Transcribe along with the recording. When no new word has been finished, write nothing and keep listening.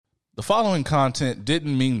The following content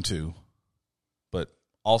didn't mean to, but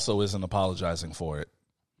also isn't apologizing for it.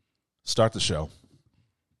 Start the show.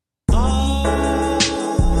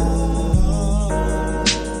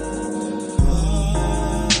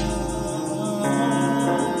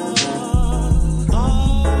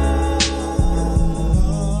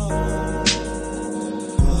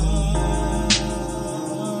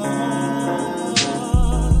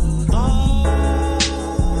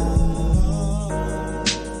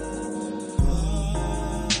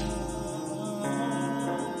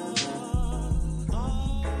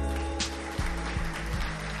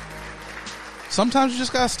 Sometimes you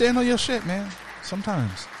just gotta stand on your shit, man.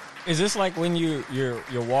 Sometimes. Is this like when you're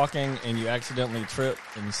walking and you accidentally trip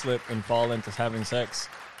and slip and fall into having sex?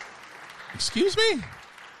 Excuse me?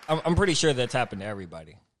 I'm pretty sure that's happened to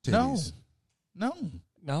everybody. Titties.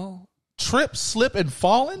 No. Trip, slip, and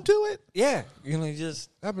fall into it? Yeah. You know, just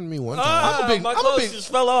happened to me one time. my clothes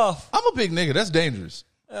just fell off. I'm a big nigga. That's dangerous.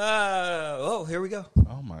 Here we go.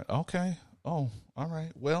 Oh my. Okay. Oh, all right.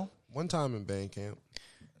 Well, one time in band camp.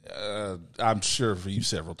 I'm sure for you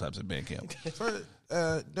several times in band camp.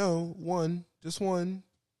 No, one. Just one.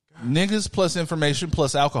 Niggas plus information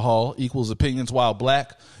plus alcohol equals opinions while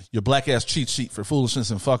black. Your black ass cheat sheet for foolishness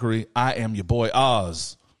and fuckery. I am your boy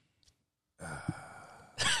Oz.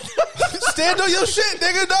 Stand on your shit,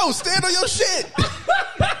 nigga. No, stand on your shit.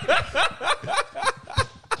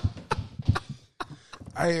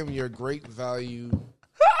 I am your great value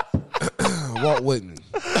Walt Whitman.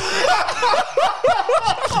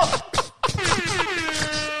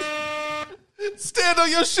 Stand on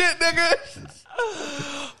your shit,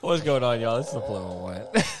 nigga. What's going on, y'all? This is the Plural One.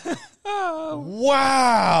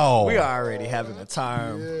 Wow. We are already having a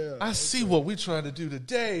time. Yeah, I see what we trying to do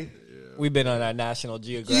today. We've been on our National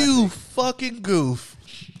Geographic. You fucking goof.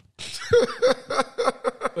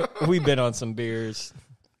 We've been on some beers.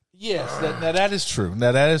 Yes, that is true.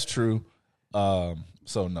 Now that is true. So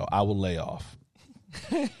no, I will lay off.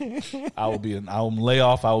 I will lay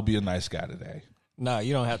off. I will be a nice guy today. No,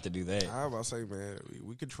 you don't have to do that. I was about to say, man,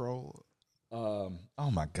 we control. Oh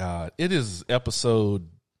my God. It is episode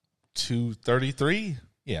 233.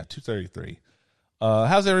 Yeah, 233.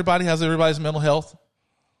 How's everybody? How's everybody's mental health?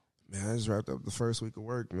 Man, I just wrapped up the first week of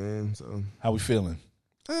work, man. So how we feeling?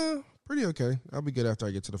 Pretty okay. I'll be good after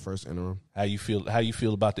I get to the first interim. How you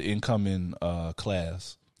feel about the incoming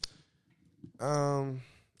class?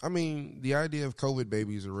 I mean, the idea of COVID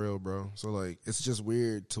babies are real, bro. So like, it's just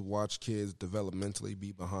weird to watch kids developmentally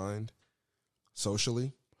be behind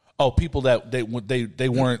socially. Oh, people that they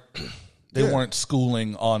weren't weren't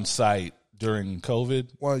schooling on site during COVID.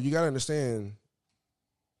 Well, you got to understand,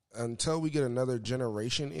 until we get another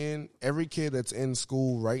generation in, every kid that's in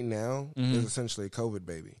school right now is essentially a COVID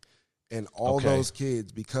baby. And all those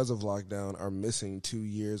kids, because of lockdown, are missing 2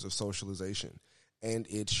 years of socialization. And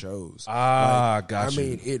it shows. Gotcha. I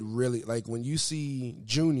mean, it really, like, when you see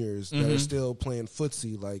juniors that are still playing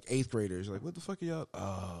footsie, like 8th graders, you're like, what the fuck are y'all?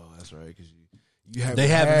 Oh, that's right, because you haven't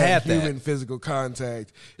had human physical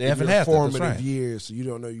contact they haven't in your had formative years, so you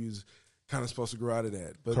don't know you was kind of supposed to grow out of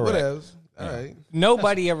that. But whatever. All right.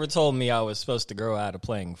 Nobody ever told me I was supposed to grow out of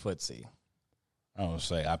playing footsie. I don't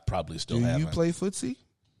say I probably still Do haven't. you play footsie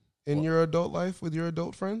in your adult life with your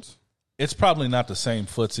adult friends? It's probably not the same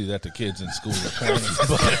footsie that the kids in school are playing.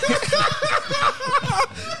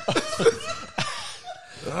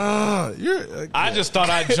 I just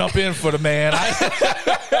thought I'd jump in for the man.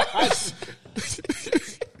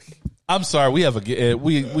 I'm sorry. We have a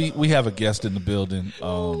guest in the building.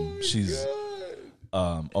 She's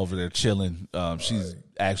over there chilling. She's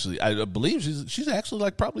actually, I believe she's actually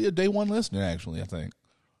like probably a day one listener. Actually, I think.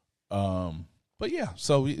 But yeah,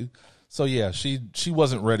 so yeah, she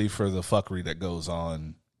wasn't ready for the fuckery that goes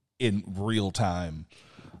on in real time.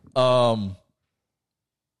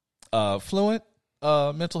 Fluent,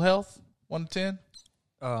 mental health, 1 to 10.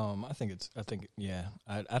 I think yeah.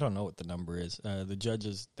 I don't know what the number is. The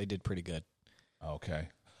judges, they did pretty good. Okay.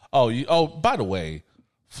 By the way,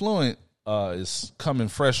 Fluent is coming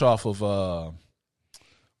fresh off of what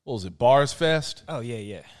was it, Bars Fest? Oh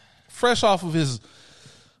yeah. Fresh off of his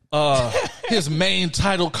main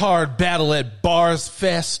title card battle at Bars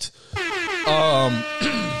Fest.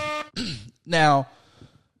 Now,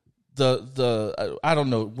 I don't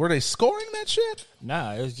know, were they scoring that shit?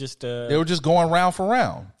 Nah, it was just they were just going round for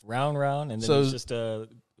round, and then it was just a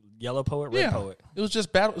yellow poet, red poet. It was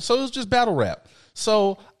just battle. So it was just battle rap.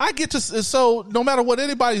 So I get to, so no matter what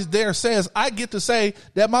anybody there says, I get to say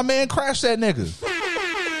that my man crashed that nigga.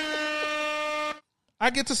 I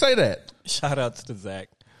get to say that. Shout outs to Zach.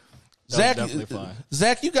 Zach,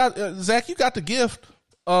 you got the gift.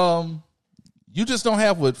 You just don't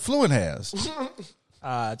have what Fluent has.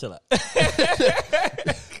 Chill out.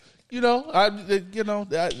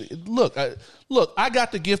 Look, I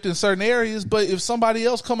got the gift in certain areas, but if somebody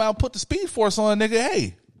else come out and put the Speed Force on, nigga,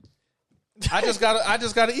 hey, I just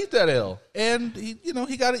gotta eat that L, and he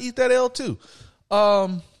got to eat that L too.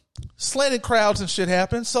 Slanted crowds and shit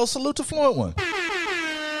happen, so salute to Fluent One.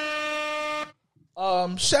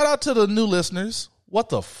 Shout out to the new listeners. What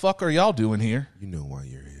the fuck are y'all doing here? You know why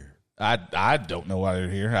you're here. I don't know why you're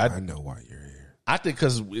here. I know why you're here. I think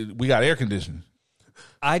because we got air conditioning.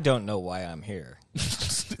 I don't know why I'm here.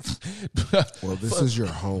 Well, this is your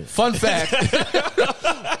home. Fun fact.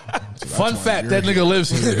 Fun fact, that nigga lives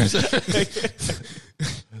here.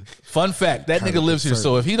 Fun fact, that nigga lives here.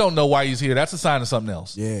 So if he don't know why he's here, that's a sign of something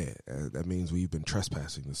else. Yeah, that means we've been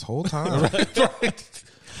trespassing this whole time. Right.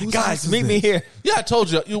 Guys, meet me here. Yeah, I told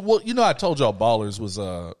you. I told y'all Ballers was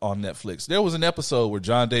on Netflix. There was an episode where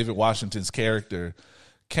John David Washington's character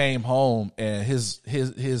came home and his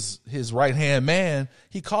right hand man,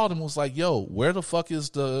 he called him and was like, "Yo, where the fuck is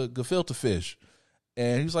the gefilte fish?"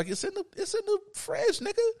 And he was like, "It's in the fridge,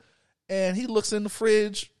 nigga." And he looks in the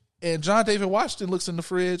fridge, and John David Washington looks in the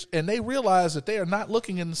fridge, and they realize that they are not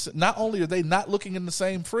looking in. Not only are they not looking in the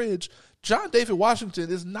same fridge, John David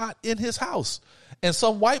Washington is not in his house, and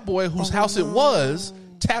some white boy whose house it was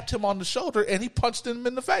tapped him on the shoulder and he punched him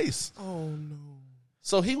in the face. Oh no!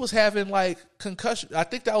 So he was having like concussion. I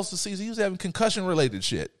think that was the season he was having concussion related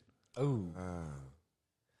shit. Oh,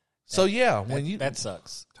 so yeah, that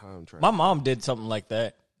sucks. Time travel. My mom did something like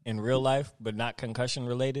that in real life, but not concussion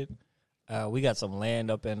related. We got some land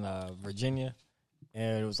up in Virginia,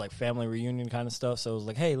 and it was like family reunion kind of stuff. So it was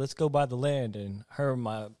like, hey, let's go buy the land. And her and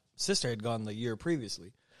my sister had gone the year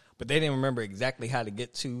previously, but they didn't remember exactly how to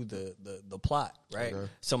get to the plot, right? Okay.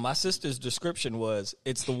 So my sister's description was,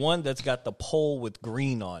 it's the one that's got the pole with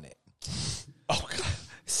green on it. Oh, God.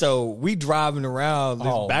 So we driving around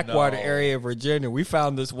this backwater area of Virginia. We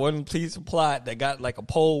found this one piece of plot that got like a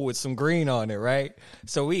pole with some green on it, right?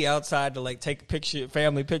 So we outside to like take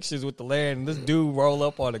family pictures with the land. And this dude roll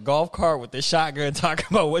up on a golf cart with the shotgun talking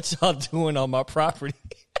about what y'all doing on my property.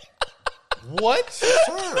 What?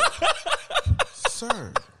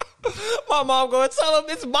 Sir. My mom going, tell him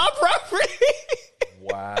it's my property.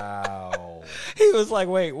 Wow. He was like,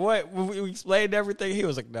 wait, what? When we explained everything, he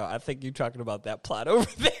was like, no, I think you're talking about that plot over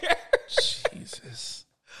there. Jesus.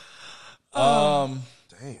 Damn.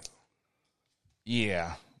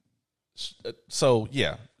 Yeah. So,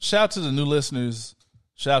 yeah. Shout out to the new listeners.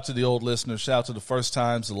 Shout out to the old listeners. Shout out to the first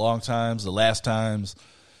times, the long times, the last times.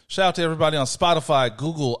 Shout out to everybody on Spotify,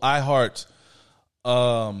 Google, iHeart,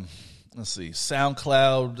 let's see,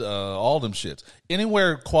 SoundCloud, all them shits.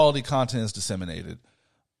 Anywhere quality content is disseminated.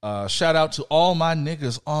 Shout out to all my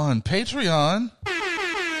niggas on Patreon.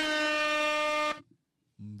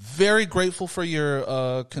 Very grateful for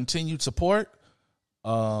your continued support.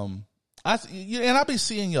 And I be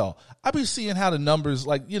seeing y'all. I be seeing how the numbers,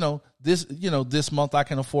 like, this month I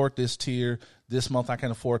can afford this tier. This month I can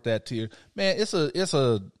afford that tier. Man, it's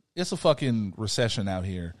a fucking recession out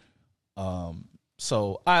here.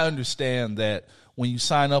 So I understand that when you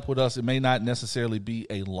sign up with us, it may not necessarily be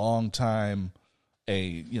a long time,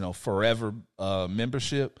 forever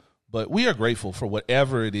membership, but we are grateful for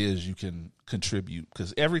whatever it is you can contribute,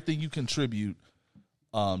 because everything you contribute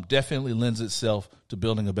definitely lends itself to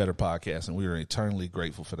building a better podcast, and we are eternally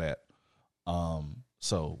grateful for that.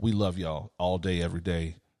 So we love y'all all day, every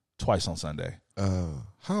day, twice on Sunday.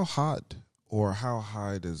 How hot or how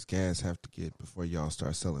high does gas have to get before y'all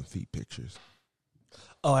start selling feet pictures?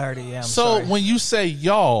 Oh, I already am. So sorry. when you say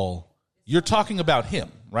y'all, you're talking about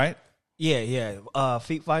him, right? Yeah.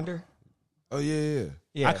 Feet Finder. Oh, yeah.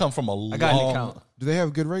 I come from a I got an account. Do they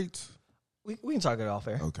have good rates? We can talk it off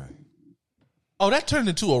air. Okay. Oh, that turned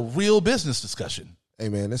into a real business discussion. Hey,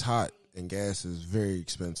 man, it's hot and gas is very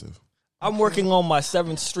expensive. I'm working on my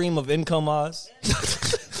 7th stream of income, Oz.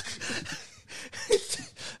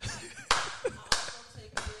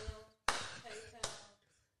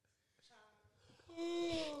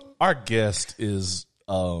 Our guest is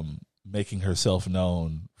making herself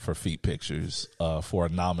known for feet pictures for a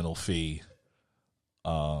nominal fee.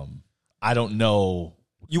 I don't know.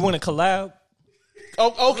 You want to collab?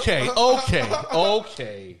 Oh, okay. Are we gonna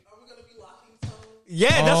be locking tones?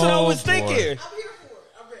 Yeah, that's what I was thinking. I'm here for it.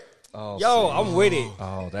 I'm ready. Oh, yo, I'm with it.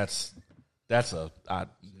 Oh,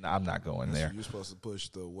 I'm not going there. You're supposed to push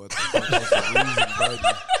the what the fuck is the reason button.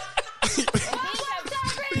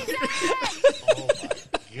 Oh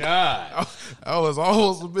my God. That was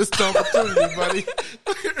almost a missed opportunity, buddy.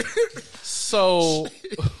 So,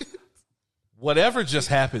 whatever just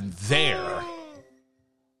happened there,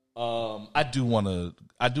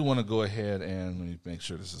 I do want to go ahead and let me make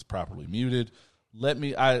sure this is properly muted.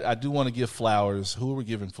 I do want to give flowers. Who are we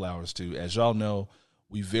giving flowers to? As y'all know,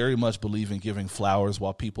 we very much believe in giving flowers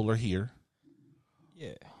while people are here.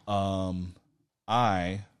 Yeah.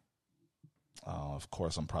 Of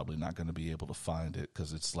course, I'm probably not going to be able to find it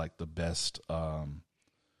because it's like the best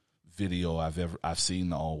video I've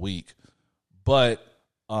seen all week. But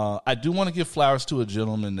I do want to give flowers to a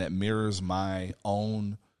gentleman that mirrors my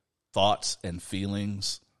own thoughts and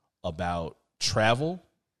feelings about travel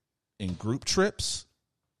and group trips.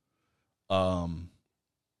 I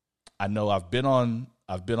know I've been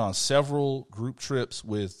on several group trips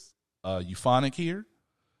with Euphonic here.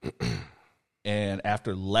 And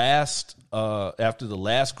after the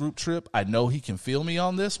last group trip, I know he can feel me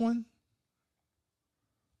on this one.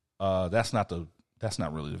 That's not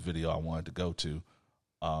really the video I wanted to go to.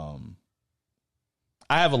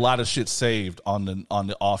 I have a lot of shit saved on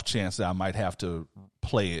the off chance that I might have to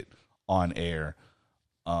play it on air.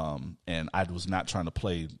 And I was not trying to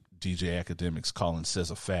play DJ Academics calling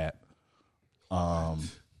SZA fat.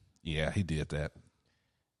 Yeah, he did that.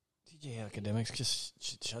 DJ Academics,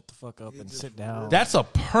 just shut the fuck up and sit down. That's a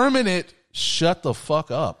permanent shut the fuck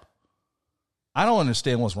up. I don't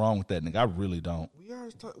understand what's wrong with that nigga. I really don't.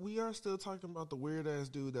 We are still talking about the weird ass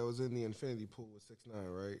dude that was in the infinity pool with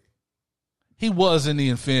 6ix9ine, right? He was in the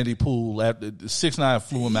infinity pool after 6ix9ine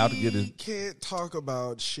flew him out to get his. He can't talk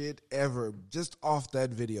about shit ever just off that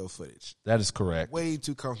video footage. That is correct. Way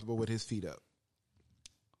too comfortable with his feet up.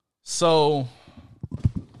 So,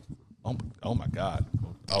 oh my God.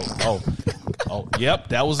 Oh, yep.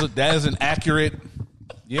 That is an accurate.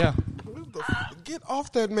 Yeah. Get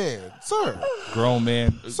off that man, sir. Grown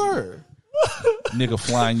man, sir. Nigga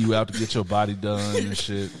flying you out to get your body done and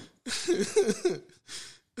shit.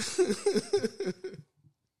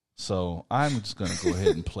 So I'm just gonna go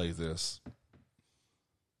ahead and play this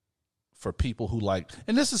for people who like,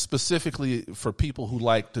 and this is specifically for people who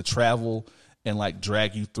like to travel and like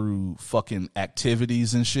drag you through fucking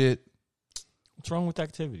activities and shit. What's wrong with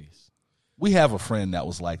activities? We have a friend that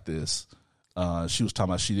was like this. She was talking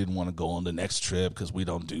about she didn't want to go on the next trip because we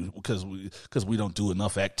don't do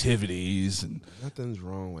enough activities. And nothing's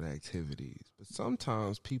wrong with activities, but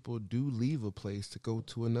sometimes people do leave a place to go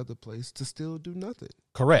to another place to still do nothing.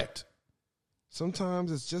 Correct.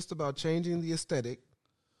 Sometimes it's just about changing the aesthetic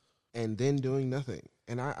and then doing nothing.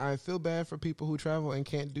 And I feel bad for people who travel and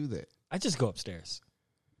can't do that. I just go upstairs.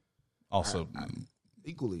 Also,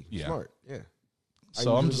 equally smart. Yeah.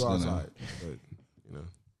 So I'm just gonna outside, but, you know,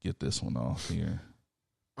 get this one off here.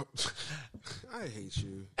 I hate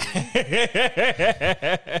you.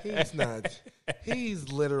 He's not. He's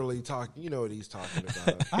literally talking. You know what he's talking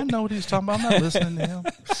about. I know what he's talking about. I'm not listening to him.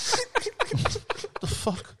 The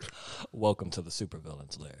fuck? Welcome to the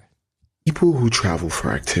supervillain's lair. People who travel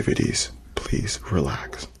for activities, please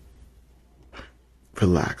relax.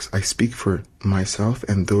 Relax. I speak for myself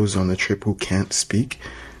and those on the trip who can't speak.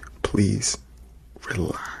 Please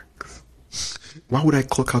relax. Why would I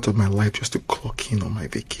clock out of my life just to clock in on my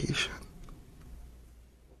vacation?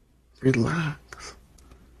 Relax.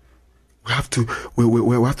 We have to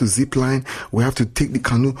zip line. We have to take the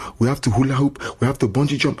canoe. We have to hula hoop. We have to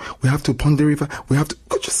bungee jump. We have to pond the river. We have to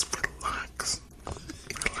just relax.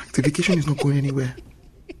 Relax. The vacation is not going anywhere.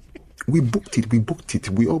 We booked it. We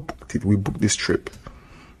all booked it. We booked this trip.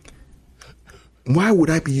 Why would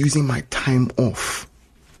I be using my time off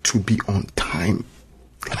to be on time?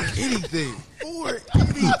 Anything.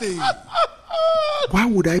 Why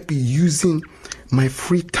would I be using my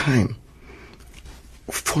free time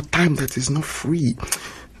for time that is not free?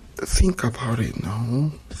 Think about it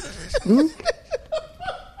now.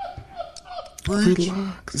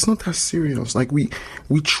 Relax. It's not that serious. Like we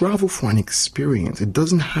travel for an experience. It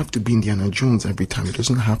doesn't have to be Indiana Jones every time. It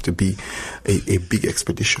doesn't have to be a big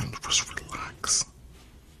expedition. Just relax.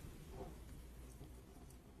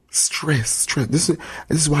 Stress. This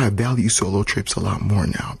is why I value solo trips a lot more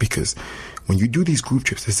now, because when you do these group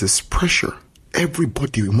trips, there's this pressure.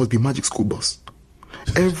 Everybody, it must be Magic School Bus.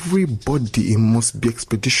 Everybody, it must be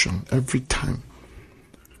expedition every time.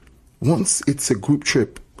 Once it's a group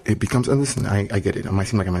trip, it becomes, and listen, I get it. I might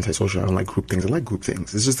seem like I'm antisocial. I don't like group things. I like group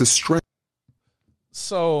things. It's just the stress.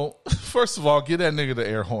 So, first of all, give that nigga the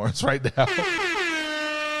air horns right now.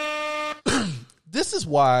 This is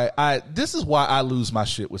why I lose my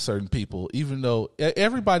shit with certain people, even though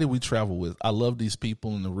everybody we travel with, I love these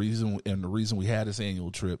people, and the reason we had this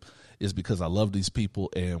annual trip is because I love these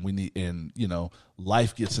people, and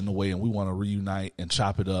life gets in the way, and we want to reunite and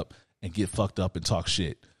chop it up and get fucked up and talk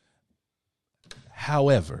shit.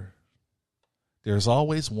 However, there's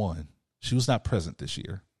always one. She was not present this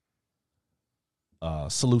year.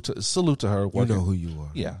 salute to her. You know who you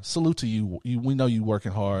are. Yeah, salute to you. We know you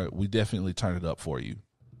working hard. We definitely turn it up for you.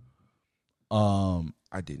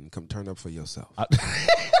 I didn't. Come turn up for yourself.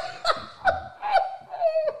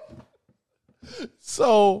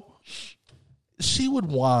 So she would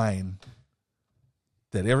whine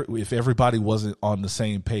that if everybody wasn't on the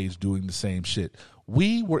same page doing the same shit.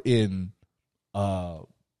 We were in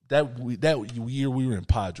that year we were in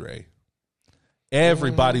Padre.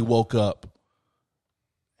 Everybody woke up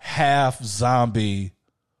half zombie,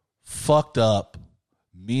 fucked up,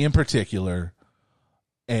 me in particular,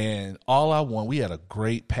 and we had a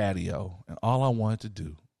great patio, and all I wanted to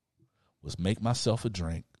do was make myself a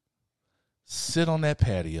drink, sit on that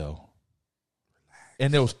patio,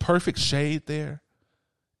 and there was perfect shade there,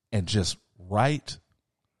 and just write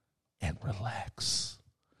and relax.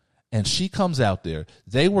 And she comes out there.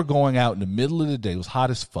 They were going out in the middle of the day. It was hot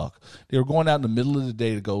as fuck. They were going out in the middle of the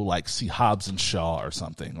day to go like see Hobbs and Shaw or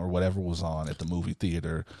something or whatever was on at the movie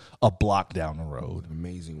theater a block down the road.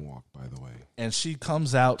 Amazing walk, by the way. And she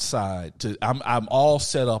comes outside to. I'm all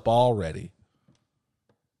set up already.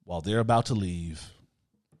 While they're about to leave,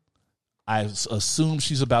 I assume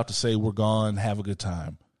she's about to say, "We're gone. Have a good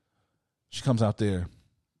time." She comes out there.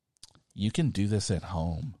 You can do this at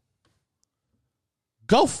home.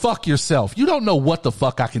 Go fuck yourself. You don't know what the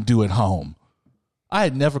fuck I can do at home. I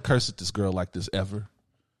had never cursed at this girl like this ever.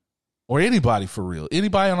 Or anybody for real.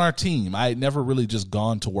 Anybody on our team. I had never really just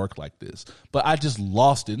gone to work like this. But I just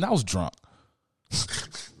lost it and I was drunk.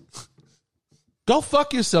 Go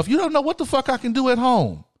fuck yourself. You don't know what the fuck I can do at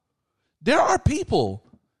home. There are people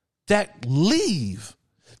that leave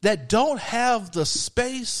that don't have the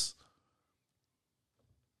space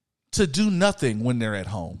to do nothing when they're at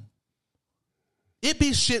home. It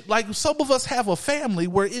be shit, like some of us have a family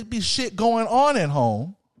where it be shit going on at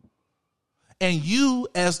home, and you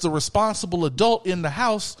as the responsible adult in the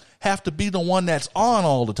house have to be the one that's on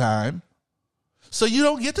all the time, so you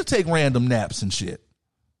don't get to take random naps and shit.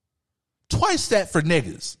 Twice that for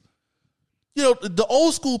niggas. You know, the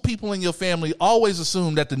old school people in your family always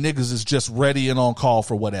assume that the niggas is just ready and on call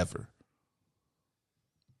for whatever.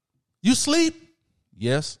 You sleep?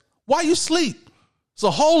 Yes. Why you sleep? It's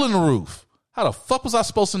a hole in the roof. How the fuck was I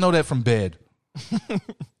supposed to know that from bed?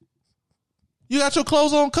 You got your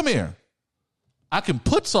clothes on? Come here. I can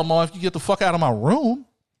put some on if you get the fuck out of my room.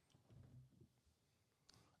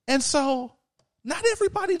 And so, not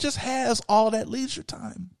everybody just has all that leisure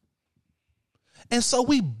time. And so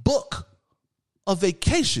we book a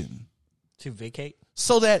vacation. To vacate?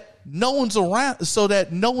 So that no one's around, so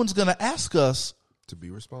that no one's going to ask us to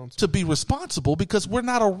be responsible because we're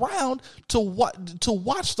not around to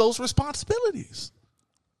watch those responsibilities.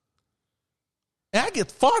 And I get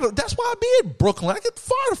that's why I be in Brooklyn. I get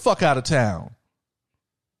far the fuck out of town.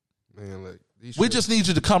 Man, look, we just need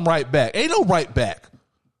you to come right back. Ain't no right back.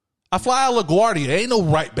 I fly out LaGuardia. Ain't no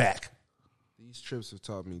right back. These trips have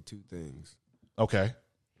taught me two things. Okay.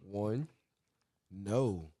 One,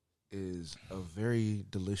 no is a very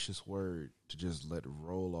delicious word to just let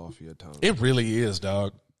roll off your tongue. It really is,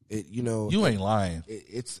 dog. You ain't lying.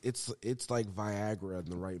 It's like Viagra in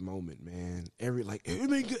the right moment, man.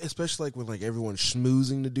 Especially like when like everyone's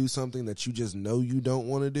schmoozing to do something that you just know you don't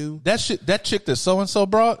want to do. That chick that so and so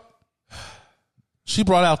brought, she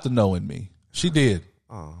brought out the no in me. She did.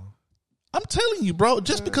 Oh. I'm telling you, bro.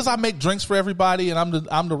 Just because I make drinks for everybody and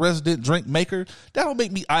I'm the resident drink maker, that don't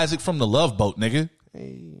make me Isaac from the Love Boat, nigga.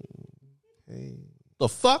 Hey. The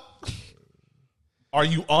fuck? Are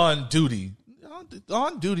you on duty?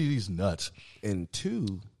 On duty, these nuts. And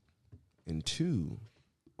two,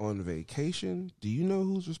 on vacation, do you know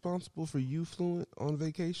who's responsible for you Fluent on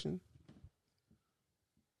vacation?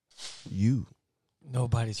 You.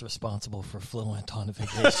 Nobody's responsible for Fluent on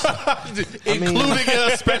vacation. Including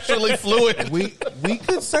and especially Fluent. We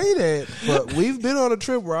could say that, but we've been on a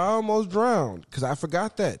trip where I almost drowned because I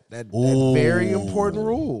forgot that very important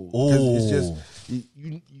rule. It's just,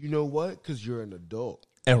 you know what? Because you're an adult.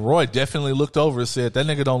 And Roy definitely looked over and said, that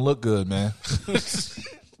nigga don't look good, man.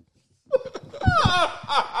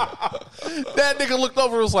 That nigga looked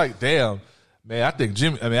over and was like, damn, man, I think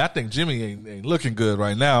Jimmy ain't looking good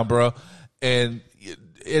right now, bro. And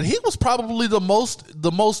he was probably the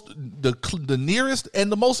nearest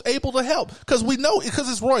and the most able to help because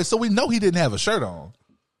it's Roy, so we know he didn't have a shirt on.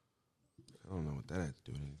 I don't know what that had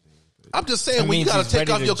to do with anything. I'm just saying when you got to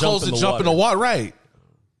take off your clothes and jump in the water, right?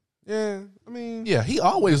 Yeah, I mean, yeah, he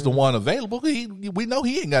always the one available. We know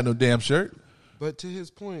he ain't got no damn shirt. But to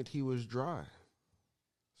his point, he was dry.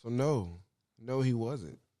 So no, he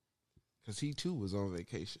wasn't, because he too was on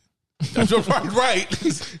vacation.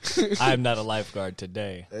 Right. I am not a lifeguard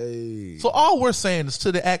today. Hey. So all we're saying is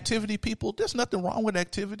to the activity people, there's nothing wrong with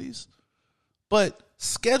activities, but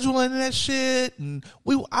scheduling that shit and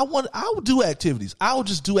I will do activities. I will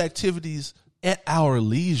just do activities at our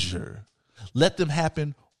leisure. Let them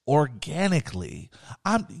happen organically.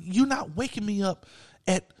 You're not waking me up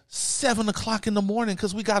at 7:00 in the morning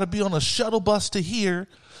because we got to be on a shuttle bus to here,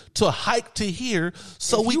 to hike to here,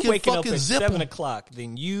 so we can fucking zip. If you wake up at 7:00,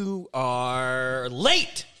 then you are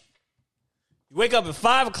late. You wake up at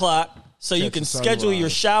 5:00 so you can schedule your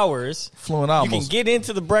showers. Fluent, you can get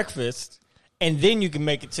into the breakfast, and then you can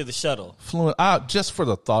make it to the shuttle. Fluent, just for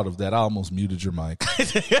the thought of that, I almost muted your mic.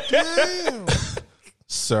 Damn.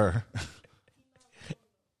 Sir.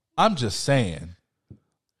 I'm just saying.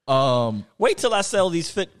 Wait till I sell these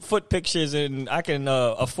foot pictures and I can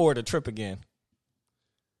afford a trip again.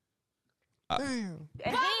 Damn.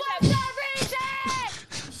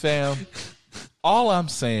 Fam, all I'm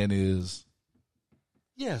saying is,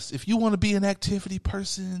 yes, if you want to be an activity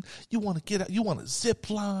person, you want to get out, you want to zip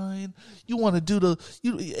line, you want to do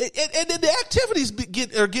and then the activities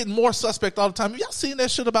are getting more suspect all the time. Have y'all seen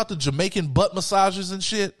that shit about the Jamaican butt massages and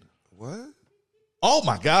shit? What? Oh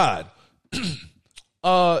my God.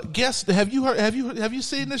 Guess, have you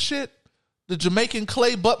seen this shit? The Jamaican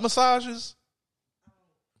clay butt massages?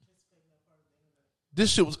 This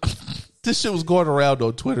shit was going around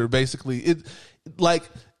on Twitter. Basically, it like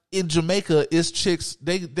in Jamaica, it's chicks.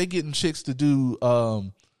 They getting chicks to do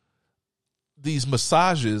these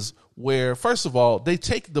massages where, first of all,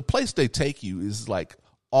 the place they take you is like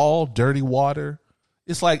all dirty water.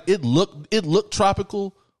 It's like it looked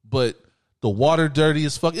tropical, but the water dirty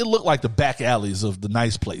as fuck. It looked like the back alleys of the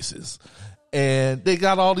nice places, and they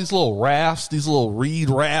got all these little rafts, these little reed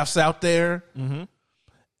rafts out there. Mm-hmm.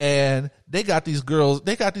 And they got these girls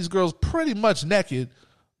pretty much naked,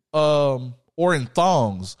 or in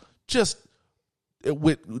thongs, just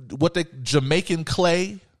with what they Jamaican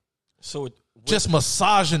clay. So just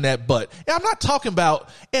massaging that butt. And I'm not talking about,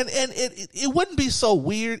 and it wouldn't be so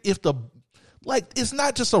weird if it's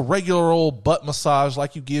not just a regular old butt massage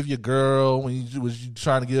like you give your girl when you was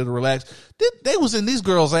trying to get her to relax. They was in these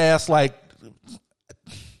girls' ass like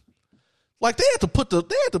they had to pull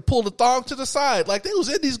the thong to the side. Like they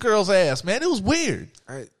was in these girls' ass, man. It was weird.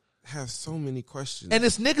 I have so many questions. And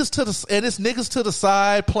it's niggas to the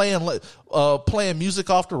side playing music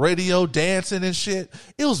off the radio, dancing and shit.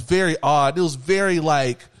 It was very odd. It was very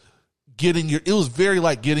like getting your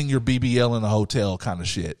BBL in a hotel kind of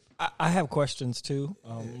shit. I have questions too.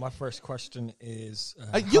 My first question is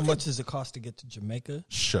how much does it cost to get to Jamaica?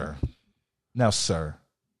 Sure. Now, sir,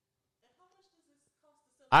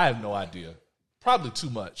 I have no idea. Probably too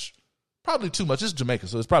much. It's Jamaica,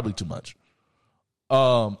 so it's probably too much.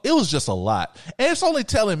 It was just a lot. And it's only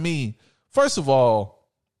telling me, first of all,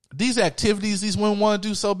 these activities these women want to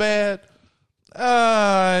do so bad,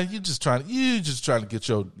 you just trying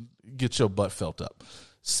to get your butt felt up.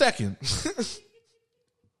 Second,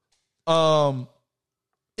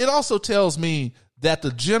 it also tells me that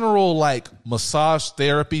the general like massage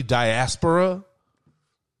therapy diaspora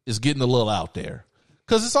is getting a little out there.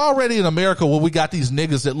 Because it's already in America where we got these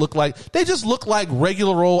niggas that look like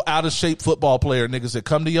regular old out of shape football player niggas that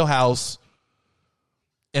come to your house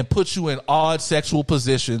and put you in odd sexual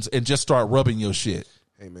positions and just start rubbing your shit.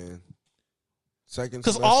 Hey man, second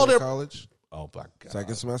semester college. Oh my God.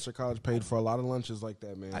 Second semester college paid for a lot of lunches like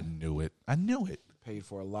that, man. I knew it. Paid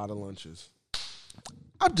for a lot of lunches.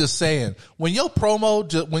 I'm just saying, when your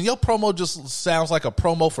promo just sounds like a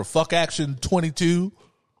promo for Fuck Action 22.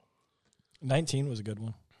 19 was a good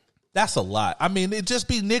one. That's a lot. I mean, it just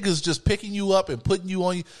be niggas just picking you up and putting you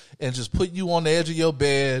on the edge of your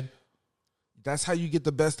bed. That's how you get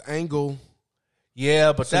the best angle.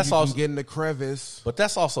 Yeah, but so that's you also can get in the crevice. But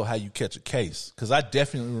that's also how you catch a case. Because I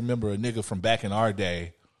definitely remember a nigga from back in our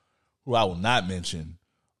day, who I will not mention.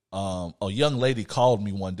 A young lady called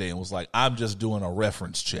me one day and was like, "I'm just doing a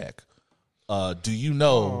reference check. Do you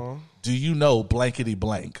know blankety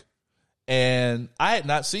blank?" And I had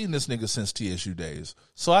not seen this nigga since TSU days.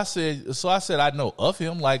 So I said I know of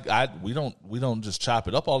him. Like we don't just chop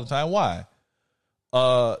it up all the time. Why?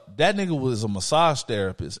 That nigga was a massage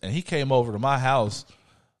therapist, and he came over to my house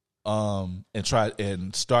and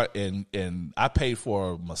I paid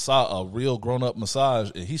for a real grown up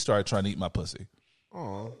massage, and he started trying to eat my pussy.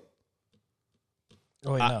 Oh.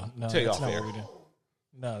 Oh wait, no, that's not what we do.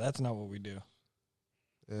 No, that's not what we do.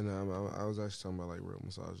 And I was actually talking about like real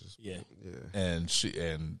massages. Yeah.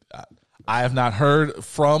 And I have not heard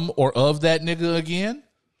from or of that nigga again.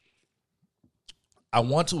 I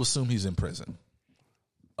want to assume he's in prison.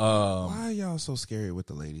 Why are y'all so scary with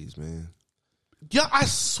the ladies, man? Yeah, Why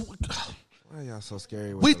are y'all so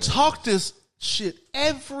scary with we the ladies? talk this shit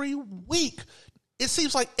every week. It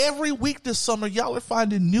seems like every week this summer, y'all are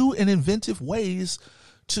finding new and inventive ways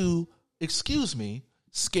to,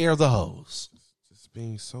 scare the hoes. Just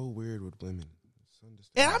being so weird with women.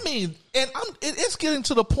 And I mean, it's getting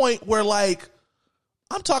to the point where, like,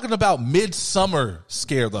 I'm talking about Midsummer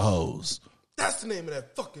Scare the Hoes. That's the name of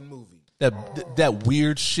that fucking movie. That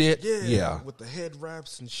weird shit. Yeah. With the head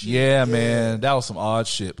wraps and shit. Yeah, man. That was some odd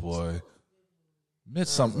shit, boy.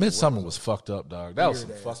 Midsummer was fucked up, dog. That was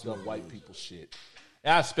some fucked up white people shit.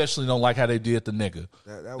 I especially don't like how they did the nigga.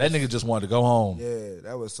 That nigga just wanted to go home. Yeah,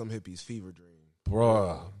 that was some hippie's fever dream.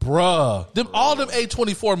 Bruh. All them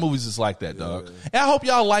A24 movies is like that, dog. And I hope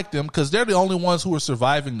y'all like them because they're the only ones who are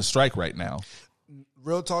surviving the strike right now.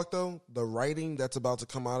 Real talk, though, the writing that's about to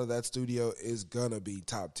come out of that studio is going to be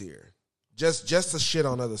top tier. Just to shit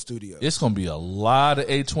on other studios. It's going to be a lot of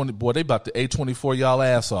A20. Boy, they about to A24 y'all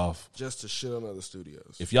ass off. Just to shit on other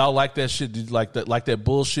studios. If y'all like that shit, like that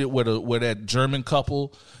bullshit where that German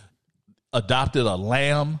couple adopted a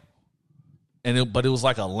lamb, but it was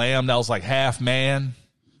like a lamb that was like half man.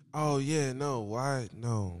 Oh, yeah, no. Why?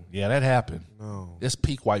 No. Yeah, that happened. No. It's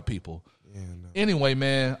peak white people. Yeah, no. Anyway,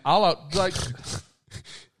 man,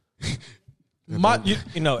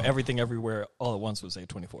 Everything Everywhere All at Once was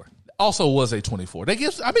A24. Also was A24. They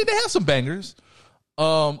have some bangers.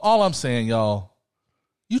 All I'm saying, y'all,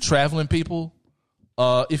 you traveling people,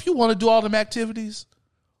 if you want to do all them activities,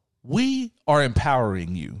 we are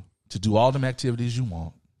empowering you to do all them activities you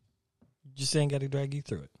want. Just ain't got to drag you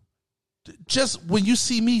through it. Just when you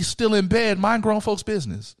see me still in bed, mind grown folks'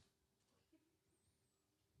 business.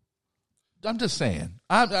 I'm just saying.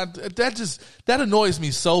 That annoys me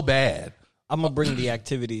so bad. I'm gonna bring the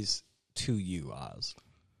activities to you, Oz.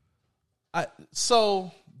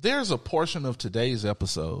 So there's a portion of today's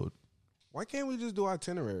episode. Why can't we just do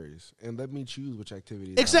itineraries and let me choose which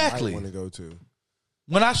activities exactly I want to go to?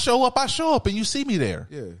 When I show up, and you see me there.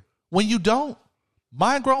 Yeah. When you don't,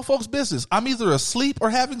 mind grown folks' business. I'm either asleep or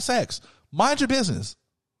having sex. Mind your business.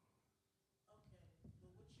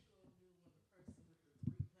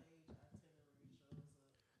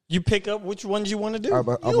 You pick up which ones you want to do. I'm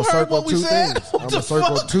going to circle two things. I'm going to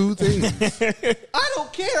circle two things. I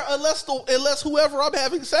don't care unless whoever I'm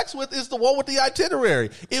having sex with is the one with the itinerary.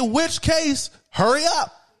 In which case, hurry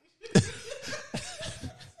up.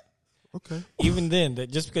 Okay. Even then,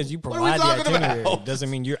 that just because you provide the itinerary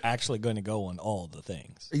doesn't mean you're actually going to go on all the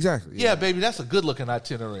things. Exactly. Yeah, baby, that's a good looking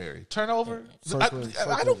itinerary. Turn over. Circling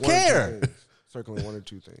I don't care. Circling one or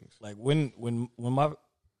two things. Like when my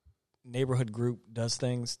neighborhood group does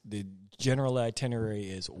things, the general itinerary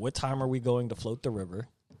is what time are we going to float the river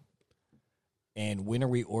and when are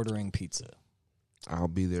we ordering pizza? I'll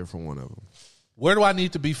be there for one of them. Where do I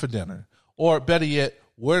need to be for dinner? Or better yet,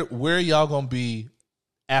 where are y'all going to be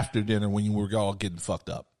after dinner when you were all getting fucked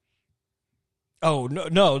up? Oh,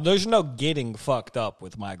 no, there's no getting fucked up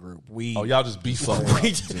with my group. Y'all just be fucked up.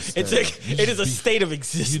 It is a state of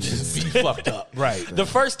existence. You just be fucked up. Right. The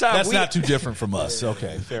first time That's not too different from us.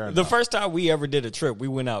 Okay, fair enough. The first time we ever did a trip, we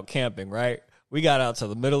went out camping, right? We got out to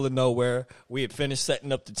the middle of nowhere. We had finished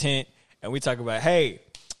setting up the tent, and we talk about, hey,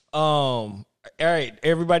 all right,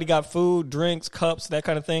 everybody got food, drinks, cups, that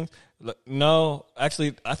kind of thing. Look, no,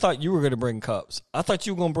 actually, I thought you were going to bring cups. I thought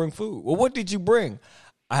you were going to bring food. Well, what did you bring?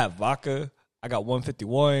 I have vodka. I got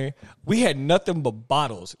 151. We had nothing but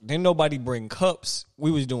bottles. Didn't nobody bring cups.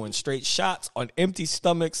 We was doing straight shots on empty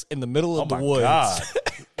stomachs in the middle of the woods. God.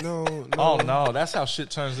 No. Oh no, that's how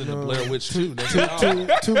shit turns into Blair Witch 2.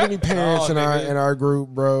 Too many parents in our group,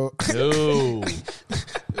 bro. Dude.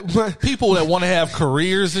 People that want to have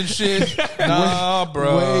careers and shit. Nah,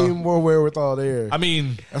 bro. Way more wherewithal there. I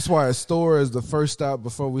mean, that's why a store is the first stop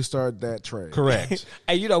before we start that trade. Correct.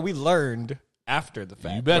 And we learned after the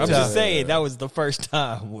fact. I'm just saying that was the first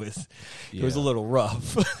time it was a little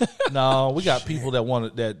rough. No, we got people that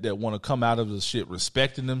want to come out of the shit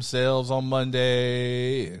respecting themselves on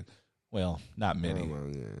Monday. Well, not many.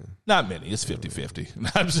 Not many. It's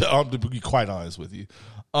 50-50. I'll be quite honest with you.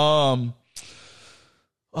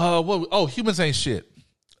 Humans ain't shit.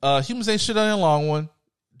 Humans ain't shit on a long one.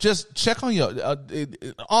 Just check on your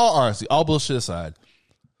all honesty, all bullshit aside.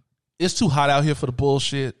 It's too hot out here for the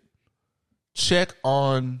bullshit. Check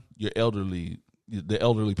on the elderly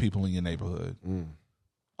people in your neighborhood.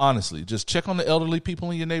 Honestly, just check on the elderly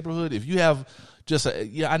people in your neighborhood. If you have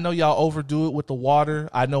I know y'all overdo it with the water.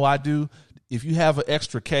 I know I do. If you have an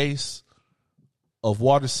extra case of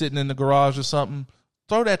water sitting in the garage or something,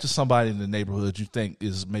 throw that to somebody in the neighborhood you think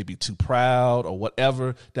is maybe too proud or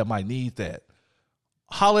whatever that might need that.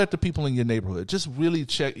 holler at the people in your neighborhood. Just really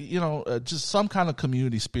check, just some kind of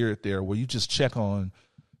community spirit there where you just check on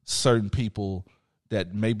certain people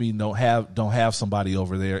that maybe don't have somebody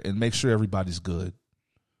over there, and make sure everybody's good.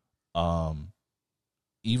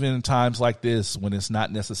 Even in times like this, when it's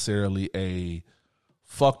not necessarily a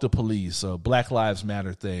fuck the police or Black Lives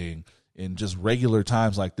Matter thing, in just regular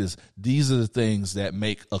times like this, these are the things that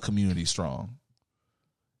make a community strong.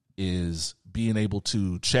 Is being able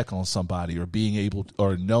to check on somebody, or being able to,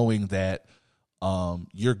 or knowing that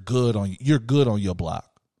you're good on your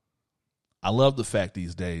block. I love the fact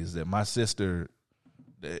these days that my sister,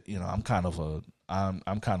 I'm kind of a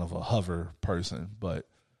hover person, but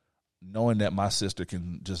knowing that my sister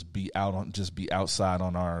can just be outside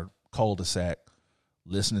on our cul-de-sac,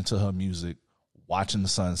 listening to her music, watching the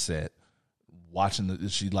sunset,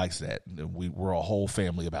 she likes that. We're a whole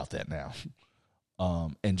family about that now.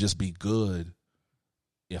 And just be good.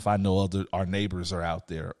 If I know our neighbors are out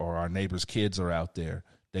there, or our neighbors' kids are out there,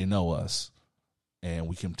 they know us, and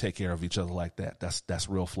we can take care of each other like that. That's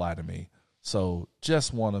real fly to me. So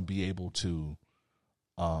just want to be able to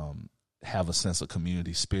have a sense of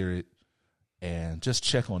community spirit and just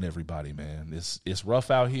check on everybody, man. It's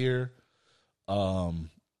rough out here.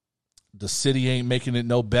 The city ain't making it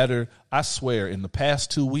no better. I swear, in the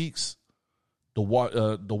past 2 weeks, the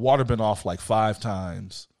water been off like 5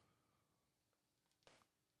 times.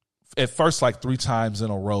 At first, like 3 times in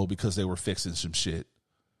a row, because they were fixing some shit.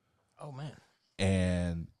 Oh man!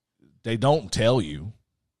 And they don't tell you.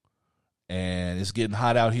 And it's getting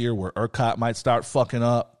hot out here, where ERCOT might start fucking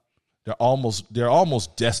up. They're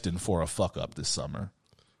almost destined for a fuck up this summer.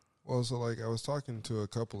 Well, so like I was talking to a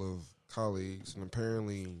couple of colleagues, and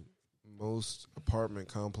apparently most apartment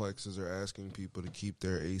complexes are asking people to keep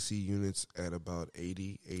their AC units at about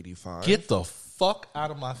 80, 85. Get the fuck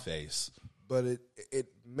out of my face. But it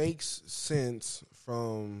makes sense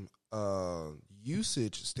from a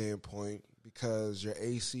usage standpoint, because your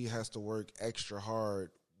AC has to work extra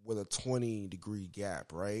hard with a 20-degree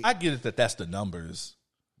gap, right? I get it that's the numbers.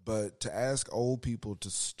 But to ask old people to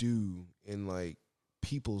stew in like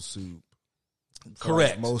people soup,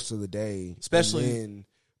 correct, like most of the day, especially, and then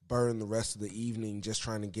burn the rest of the evening just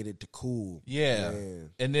trying to get it to cool. Yeah, man.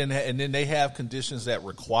 and then they have conditions that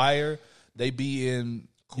require they be in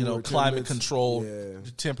climate controlled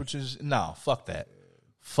temperatures. No, fuck that. Yeah.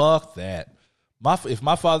 Fuck that. If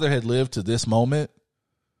my father had lived to this moment,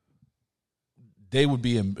 ERCOT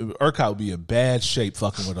would be in bad shape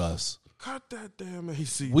fucking with us. Cut that damn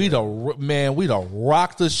AC. We'd have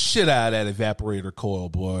rocked the shit out of that evaporator coil,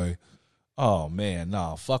 boy. Oh man,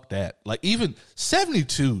 nah, fuck that. Like, even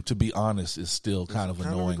 72, to be honest, is still kind of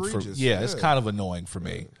annoying for me. Yeah, it's kind of annoying for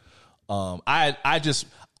me. I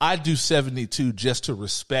do 72 just to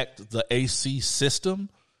respect the AC system,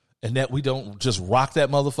 and that we don't just rock that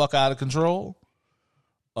motherfucker out of control.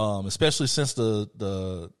 Especially since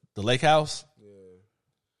the lake house. Yeah.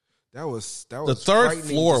 That was the third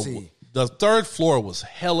floor. The third floor was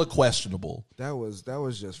hella questionable. That was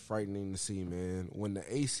just frightening to see, man. When the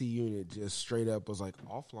AC unit just straight up was like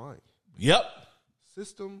offline. Yep.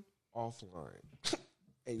 System offline.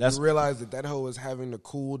 And you realize that hoe was having to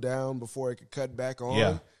cool down before it could cut back on.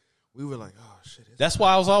 Yeah. We were like, oh shit. That's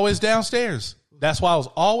why I was always downstairs. That's why I was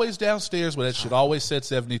always downstairs where that shit always said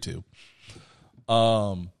 72.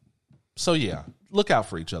 So yeah, look out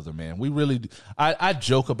for each other, man. We really do. I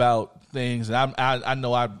joke about things, and I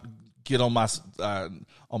know I get on my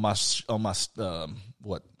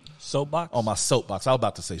what soapbox? On my soapbox. I was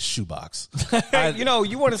about to say shoebox.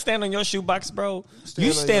 You want to stand on your shoebox, bro?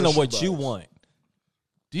 You stand on what you want.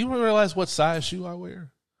 Do you realize what size shoe I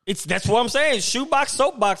wear? That's what I'm saying. Shoebox,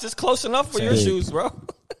 soapbox. It's close enough for your shoes, bro.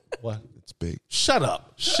 What? It's big. Shut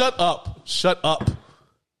up. Shut up. Shut up.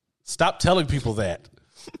 Stop telling people that.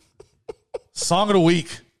 Song of the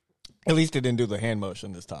week. At least it didn't do the hand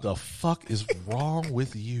motion this time. The fuck is wrong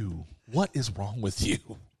with you? What is wrong with you?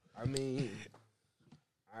 I mean,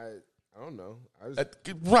 I don't know.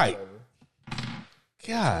 Right.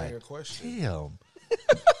 God damn.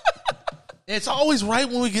 It's always right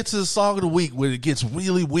when we get to the song of the week where it gets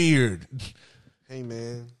really weird. Hey,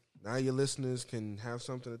 man. Now your listeners can have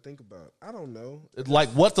something to think about. I don't know. Like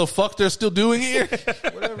what the fuck they're still doing here?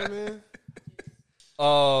 Whatever, man.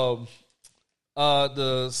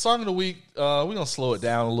 The song of the week, we're going to slow it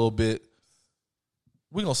down a little bit.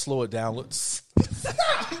 We're going to slow it down. Let's...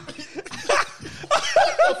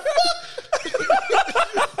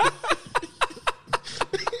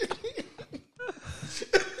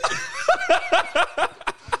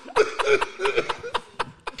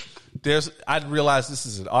 I realize this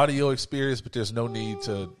is an audio experience, but there's no need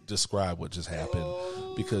to describe what just happened.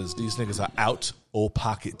 because these niggas are out of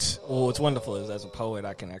pocket. Well, what's wonderful is as a poet,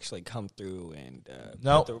 I can actually come through and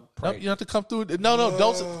No, put the no, price- you have to come through. No,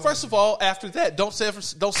 don't. First of all, after that, don't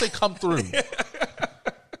say come through.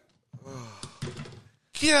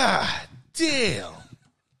 God damn.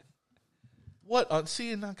 What?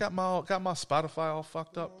 See, and I got my Spotify all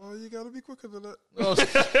fucked up. Oh, you gotta be quicker than that. Oh,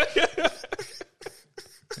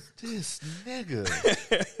 this nigga.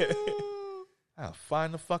 I'll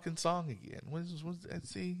find the fucking song again.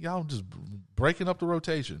 See, y'all just breaking up the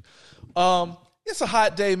rotation. It's a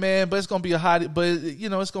hot day, man, but it's gonna be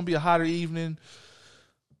it's gonna be a hotter evening.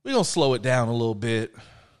 We're gonna slow it down a little bit.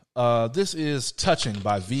 This is Touching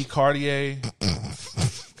by V. Cartier.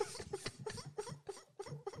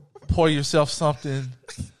 Pour yourself something.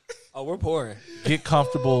 Oh, we're pouring. Get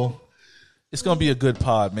comfortable. It's going to be a good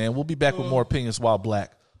pod, man. We'll be back with more Opinions While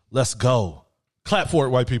Black. Let's go. Clap for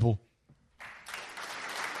it, white people.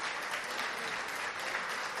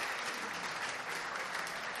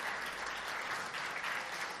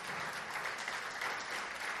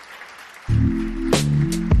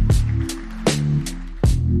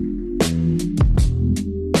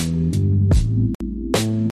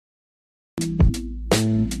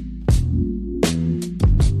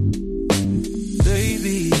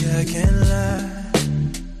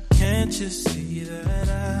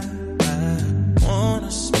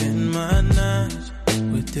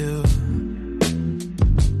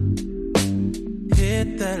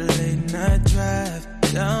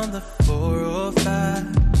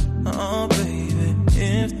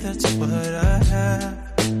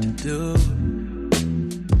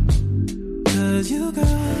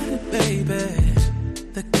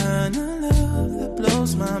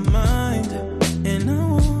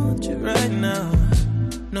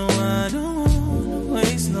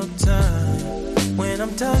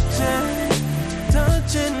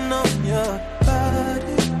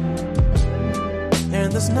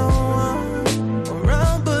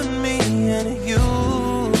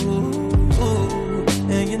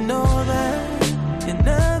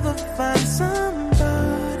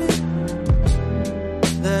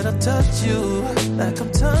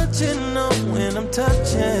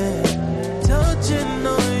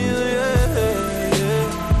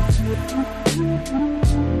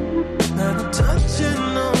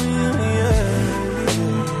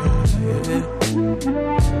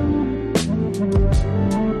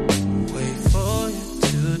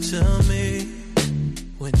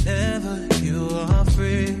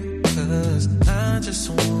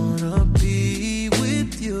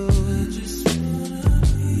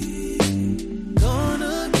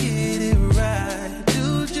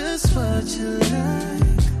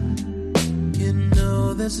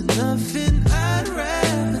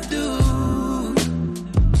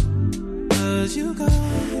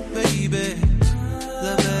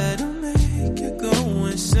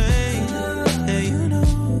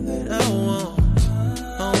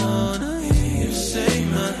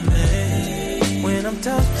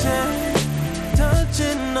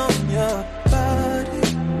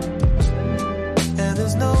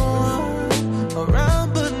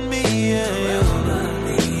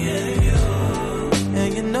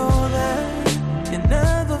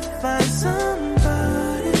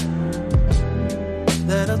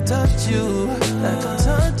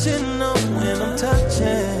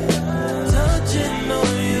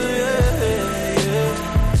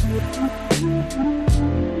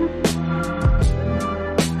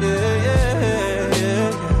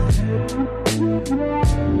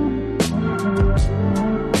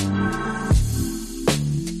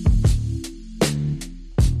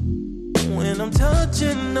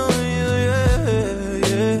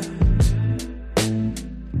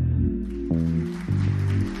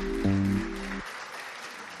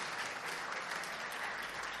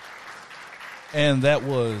 And that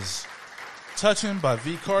was Touching by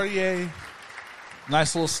V. Cartier.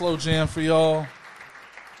 Nice little slow jam for y'all.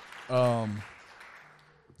 I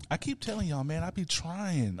keep telling y'all, man, I be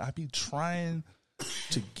trying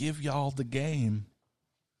to give y'all the game,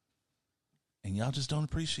 and y'all just don't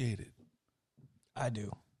appreciate it. I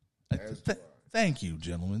do. Thank you,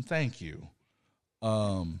 gentlemen. Thank you.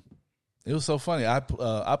 It was so funny. I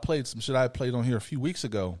played some shit I played on here a few weeks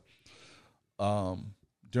ago.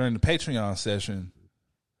 During the Patreon session,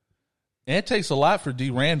 and it takes a lot for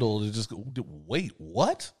D. Randall to just go, wait,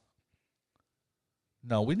 what?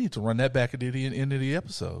 No, we need to run that back at the end of the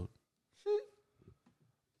episode.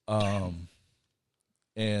 And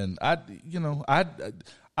I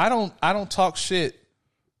don't talk shit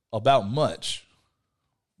about much,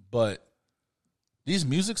 but these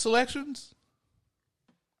music selections,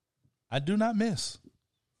 I do not miss.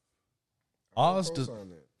 Oz does.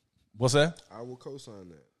 What's that? I will co-sign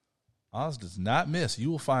that. Oz does not miss.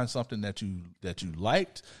 You will find something that you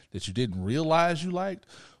liked, that you didn't realize you liked,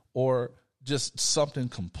 or just something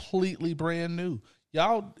completely brand new.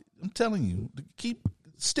 Y'all, I'm telling you,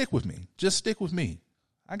 stick with me. Just stick with me.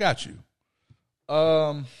 I got you.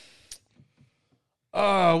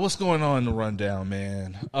 What's going on in the rundown,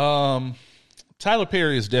 man? Tyler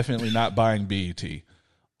Perry is definitely not buying BET.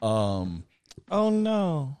 Oh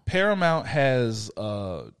no! Paramount has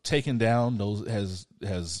taken down those,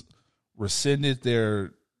 has rescinded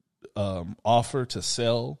their offer to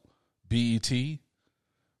sell BET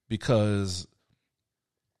because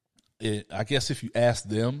I guess if you ask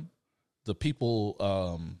them, the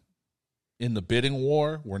people in the bidding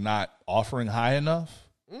war were not offering high enough.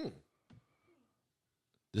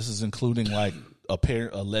 This is including like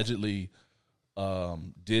allegedly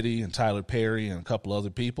Diddy and Tyler Perry and a couple other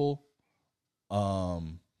people.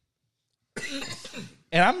 And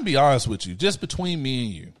I'm gonna be honest with you, just between me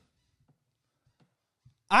and you,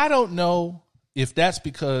 I don't know if that's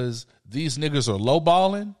because these niggas are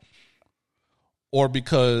lowballing or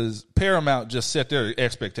because Paramount just set their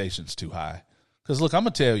expectations too high. Because look, I'm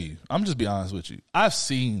gonna tell you, I'm just be honest with you. I've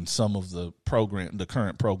seen some of the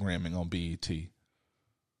current programming on BET.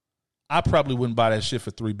 I probably wouldn't buy that shit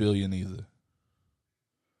for $3 billion either.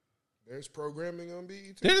 There's programming on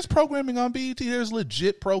BET? There's programming on BET. There's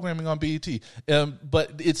legit programming on BET.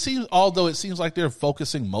 But it seems like they're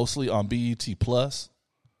focusing mostly on BET Plus.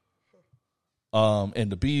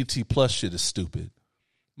 And the BET Plus shit is stupid.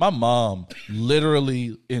 My mom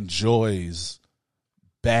literally enjoys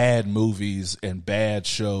bad movies and bad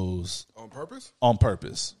shows. On purpose? On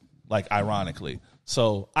purpose. Like, ironically.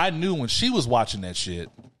 So I knew when she was watching that shit,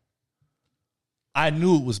 I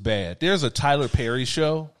knew it was bad. There's a Tyler Perry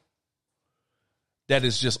show that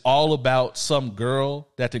is just all about some girl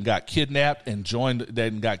that then got kidnapped and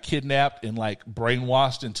like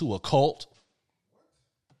brainwashed into a cult.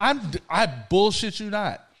 I bullshit you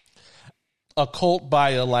not. A cult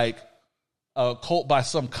by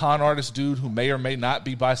some con artist dude who may or may not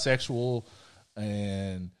be bisexual,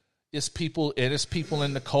 and it's people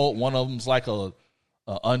in the cult. One of them's like a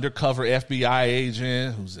undercover FBI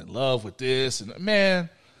agent who's in love with this, and man,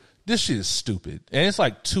 this shit is stupid. And it's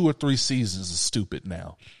like 2 or 3 seasons of stupid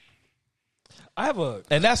now.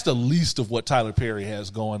 And that's the least of what Tyler Perry has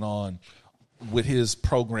going on with his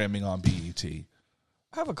programming on BET. I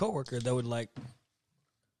have a coworker that would like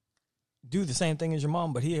do the same thing as your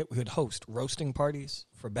mom, but he would host roasting parties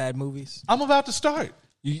for bad movies. I'm about to start.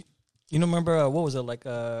 You remember what was it like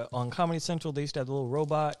on Comedy Central? They used to have the little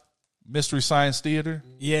robot Mystery Science Theater.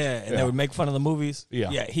 Yeah, and they would make fun of the movies.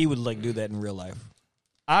 Yeah, he would like do that in real life.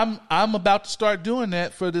 I'm about to start doing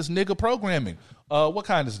that for this nigga programming. What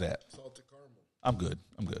kind is that? Salted caramel. I'm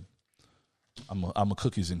good. I'm a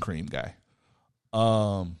cookies and cream guy.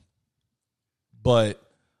 But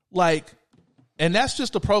like, and that's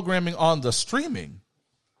just the programming on the streaming.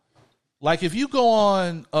 Like if you go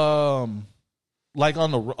on, like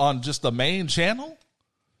on just the main channel,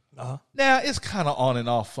 now it's kind of on and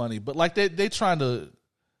off funny. But like they trying to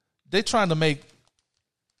make.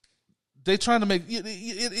 They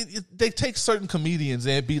take certain comedians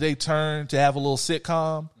and be they turn to have a little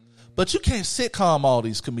sitcom, but you can't sitcom all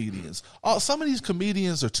these comedians. Some of these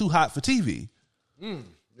comedians are too hot for TV.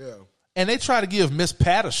 Yeah. And they try to give Miss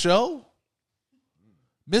Pat a show.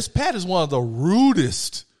 Miss Pat is one of the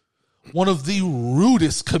rudest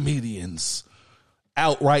comedians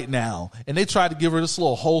out right now. And they tried to give her this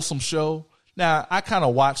little wholesome show. Now, I kind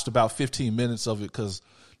of watched about 15 minutes of it because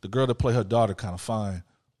the girl that played her daughter kind of fine.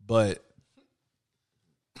 But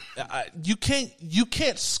you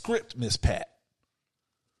can't script Miss Pat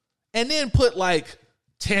and then put like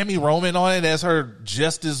Tammy Roman on it as her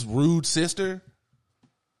just as rude sister.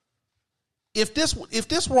 If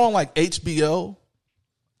this were on like HBO,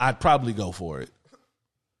 I'd probably go for it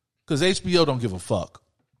because HBO don't give a fuck.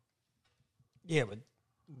 Yeah, but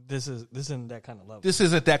this isn't that kind of level. This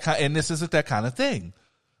isn't that kind of thing.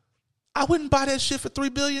 I wouldn't buy that shit for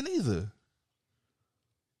 $3 billion either.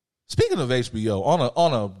 Speaking of HBO,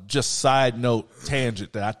 on a just side note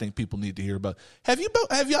tangent that I think people need to hear about, have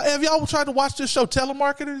y'all tried to watch this show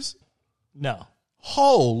Telemarketers? No.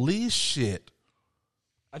 Holy shit!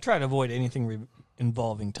 I try to avoid anything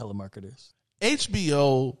involving telemarketers.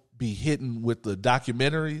 HBO be hitting with the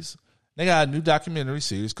documentaries. They got a new documentary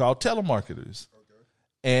series called Telemarketers,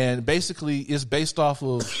 and basically it's based off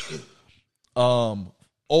of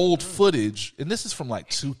old footage, and this is from like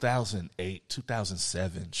 2008,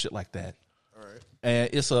 2007, shit like that. All right. And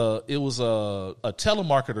it was a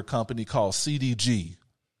telemarketer company called CDG,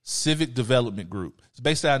 Civic Development Group. It's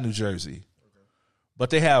based out of New Jersey. but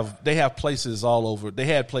they have places all over. They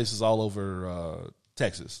had places all over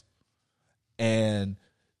Texas, and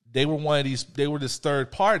they were one of these. They were this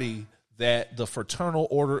third party that the Fraternal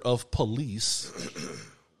Order of Police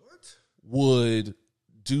would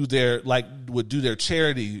do their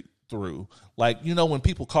charity through. Like, you know, when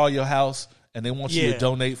people call your house and they want you to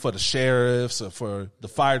donate for the sheriffs or for the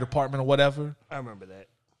fire department or whatever. I remember that.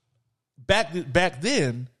 Back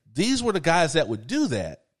then, these were the guys that would do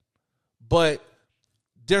that. But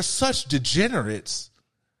they're such degenerates,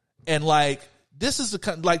 and like this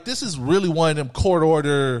is really one of them court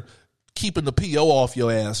order keeping the PO off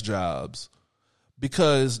your ass jobs,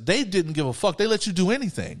 because they didn't give a fuck. They let you do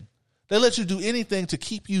anything. They let you do anything to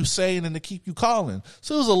keep you sane and to keep you calling.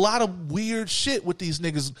 So there's a lot of weird shit with these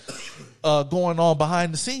niggas going on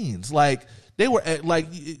behind the scenes. Like they were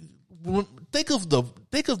think of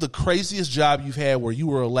the craziest job you've had where you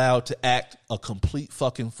were allowed to act a complete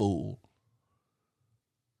fucking fool.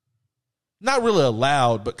 Not really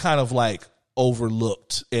allowed, but kind of like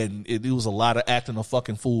overlooked, and it was a lot of acting a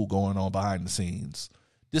fucking fool going on behind the scenes.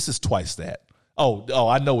 This is twice that. Oh,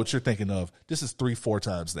 I know what you're thinking of. This is 3-4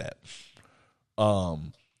 times that.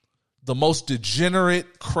 The most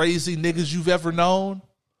degenerate, crazy niggas you've ever known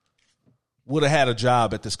would have had a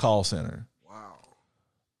job at this call center. Wow.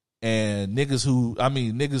 And niggas who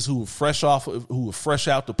were fresh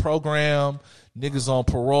out the program, niggas on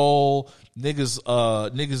parole,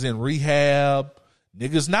 niggas in rehab,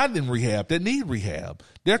 niggas not in rehab that need rehab.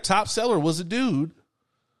 Their top seller was a dude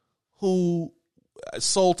who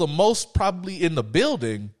sold the most probably in the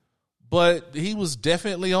building, but he was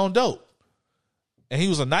definitely on dope. And he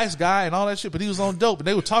was a nice guy and all that shit, but he was on dope. And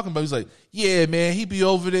they were talking about, he's like, yeah, man, he be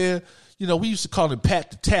over there. You know, we used to call him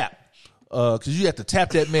Pat the Tap. Cause you have to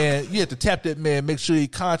tap that man. You have to tap that man, make sure he's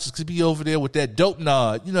conscious, cause he be over there with that dope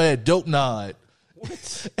nod. You know, that dope nod.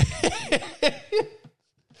 What?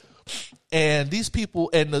 And these people,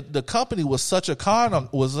 and the company was such a con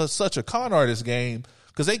artist game,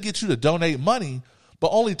 because they get you to donate money,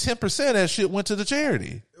 but only 10% of that shit went to the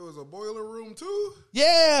charity. It was a boiler room too?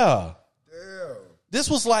 Yeah. Damn. This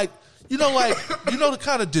was like the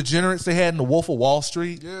kind of degenerates they had in the Wolf of Wall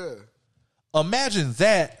Street? Yeah. Imagine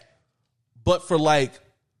that, but for like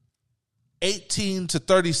 18 to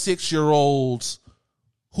 36-year-olds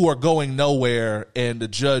who are going nowhere, and the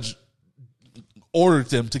judge ordered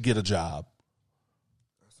them to get a job.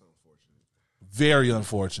 That's unfortunate. Very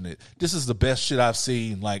unfortunate. This is the best shit I've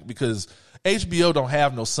seen, like, because HBO don't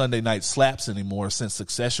have no Sunday night slaps anymore since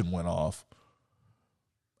Succession went off.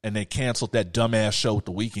 And they canceled that dumbass show at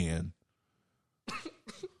the weekend.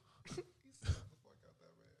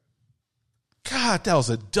 God, that was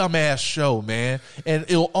a dumbass show, man. And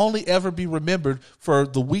it'll only ever be remembered for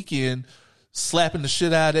the weekend slapping the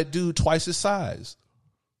shit out of that dude twice his size.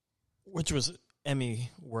 Which was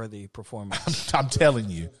Emmy-worthy performance. I'm telling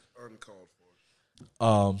you. Uncalled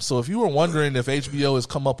for. So if you were wondering if HBO has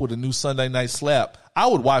come up with a new Sunday night slap, I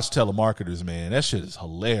would watch Telemarketers, man. That shit is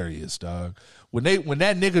hilarious, dog. When that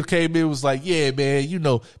nigga came in, it was like, yeah, man, you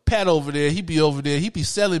know, Pat over there, he be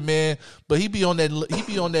selling, man, but he be on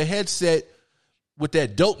that headset with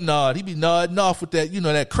that dope nod. He be nodding off with that, you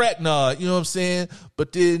know, that crack nod, you know what I'm saying?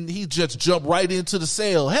 But then he just jumped right into the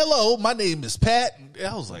sale. Hello, my name is Pat. And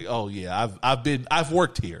I was like, oh yeah, I've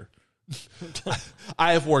worked here.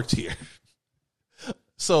 I have worked here.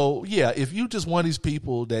 So yeah, if you just one of these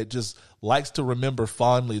people that just likes to remember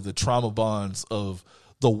fondly the trauma bonds of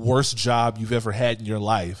the worst job you've ever had in your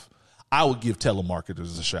life, I would give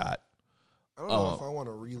Telemarketers a shot. I don't know if I want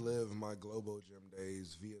to relive my Globo Gym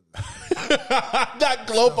days via not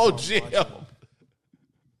Globo Gym.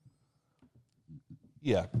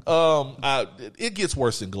 Yeah. It gets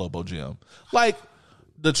worse than Globo Gym. Like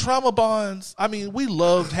the trauma bonds, I mean, we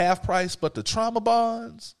loved Half Price, but the trauma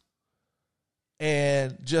bonds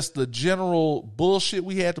and just the general bullshit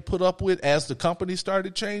we had to put up with as the company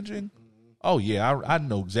started changing. Oh yeah, I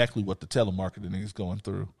know exactly what the telemarketing is going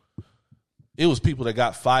through. It was people that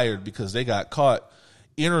got fired because they got caught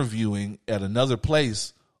interviewing at another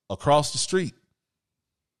place across the street.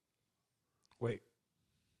 Wait.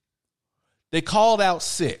 They called out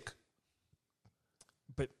sick.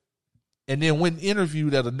 And then when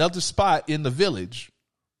interviewed at another spot in the village.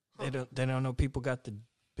 They don't know people got the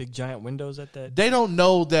big giant windows at that. They don't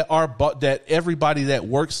know that that everybody that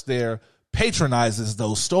works there patronizes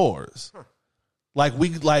those stores. Huh. Like we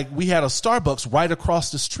had a Starbucks right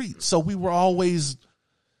across the street, so we were always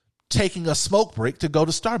taking a smoke break to go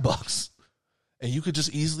to Starbucks, and you could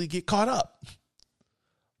just easily get caught up.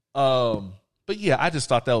 But yeah, I just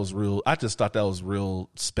thought that was real. I just thought that was real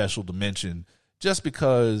special to mention, just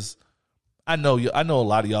because I know a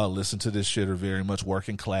lot of y'all listen to this shit are very much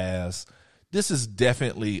working class. This is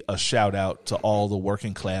definitely a shout out to all the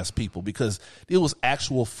working class people because it was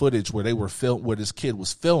actual footage where where this kid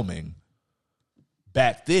was filming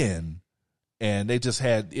back then, and they just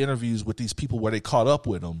had interviews with these people where they caught up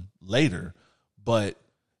with them later. But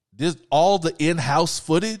all the in-house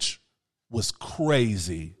footage was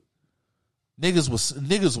crazy. Niggas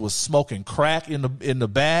was smoking crack in the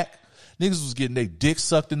back. Niggas was getting their dick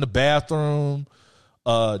sucked in the bathroom.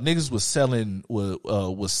 Niggas was selling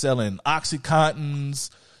OxyContins,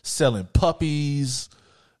 selling puppies.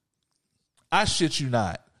 I shit you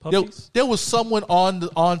not. There was someone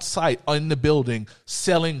on site in the building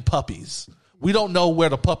selling puppies. We don't know where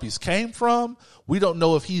the puppies came from. We don't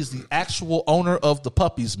know if he's the actual owner of the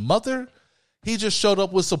puppy's mother. He just showed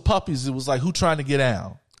up with some puppies. It was like, who trying to get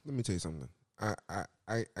out? Let me tell you something.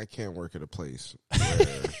 I can't work at a place where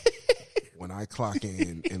when I clock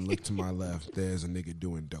in and look to my left, there's a nigga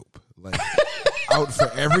doing dope. Like, out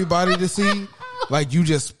for everybody to see. Like, you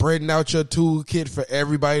just spreading out your toolkit for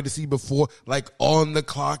everybody to see before, like, on the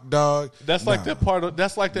clock, dog. That's like that part on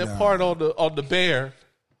the bear.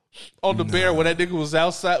 On the bear when that nigga was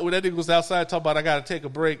outside talking about I gotta take a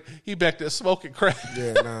break, he back there smoking crack.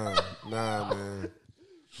 Yeah, nah, man.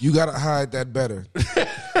 You gotta hide that better.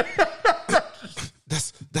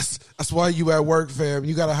 That's why you at work, fam.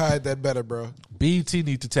 You gotta hide that better, bro. BET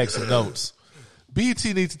need to take some notes. BET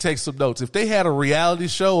need to take some notes. If they had a reality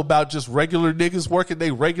show about just regular niggas working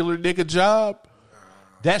their regular nigga job,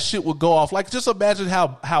 that shit would go off. Like, just imagine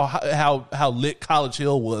how lit College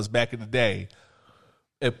Hill was back in the day,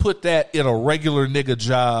 and put that in a regular nigga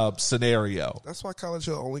job scenario. That's why College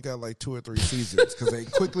Hill only got like 2 or 3 seasons, because they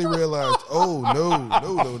quickly realized, oh no,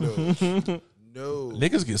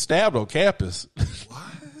 niggas get stabbed on campus. What?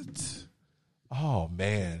 Oh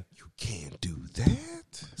man, you can't do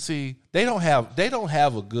that. See, they don't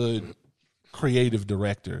have a good creative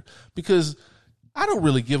director, because I don't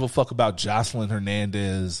really give a fuck about Jocelyn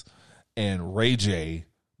Hernandez and Ray J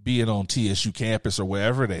being on TSU campus or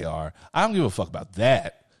wherever they are. I don't give a fuck about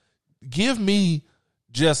that. Give me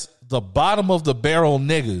just the bottom of the barrel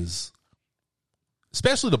niggas,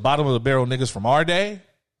 especially the bottom of the barrel niggas from our day,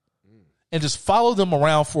 and just follow them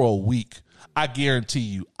around for a week. I guarantee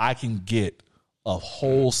you I can get a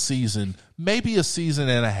whole season, maybe a season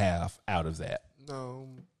and a half out of that. No.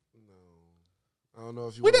 I don't know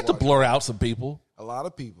if you We'd have to blur out some people. A lot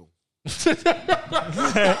of people.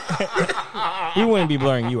 He wouldn't be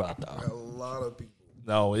blurring you out, though. A lot of people.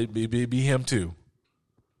 No, it'd be him too.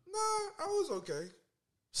 Nah, I was okay.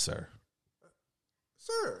 Sir.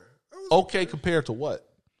 I was okay compared to what?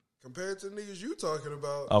 Compared to the niggas you talking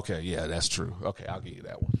about. Okay, yeah, that's true. Okay, I'll give you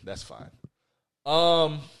that one. That's fine.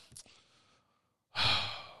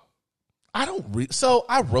 So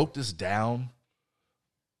I wrote this down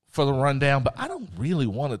for the rundown, but I don't really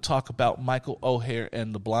want to talk about Michael O'Hare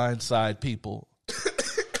and the Blind Side people.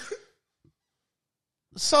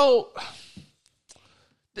 So,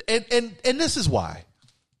 and this is why.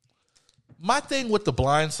 My thing with the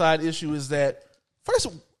Blind Side issue is that, first,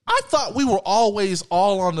 I thought we were always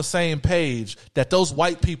all on the same page that those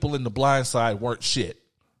white people in the Blind Side weren't shit.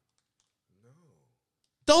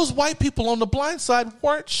 Those white people on the Blind Side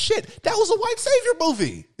weren't shit. That was a white savior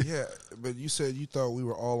movie. Yeah, but you said you thought we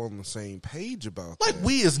were all on the same page about like that.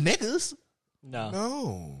 We as niggas.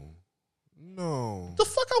 No. The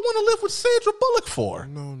fuck I want to live with Sandra Bullock for?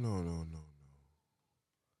 No.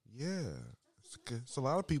 Yeah. It's a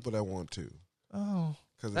lot of people that want to. Oh.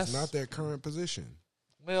 Because it's not their current position.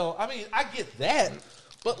 Well, I mean, I get that.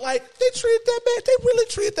 But like they really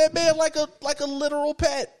treated that man like a literal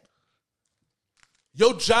pet.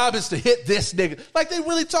 Your job is to hit this nigga. Like, they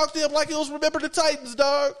really talked to him like it was Remember the Titans,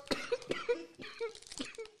 dog.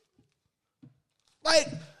 Like,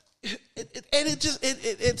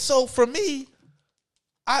 so for me,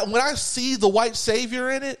 when I see the white savior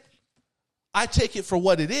in it, I take it for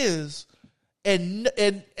what it is. And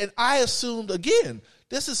I assumed, again,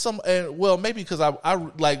 this is maybe because I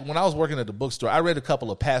like when I was working at the bookstore, I read a couple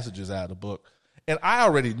of passages out of the book, and I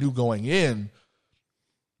already knew going in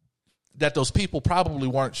that those people probably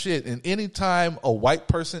weren't shit. And anytime a white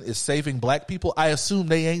person is saving black people, I assume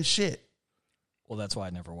they ain't shit. Well, that's why I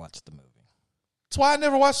never watched the movie. That's why I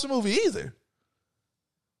never watched the movie either.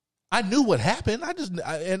 I knew what happened. I didn't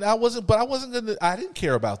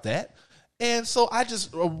care about that. And so I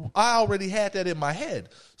already had that in my head.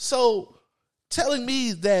 So telling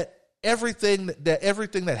me that everything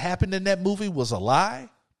that happened in that movie was a lie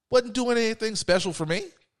wasn't doing anything special for me.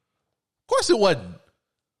 Of course it wasn't.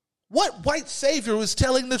 What white savior was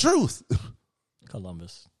telling the truth?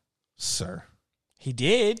 Columbus. Sir. He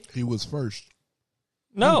did. He was first.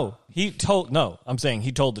 No, I'm saying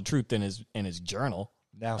he told the truth in his journal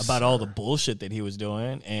about all the bullshit that he was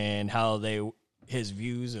doing and how his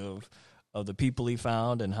views of the people he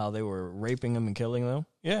found and how they were raping him and killing them.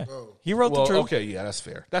 Yeah, he wrote the truth. Okay, yeah, that's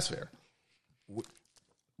fair. That's fair.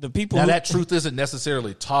 The people that truth isn't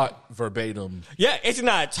necessarily taught verbatim. Yeah, it's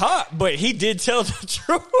not taught, but he did tell the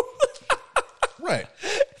truth. Right.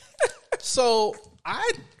 So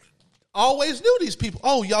I always knew these people.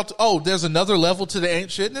 Oh, y'all. There's another level to the ain't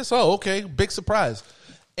shitness. Oh, okay. Big surprise.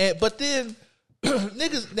 But then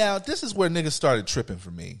niggas. Now this is where niggas started tripping for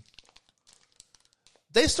me.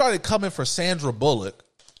 They started coming for Sandra Bullock,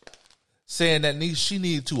 saying that she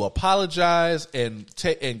needed to apologize and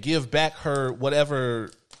give back her whatever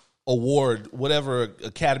award, whatever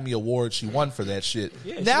Academy Award she won for that shit.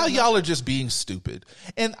 Yeah, now y'all are just being stupid,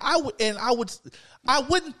 and I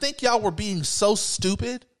wouldn't think y'all were being so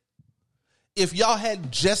stupid if y'all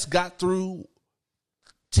hadn't just got through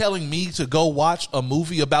telling me to go watch a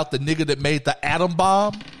movie about the nigga that made the atom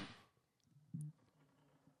bomb.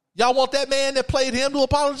 Y'all want that man that played him to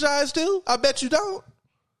apologize to? I bet you don't.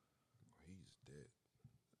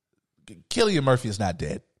 He's dead. Cillian Murphy is not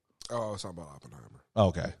dead. Oh, it's not about Oppenheimer.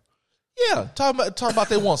 Okay. Yeah, talking about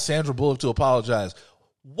they want Sandra Bullock to apologize.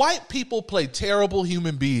 White people play terrible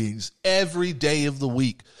human beings every day of the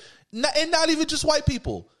week. And not even just white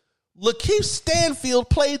people. Lakeith Stanfield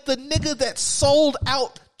played the nigga that sold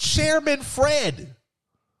out Chairman Fred.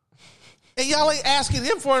 And y'all ain't asking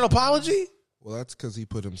him for an apology? Well, that's because he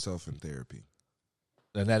put himself in therapy.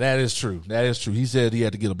 And that is true. That is true. He said he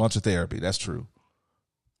had to get a bunch of therapy. That's true.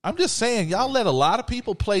 I'm just saying, y'all let a lot of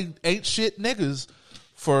people play ain't shit niggas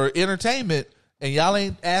for entertainment, and y'all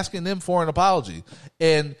ain't asking them for an apology.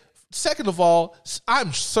 And second of all,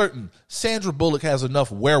 I'm certain Sandra Bullock has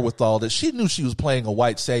enough wherewithal that she knew she was playing a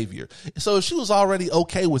white savior. So if she was already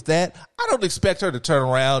okay with that, I don't expect her to turn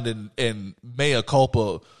around and mea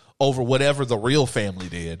culpa over whatever the real family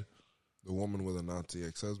did. The woman with a Nazi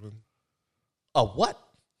ex-husband? A what?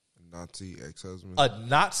 A Nazi ex-husband. A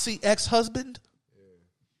Nazi ex-husband?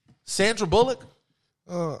 Yeah. Sandra Bullock?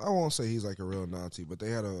 I won't say he's like a real Nazi, but they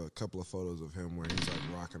had a couple of photos of him where he's like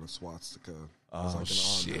rocking a swastika. Oh, like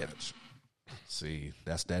shit. See,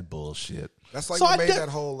 that's that bullshit. That's like what made that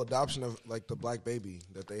whole adoption of like the black baby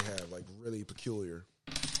that they have like really peculiar.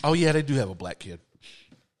 Oh, yeah, they do have a black kid.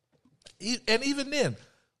 And even then,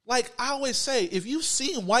 like I always say, if you've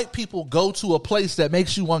seen white people go to a place that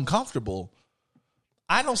makes you uncomfortable,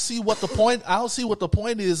 I don't see what the point. I don't see what the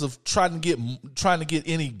point is of trying to get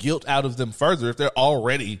any guilt out of them further if they're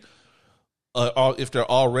already, above, if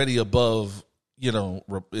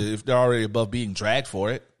they're already above being dragged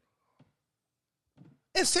for it.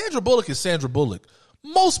 And Sandra Bullock is Sandra Bullock.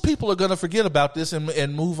 Most people are gonna forget about this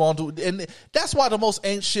and move on to, and that's why the most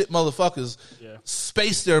ain't shit motherfuckers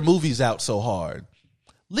space their movies out so hard.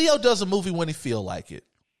 Leo does a movie when he feel like it.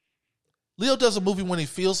 Leo does a movie when he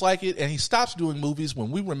feels like it, and he stops doing movies when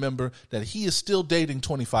we remember that he is still dating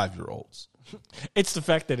 25-year-olds. It's the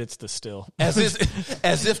fact that it's the still. As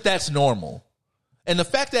if that's normal. And the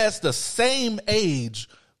fact that it's the same age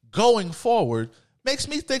going forward makes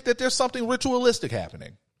me think that there's something ritualistic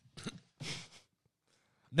happening.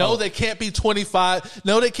 No, they can't be 25.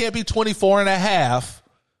 No, they can't be 24 and a half.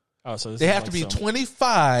 Oh, so they have to be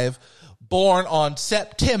 25, born on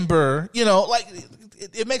September,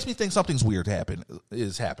 it makes me think something's weird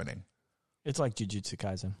is happening. It's like Jujutsu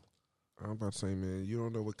Kaisen. I'm about to say, man, you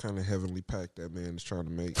don't know what kind of heavenly pact that man is trying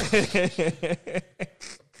to make.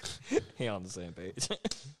 He on the same page.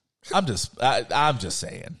 I'm just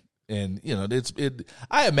saying. And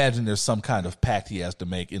I imagine there's some kind of pact he has to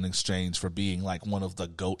make in exchange for being like one of the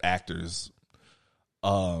GOAT actors.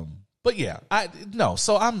 But yeah,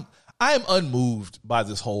 so I am unmoved by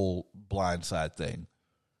this whole Blindside thing.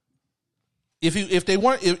 If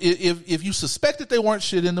you suspect that they weren't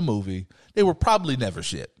shit in the movie, they were probably never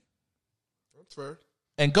shit. That's fair.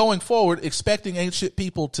 And going forward, expecting ain't shit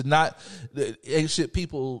people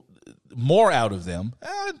more out of them,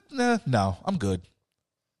 no, I'm good.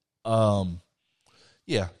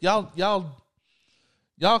 Yeah, y'all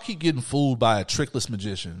keep getting fooled by a trickless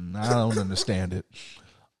magician. I don't understand it.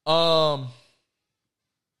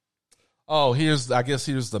 Here's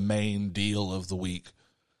the main deal of the week.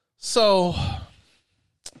 So,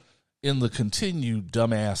 in the continued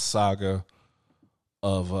dumbass saga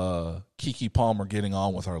of Keke Palmer getting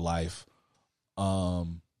on with her life,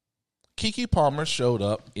 Keke Palmer showed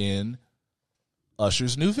up in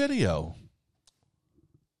Usher's new video.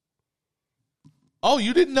 Oh,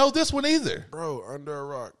 you didn't know this one either, bro? Under a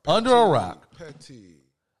rock. Under a rock. Petty.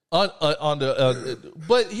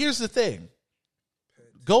 But here's the thing.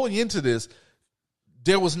 going into this,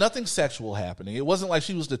 there was nothing sexual happening. It wasn't like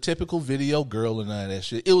she was the typical video girl and none of that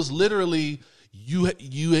shit. It was literally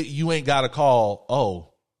you ain't got to call. Oh,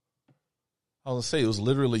 I was gonna say it was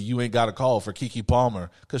literally you ain't got to call for Keke Palmer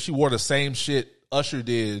because she wore the same shit Usher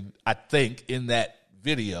did, I think, in that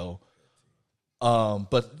video.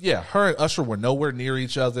 But yeah, her and Usher were nowhere near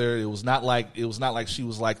each other. It was not like she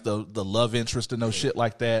was like the love interest and no shit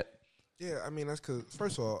like that. Yeah, I mean that's because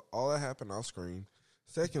first of all that happened off screen.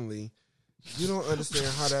 Secondly, you don't understand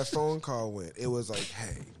how that phone call went. It was like,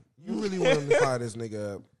 hey, you really want to fire this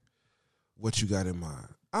nigga up? What you got in mind?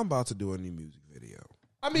 I'm about to do a new music video.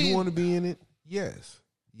 I mean, you want to be in it?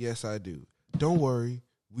 Yes, I do. Don't worry,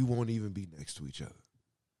 we won't even be next to each other.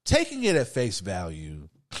 Taking it at face value,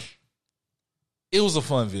 it was a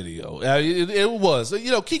fun video. It was.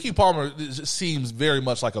 You know, Keke Palmer seems very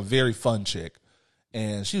much like a very fun chick.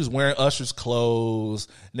 And she was wearing Usher's clothes.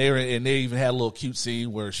 And they even had a little cute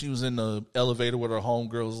scene where she was in the elevator with her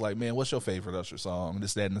homegirl. Was like, man, what's your favorite Usher song?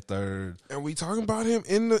 This, that, and the third. And we talking about him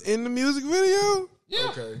in the music video? Yeah.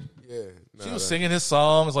 Okay. Yeah. She was singing his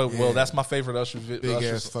songs. Like, well, that's my favorite Usher video. Big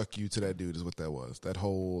ass fuck you to that dude is what that was. That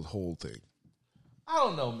whole thing. I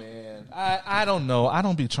don't know, man. I don't know. I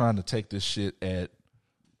don't be trying to take this shit at.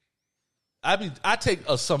 I take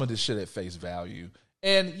some of this shit at face value.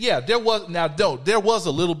 And yeah, there was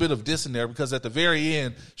a little bit of diss in there because at the very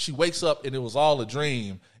end, she wakes up and it was all a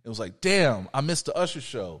dream. It was like, damn, I missed the Usher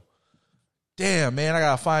show. Damn, man, I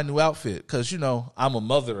gotta find a new outfit because I'm a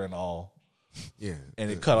mother and all. Yeah, and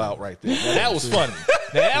it cut out right there. Now, that was funny.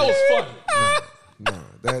 No,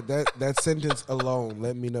 that sentence alone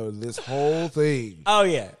let me know this whole thing. Oh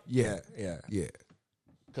yeah.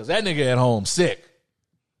 Because that nigga at home sick.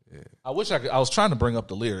 Yeah. I wish I was trying to bring up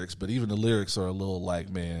the lyrics, but even the lyrics are a little like,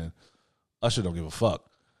 man, Usher don't give a fuck.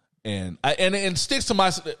 And sticks to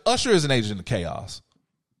my Usher is an agent of chaos.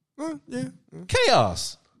 Yeah.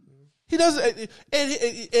 Chaos. He doesn't. And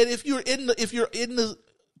if you're in the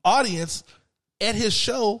audience at his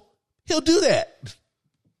show, he'll do that.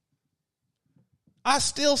 I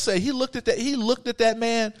still say he looked at that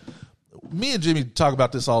man. Me and Jimmy talk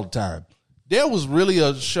about this all the time. There was really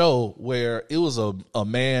a show where it was a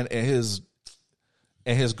man and his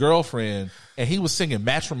girlfriend, and he was singing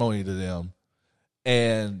Matrimony to them,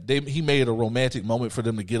 and he made a romantic moment for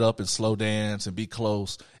them to get up and slow dance and be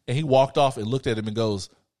close. And he walked off and looked at him and goes,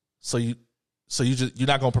 "So you're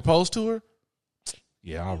not gonna propose to her?"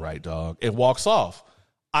 "Yeah, all right, dog." And walks off.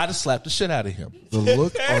 I'd have slapped the shit out of him. The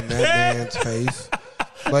look on that man's face.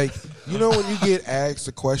 Like, you know when you get asked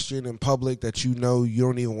a question in public that you know you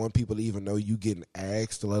don't even want people to even know you getting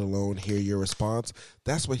asked, let alone hear your response?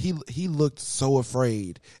 That's what he looked so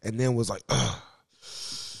afraid and then was like, ugh.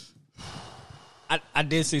 I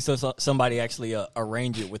did see somebody actually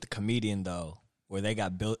arrange it with the comedian, though, where they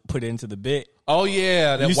got put into the bit. Oh,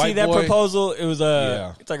 yeah. That you white see that boy proposal? It was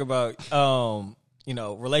talk about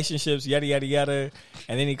relationships, yada, yada, yada.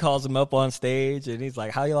 And then he calls him up on stage and he's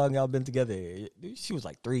like, how long y'all been together? She was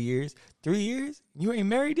like 3 years. 3 years? You ain't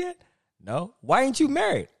married yet? No. Why ain't you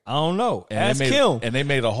married? I don't know. Ask him. And they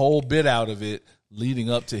made a whole bit out of it leading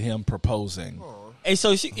up to him proposing. Aww. And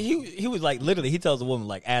so he was like, literally, he tells the woman,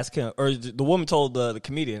 like, ask him. Or the woman told the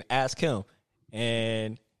comedian, ask him.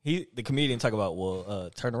 And the comedian talk about, well,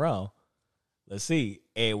 turn around. Let's see.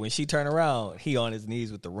 And when she turned around, he on his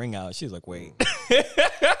knees with the ring out. She was like, wait.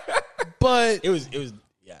 But it was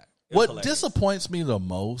what hilarious. Disappoints me the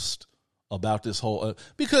most about this whole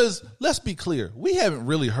because let's be clear, we haven't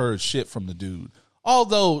really heard shit from the dude.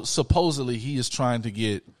 Although supposedly he is trying to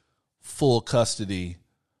get full custody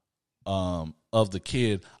of the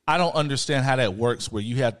kid. I don't understand how that works where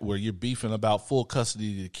you're beefing about full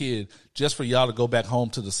custody of the kid just for y'all to go back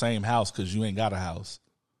home to the same house because you ain't got a house.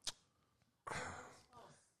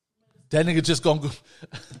 That nigga just gonna go.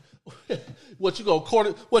 What you gonna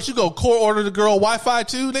court order the girl Wi-Fi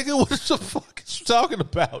too, nigga? What the fuck is you talking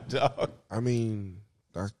about, dog? I mean,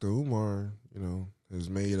 Dr. Umar, has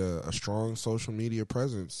made a strong social media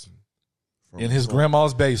presence in his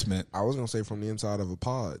grandma's basement. I was gonna say from the inside of a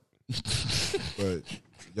pod, but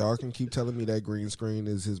y'all can keep telling me that green screen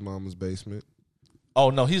is his mama's basement. Oh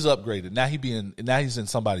no, he's upgraded. Now he's in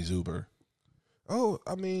somebody's Uber. Oh,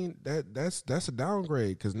 I mean that's a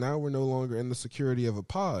downgrade because now we're no longer in the security of a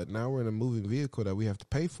pod. Now we're in a moving vehicle that we have to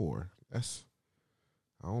pay for. I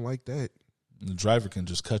don't like that. The driver can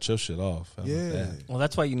just cut your shit off. How about that? Well,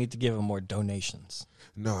 that's why you need to give him more donations.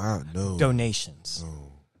 No. Donations.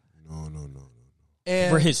 No.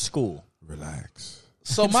 And for his school. Relax.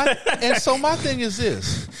 So my thing is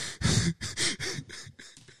this.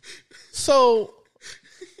 So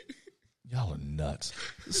y'all are nuts.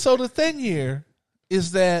 So the thing here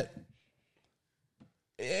is that,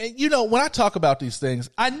 you know, when I talk about these things,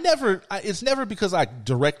 it's never because I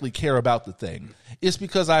directly care about the thing. It's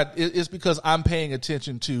because I'm paying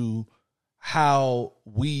attention to how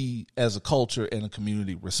we as a culture and a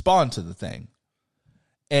community respond to the thing.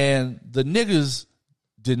 And the niggas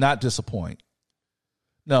did not disappoint.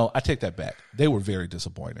 No, I take that back. They were very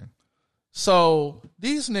disappointing. So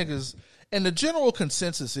these niggas, and the general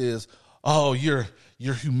consensus is, oh, you're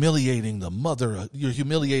humiliating the mother, you're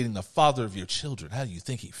humiliating the father of your children. How do you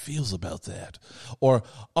think he feels about that? Or,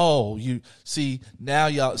 oh, now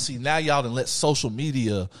y'all done let social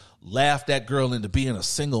media laugh that girl into being a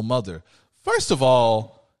single mother. First of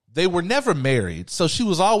all, they were never married, so she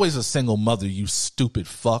was always a single mother, you stupid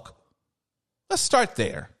fuck. Let's start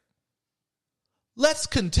there. Let's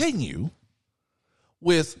continue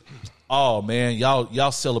with, oh man,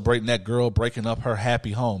 y'all celebrating that girl breaking up her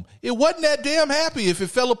happy home. It wasn't that damn happy if it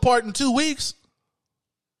fell apart in 2 weeks.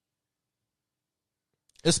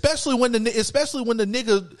 Especially when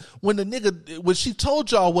she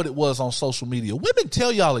told y'all what it was on social media. Women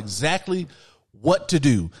tell y'all exactly what to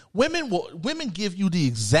do. Women give you the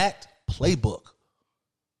exact playbook,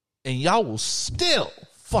 and y'all will still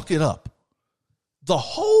fuck it up. The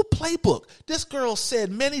whole playbook. This girl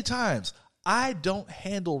said many times, I don't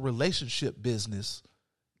handle relationship business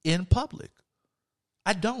in public.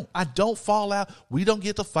 I don't fall out. We don't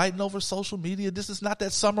get to fighting over social media. This is not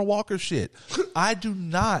that Summer Walker shit. I do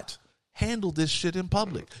not handle this shit in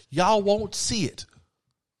public. Y'all won't see it.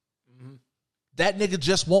 Mm-hmm. That nigga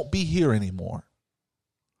just won't be here anymore.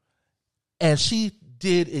 And she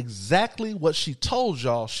did exactly what she told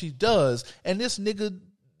y'all she does, and this nigga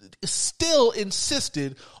still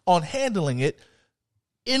insisted on handling it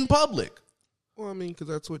in public. Well, I mean, because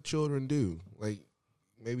that's what children do. Like,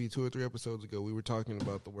 maybe 2 or 3 episodes ago, we were talking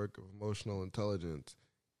about the work of emotional intelligence,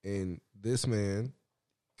 and this man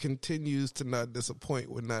continues to not disappoint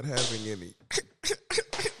with not having any.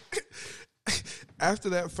 After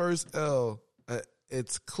that first L,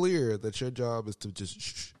 it's clear that your job is to just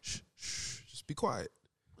just be quiet.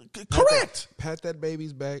 Correct. Pat that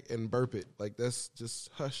baby's back and burp it. Like, that's just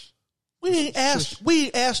hush. We ain't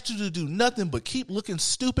asked you to do nothing but keep looking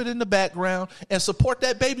stupid in the background and support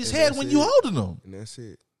that baby's head when you holding them. And that's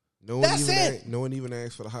it. No one even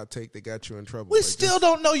asked for the hot take that got you in trouble. We still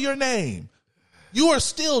don't know your name. You are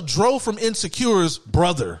still Dro from Insecure's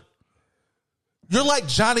brother. You're like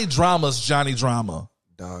Johnny Drama's Johnny Drama.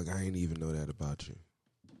 Dog, I ain't even know that about you.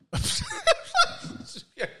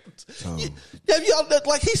 Yeah, y'all,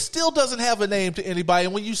 like, he still doesn't have a name to anybody.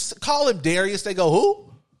 And when you call him Darius, they go,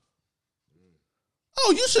 who?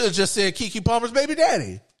 Oh, you should have just said Keke Palmer's baby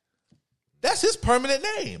daddy. That's his permanent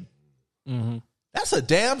name. Mm-hmm. That's a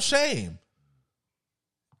damn shame.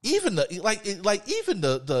 Even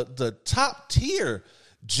the top tier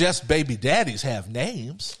just baby daddies have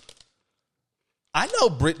names. I know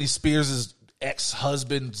Britney Spears'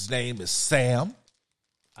 ex-husband's name is Sam.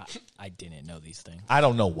 I didn't know these things. I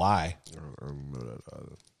don't know why. I don't know that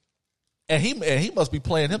either. And he must be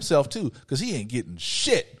playing himself too, because he ain't getting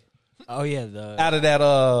shit. Oh yeah, out of that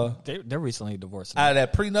they're recently divorced. Out of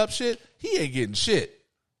that prenup shit, he ain't getting shit.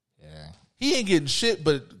 Yeah, he ain't getting shit,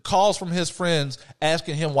 but calls from his friends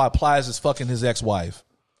asking him why Plies is fucking his ex-wife.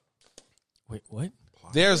 Wait, what?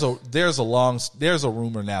 There's a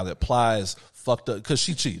rumor now that Plies fucked up because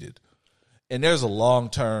she cheated, and there's a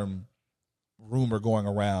long-term rumor going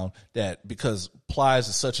around that because Plies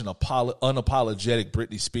is such an unapologetic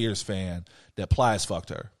Britney Spears fan that Plies fucked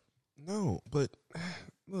her. No, but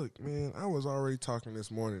look, man, I was already talking this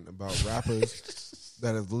morning about rappers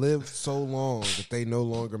that have lived so long that they no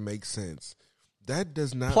longer make sense. That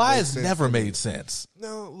does not Plies never made sense.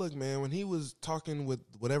 No, look, man, when he was talking with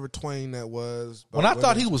whatever Twain that was. When I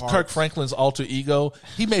thought he was Kirk Franklin's alter ego,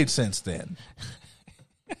 he made sense then.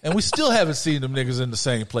 And we still haven't seen them niggas in the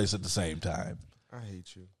same place at the same time. I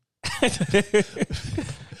hate you.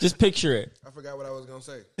 Just picture it. I forgot what I was going to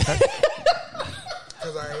say.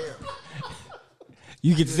 Because I am.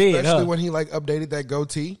 You can see it, especially when he like updated that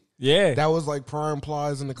goatee. Yeah. That was like prime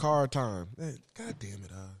Plies in the car time. Man, God damn it,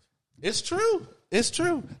 It's true. It's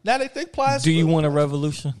true. Now they think Plies. Do you want a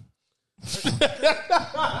revolution?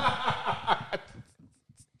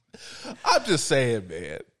 I'm just saying,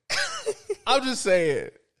 man. I'm just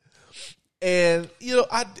saying. And, you know,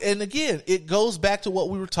 and again, it goes back to what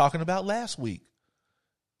we were talking about last week.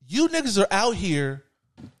 You niggas are out here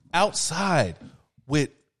outside with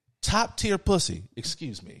top tier pussy.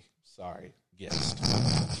 Excuse me. Sorry, guest.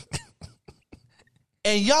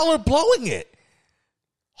 And y'all are blowing it.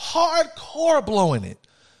 Hardcore blowing it.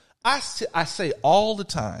 I say all the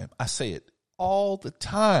time. I say it all the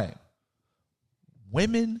time.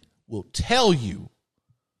 women will tell you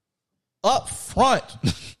up front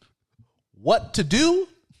what to do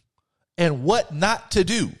and what not to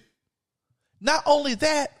do. Not only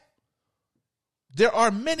that, there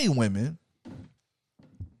are many women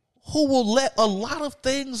who will let a lot of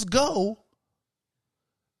things go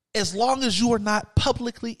as long as you are not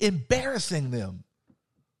publicly embarrassing them.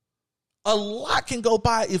 A lot can go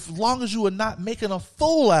by as long as you are not making a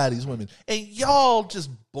fool out of these women. And y'all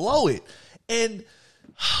just blow it. And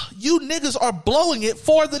you niggas are blowing it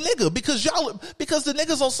for the nigga because the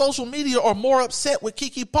niggas on social media are more upset with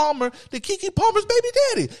Keke Palmer than Keke Palmer's baby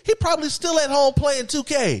daddy. He probably still at home playing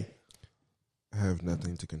 2K. I have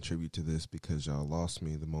nothing to contribute to this because y'all lost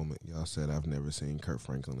me the moment y'all said I've never seen Kurt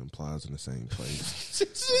Franklin and Plies in the same place.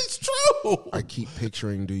 It's true. I keep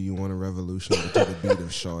picturing Do You Want a Revolution to the beat of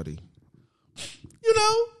Shawty. You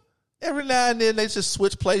know, every now and then they just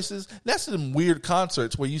switch places. That's them weird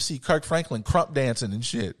concerts where you see Kirk Franklin crump dancing and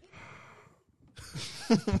shit.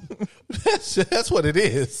 That's what it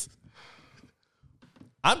is.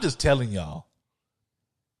 I'm just telling y'all.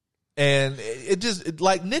 And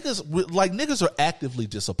niggas are actively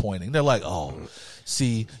disappointing. They're like, oh,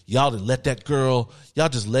 see, y'all didn't let that girl, y'all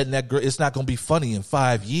just letting that girl, it's not going to be funny in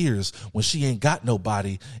 5 years when she ain't got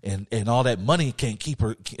nobody and all that money can't keep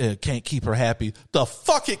her happy. The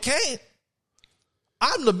fuck it can't.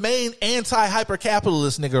 I'm the main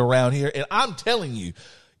anti-hyper-capitalist nigga around here, and I'm telling you,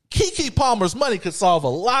 Keke Palmer's money could solve a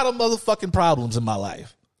lot of motherfucking problems in my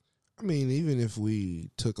life. I mean, even if we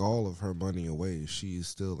took all of her money away, she's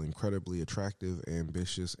still incredibly attractive,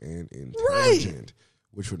 ambitious, and intelligent, right,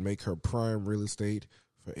 which would make her prime real estate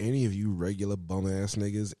for any of you regular bum-ass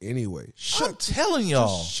niggas anyway. I'm telling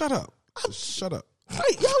y'all. Shut up. Shut up.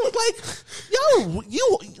 Right,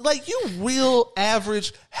 you real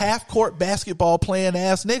average half-court basketball playing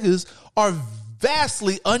ass niggas are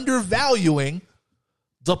vastly undervaluing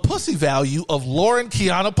the pussy value of Lauren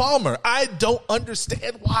Kiana Palmer. I don't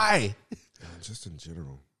understand why. Just in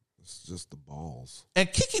general. It's just the balls. And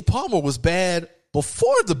Keke Palmer was bad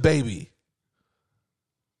before the baby.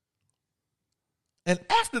 And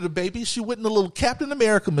after the baby, she went in the little Captain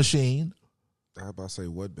America machine. I was about to say,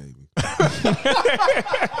 what baby?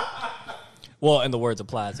 Well, in the words of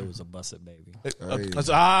Plies, it was a busted baby.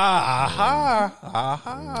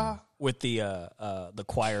 With the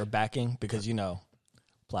choir backing, because, you know,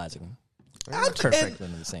 Plies and Kurt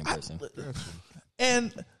Franklin are the same person.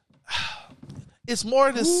 And it's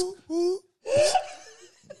more this.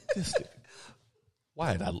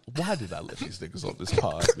 Why did I let these niggas on this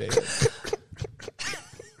pod, man?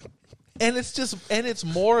 And it's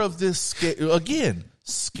more of this,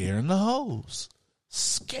 scaring the hoes.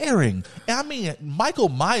 Scaring. I mean, Michael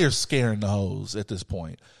Myers scaring the hoes at this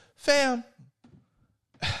point. Fam,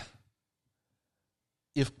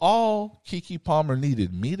 if all Keke Palmer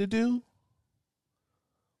needed me to do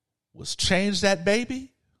was change that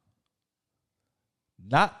baby,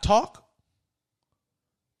 not talk,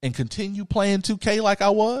 and continue playing 2K like I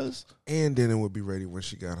was, and then it would be ready when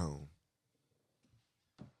she got home,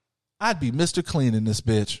 I'd be Mr. Clean in this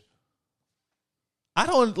bitch. I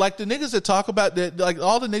don't like the niggas that talk about that, like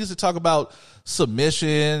all the niggas that talk about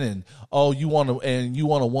submission and you want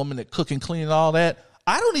a woman that cook and clean and all that.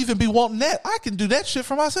 I don't even be wanting that. I can do that shit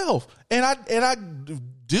for myself, and I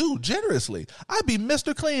do generously. I'd be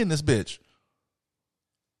Mr. Clean in this bitch.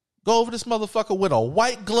 Go over this motherfucker with a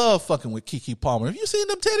white glove, fucking with Keke Palmer. Have you seen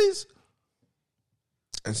them titties?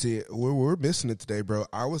 And see, we're missing it today, bro.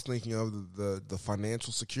 I was thinking of the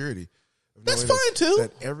financial security. That's fine too.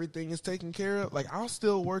 That everything is taken care of. Like, I'll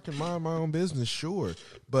still work and mind my own business, sure,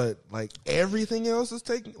 but like everything else is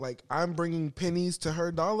taken. Like, I'm bringing pennies to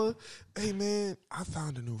her dollar. Hey man, I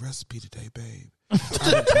found a new recipe today, babe. I've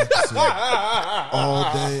been practicing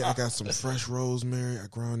all day. I got some fresh rosemary. I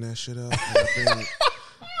ground that shit up. And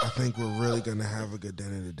I think we're really gonna have a good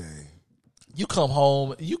dinner today. You come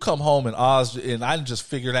home and Oz, and I just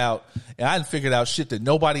figured out, shit that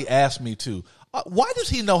nobody asked me to. Why does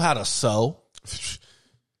he know how to sew?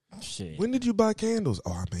 Shit. When did you buy candles?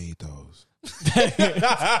 Oh, I made those.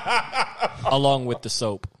 Along with the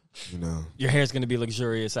soap. You know, your hair's gonna be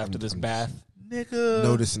luxurious after this bath. Nigga,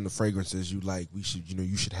 noticing the fragrances you like. You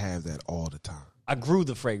should have that all the time. I grew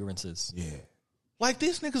the fragrances. Yeah. Like,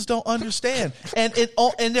 these niggas don't understand, and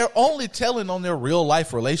they're only telling on their real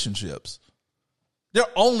life relationships.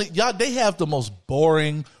 They have the most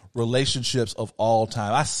boring relationships of all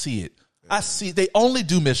time. I see it. They only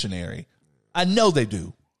do missionary. I know they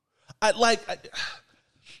do. And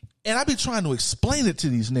I be trying to explain it to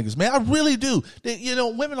these niggas, man. I really do.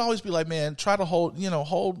 Women always be like, man, try to hold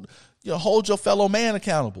your fellow man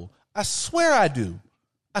accountable. I swear I do.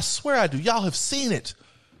 I swear I do. Y'all have seen it.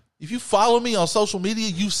 If you follow me on social media,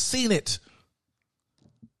 you've seen it.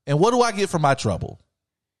 And what do I get for my trouble?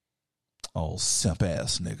 Oh, simp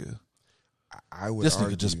ass nigga. I would This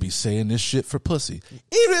argue, nigga just be saying this shit for pussy.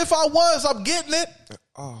 Even if I was, I'm getting it.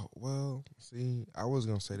 Oh, well, see, I was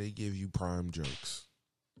going to say they give you prime jokes.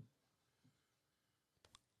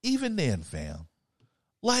 Even then, fam.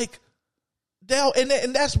 Like,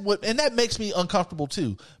 and that's what, and that makes me uncomfortable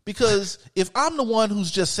too. Because if I'm the one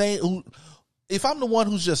who's just saying,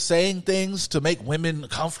 things to make women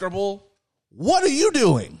comfortable, what are you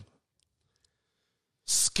doing?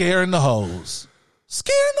 Scaring the hoes.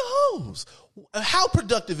 Scaring the hoes. How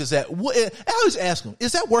productive is that? I always ask them,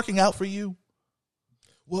 is that working out for you?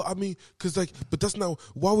 Well, I mean, because but that's not,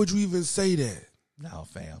 why would you even say that? No,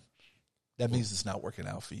 fam. That means it's not working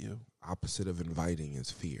out for you. Opposite of inviting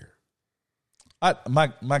is fear.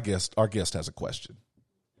 Our guest has a question.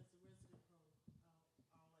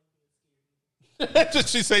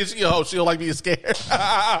 She says she don't like being scared. Hit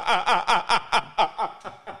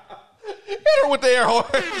her with the air horns.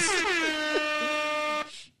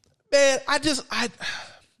 Man,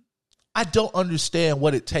 I don't understand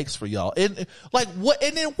what it takes for y'all. And like what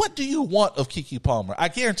what do you want of Keke Palmer? I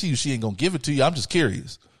guarantee you she ain't gonna give it to you. I'm just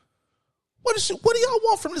curious. What do y'all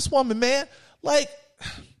want from this woman, man? Like,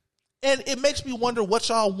 and it makes me wonder what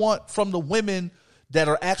y'all want from the women that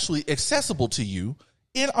are actually accessible to you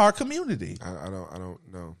in our community. I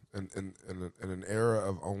don't know. In an era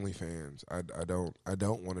of OnlyFans, I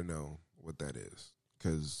don't want to know what that is.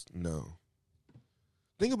 Because no.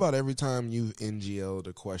 Think about every time you've NGL'd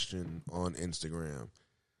a question on Instagram,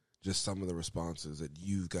 just some of the responses that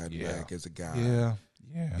you've gotten back as a guy. Yeah.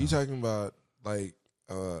 You talking about like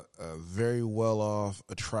a very well off,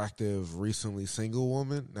 attractive, recently single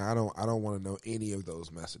woman? Now I don't want to know any of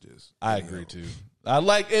those messages. I agree too. I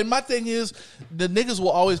like, and my thing is, the niggas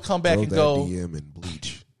will always come back Throw and that go DM and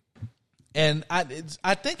bleach. And I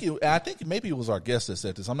think maybe it was our guest that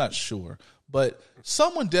said this. I'm not sure, but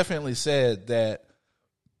someone definitely said that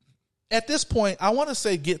at this point, I want to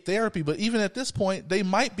say get therapy, but even at this point, they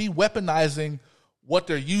might be weaponizing what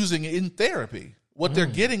they're using in therapy, what they're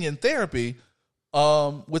getting in therapy,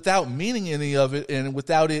 without meaning any of it and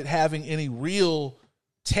without it having any real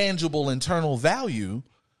tangible internal value.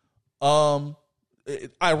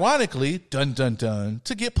 Ironically, dun dun dun,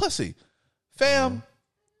 to get pussy, fam.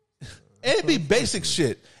 And it'd be basic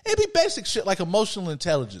shit. It'd be basic shit like emotional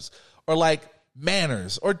intelligence or like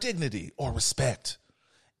manners or dignity or respect.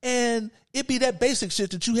 And it'd be that basic shit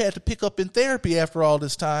that you had to pick up in therapy after all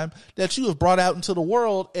this time that you have brought out into the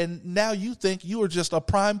world, and now you think you are just a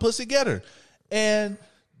prime pussy getter. And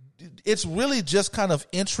it's really just kind of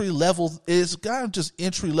entry level. It's kind of just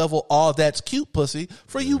entry level. All that's cute pussy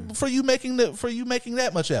for you making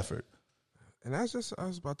that much effort. And that's just, I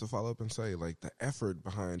was about to follow up and say, like, the effort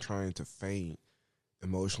behind trying to feign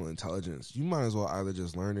emotional intelligence, you might as well either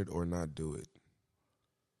just learn it or not do it.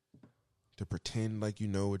 To pretend like you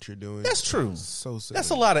know what you're doing. That's true. So silly. That's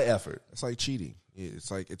a lot of effort. It's like cheating. It's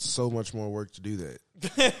like, it's so much more work to do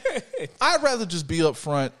that. I'd rather just be up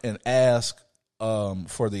front and ask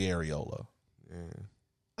for the areola.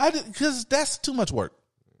 Yeah. Because that's too much work.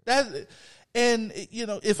 And you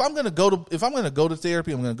know, if I'm gonna go to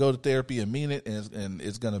therapy, I'm gonna go to therapy and mean it, and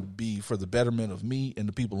it's gonna be for the betterment of me and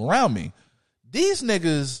the people around me. These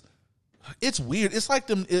niggas, it's weird. It's like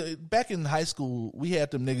them back in high school. We had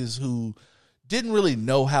them niggas who didn't really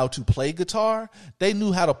know how to play guitar. They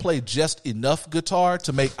knew how to play just enough guitar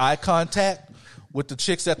to make eye contact with the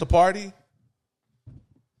chicks at the party.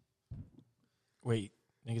 Wait,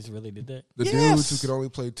 niggas really did that? The Yes. dudes who could only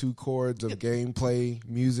play 2 chords of gameplay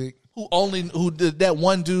music. Who did that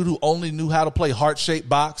one dude who only knew how to play heart-shaped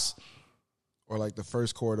box. Or like the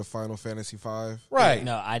first chord of Final Fantasy V. Right.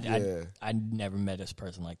 No, I never met this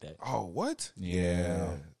person like that. Oh, what?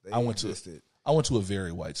 Yeah. They I went existed. to a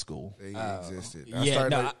very white school. They existed.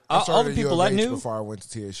 Yeah, I all the at people U I of H knew before I went to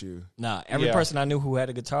TSU. Nah, every Yeah. person I knew who had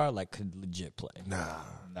a guitar like could legit play.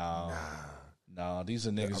 No, these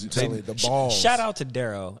are niggas. I'm telling you, the balls. Shout out to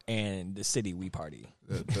Darrow and the city we party.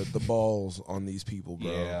 The balls on these people, bro.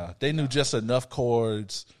 Yeah, they knew just enough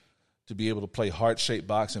chords to be able to play heart-shaped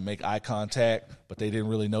box and make eye contact, but they didn't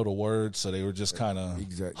really know the words, so they were just kind of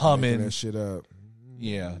humming that shit up.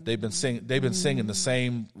 Yeah, they've been singing the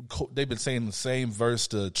same verse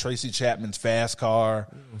to Tracy Chapman's Fast Car.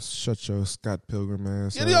 Shut your Scott Pilgrim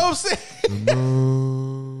ass. You know what I'm saying?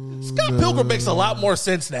 Scott Pilgrim makes a lot more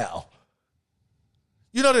sense now.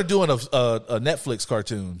 You know they're doing a Netflix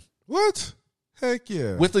cartoon. What? Heck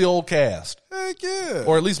yeah. with the old cast, Heck yeah.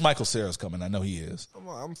 or at least Michael Cera's coming. I know he is.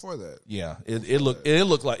 I'm for that. Yeah, it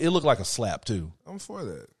looked like a slap too. I'm for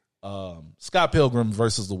that. Scott Pilgrim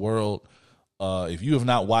versus the World. If you have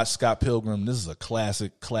not watched Scott Pilgrim, this is a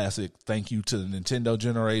classic. Thank you to the Nintendo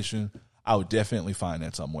generation. I would definitely find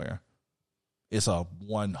that somewhere. It's a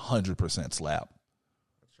 100% slap.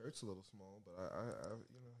 That shirt's a little small, but I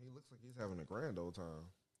he looks like he's having a grand old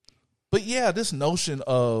time. But yeah, this notion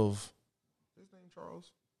of His name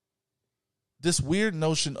Charles. This weird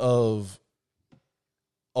notion of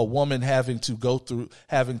a woman having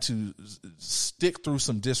to stick through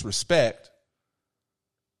some disrespect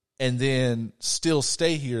and then still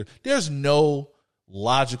stay here. There's no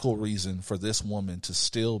logical reason for this woman to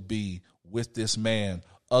still be with this man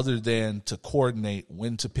other than to coordinate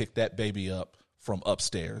when to pick that baby up from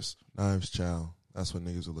upstairs. Knives Chow. That's what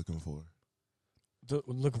niggas are looking for.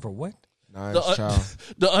 Looking for what? Knives Chow.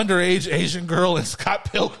 The underage Asian girl in Scott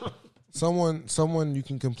Pilgrim. Someone you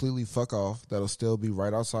can completely fuck off that'll still be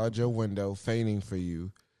right outside your window feigning for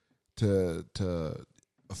you to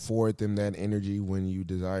afford them that energy when you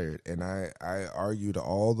desire it. And I argue to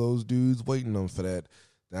all those dudes waiting on for that,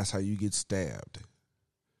 that's how you get stabbed.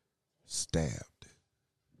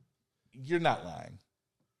 You're not lying.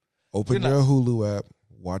 Open your Hulu app,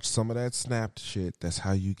 watch some of that Snapped shit. That's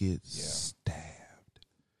how you get stabbed.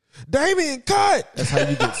 Damien, cut! That's how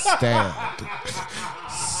you get stabbed.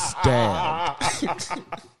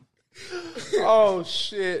 Oh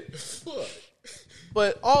shit.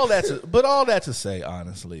 But all that to say,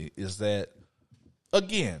 honestly, is that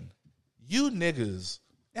again, you niggas,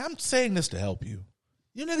 and I'm saying this to help you.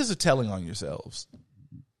 You niggas are telling on yourselves.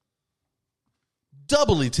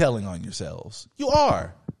 Doubly telling on yourselves. You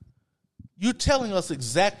are. You're telling us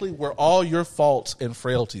exactly where all your faults and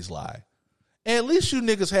frailties lie. And at least you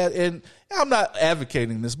niggas had, and I'm not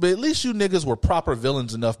advocating this, but at least you niggas were proper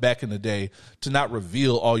villains enough back in the day to not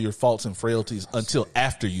reveal all your faults and frailties until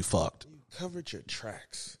after you fucked. You covered your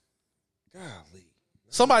tracks.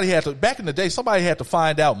 Golly. Back in the day, somebody had to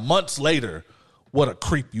find out months later what a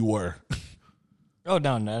creep you were. Oh,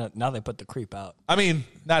 no, now they put the creep out. I mean,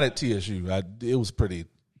 not at TSU. It was pretty.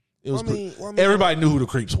 Everybody knew who the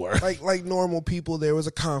creeps were. Like normal people, there was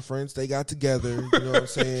a conference. They got together. You know what I'm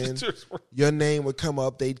saying? Your name would come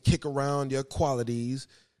up. They'd kick around your qualities,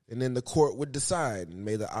 and then the court would decide. And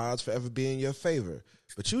may the odds forever be in your favor.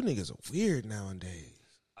 But you niggas are weird nowadays.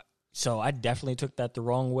 So I definitely took that the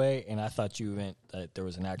wrong way, and I thought you meant that there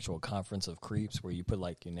was an actual conference of creeps where you put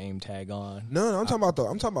like your name tag on. No, I'm talking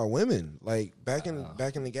about women. Like back in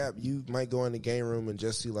the Gap, you might go in the game room and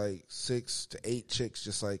just see like 6 to 8 chicks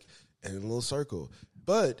just like in a little circle.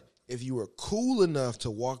 But if you were cool enough to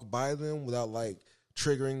walk by them without like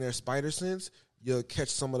triggering their spider sense, you'll catch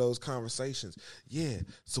some of those conversations. Yeah.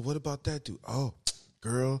 So what about that dude? Oh,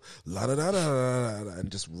 girl, la da da da da da, and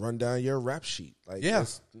just run down your rap sheet. Like,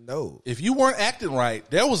 no. If you weren't acting right,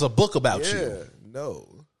 there was a book about you.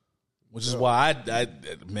 No. Which is why I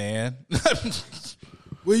man.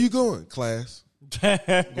 Where you going, class?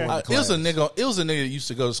 It was a nigga that used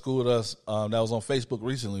to go to school with us. That was on Facebook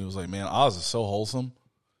recently. It was like, man, Oz is so wholesome.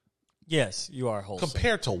 Yes, you are wholesome.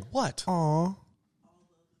 Compared to what? Aw.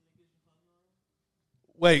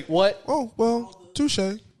 Wait, what? Oh, well,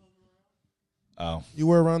 touche. Oh. You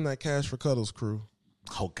were around that Cash for Cuddles crew.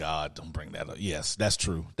 Oh, God, don't bring that up. Yes, that's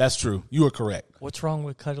true. That's true. You are correct. What's wrong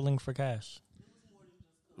with cuddling for cash?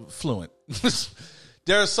 Fluent.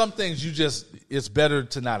 There are some things it's better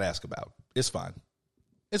to not ask about. It's fine.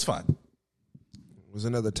 It's fine. It was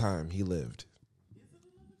another time he lived.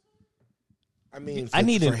 I mean,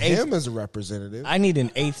 for him as a representative. I need an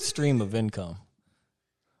 8th stream of income.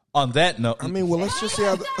 On that note. I mean, well, let's just see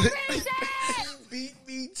how beat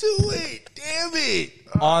me to it. Damn it.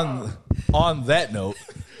 On that note,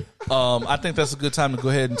 I think that's a good time to go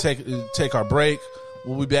ahead and take our break.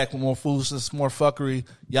 We'll be back with more foolishness, more fuckery.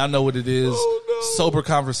 Y'all know what it is. Oh, no. Sober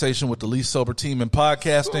conversation with the least sober team in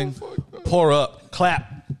podcasting. Pour up.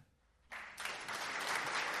 Clap.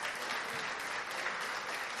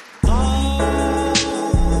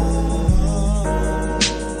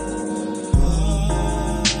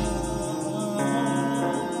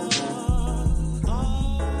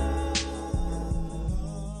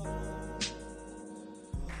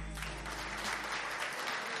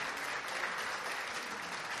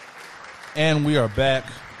 And we are back.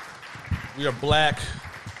 We are black.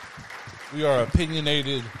 We are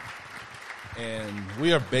opinionated. And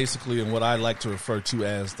we are basically in what I like to refer to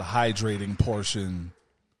as the hydrating portion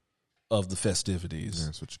of the festivities.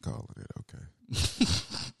 That's what you're calling it. Okay.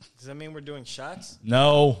 Does that mean we're doing shots?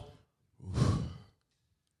 No.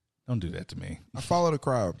 Don't do that to me. I follow the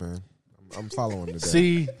crowd, man. I'm following today.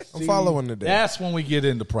 See, I'm following today. That's when we get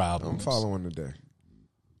into problems. I'm following today.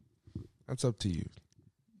 That's up to you.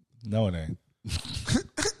 No, it ain't.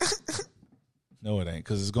 No, it ain't.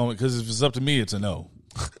 Because if it's up to me, it's a no.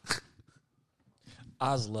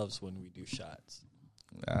 Oz loves when we do shots.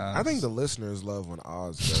 I think the listeners love when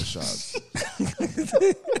Oz does shots.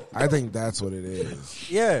 I think that's what it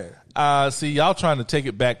is. Yeah. See, y'all trying to take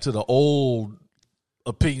it back to the old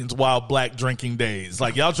opinions while black drinking days.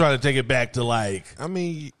 Like, y'all trying to take it back to, like... I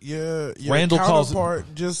mean, your Randall counterpart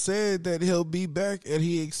just said that he'll be back and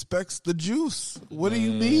he expects the juice. What do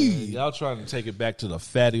you mean? Y'all trying to take it back to the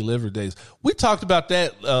fatty liver days. We talked about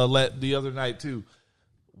that the other night, too.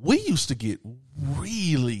 We used to get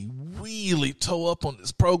really, really toe up on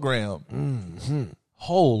this program. Mm-hmm.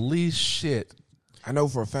 Holy shit. I know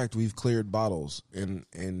for a fact we've cleared bottles. In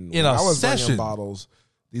a I was session. bringing bottles.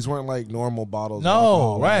 These weren't like normal bottles.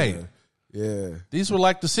 No, right. Yeah. These were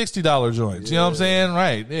like the $60 joints. You know what I'm saying?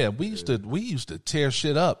 Right. Yeah. We used to tear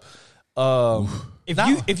shit up.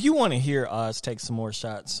 If you want to hear us take some more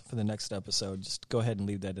shots for the next episode, just go ahead and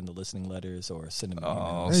leave that in the listening letters or send them an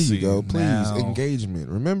email. There you go. Please, engagement.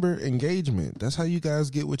 Remember, engagement. That's how you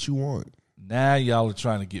guys get what you want. Now y'all are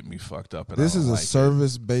trying to get me fucked up. And this is a like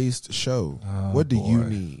service-based show. What do you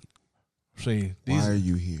need? See, why are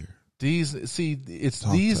you here? These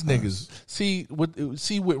niggas. See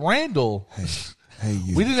with Randall. Hey,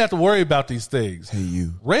 you. We didn't have to worry about these things. Hey,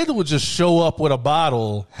 you. Randall would just show up with a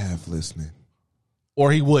bottle. Half listening.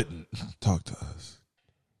 Or he wouldn't. Talk to us.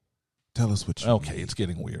 Tell us what you Okay, need. it's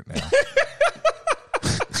getting weird now.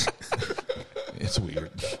 It's weird.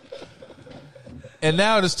 And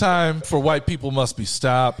now it is time for White People Must Be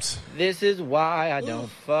Stopped. This is why I don't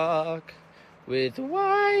fuck with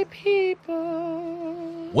white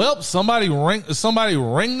people. Well, somebody ring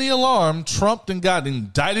the alarm. Trump and got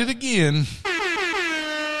indicted again.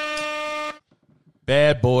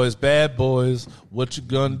 Bad boys, what you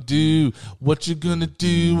gonna do? What you gonna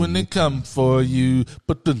do when they come for you?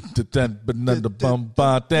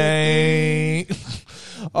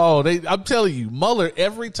 Oh, I'm telling you, Mueller,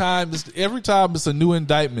 every time it's a new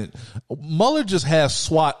indictment, Mueller just has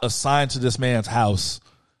SWAT assigned to this man's house.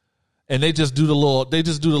 And they just do the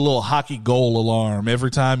little hockey goal alarm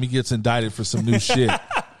every time he gets indicted for some new shit.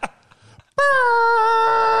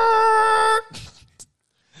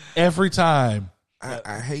 Every time.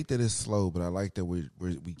 I hate that it's slow, but I like that we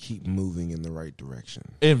keep moving in the right direction.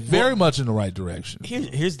 And very much in the right direction.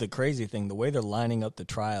 Here's the crazy thing. The way they're lining up the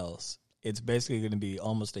trials, it's basically going to be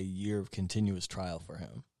almost a year of continuous trial for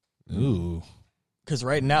him. Ooh. Because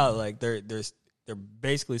right now, like they're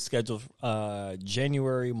basically scheduled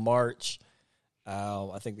January, March.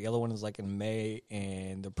 I think the other one is like in May,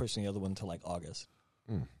 and they're pushing the other one to like August.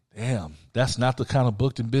 Damn, that's not the kind of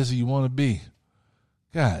booked and busy you want to be.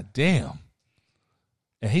 God damn.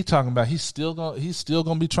 And he talking about he's still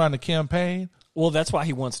gonna be trying to campaign. Well, that's why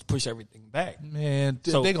he wants to push everything back. Man,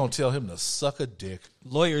 so, they gonna tell him to suck a dick.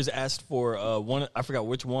 Lawyers asked for one. I forgot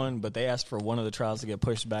which one, but they asked for one of the trials to get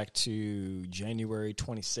pushed back to January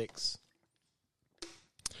 26th.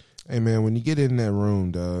 Hey man, when you get in that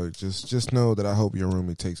room, dog, just know that I hope your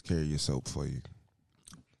roomie takes care of your soap for you.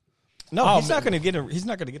 No, he's not gonna get a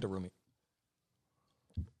roomie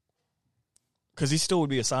because he still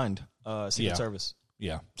would be assigned Secret Service.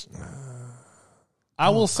 Yeah. I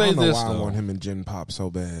will say this why though. I want him in Gen Pop so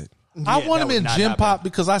bad. I want him in Gen Pop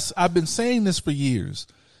because I've been saying this for years.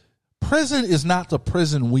 Prison is not the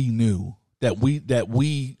prison we knew that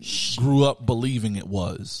we grew up believing it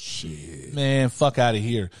was. Shit. Man, fuck out of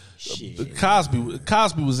here. Shit.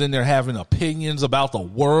 Cosby was in there having opinions about the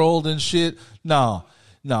world and shit. No.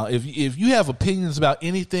 If you have opinions about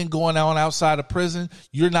anything going on outside of prison,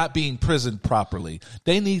 you're not being prisoned properly.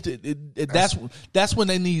 They need to. That's when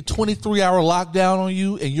they need 23-hour lockdown on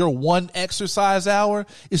you, and your one exercise hour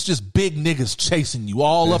is just big niggas chasing you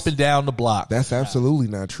all up and down the block. That's absolutely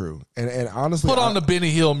not true. And honestly, put on the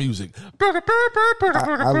Benny Hill music. I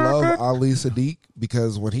love Ali Sadiq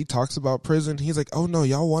because when he talks about prison, he's like, "Oh no,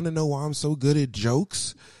 y'all want to know why I'm so good at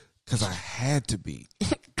jokes? Because I had to be."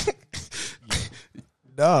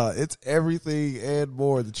 Nah, it's everything and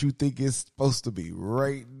more that you think it's supposed to be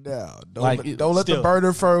right now. Don't let the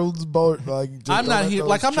burner phones burn. I'm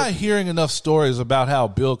not hearing enough stories about how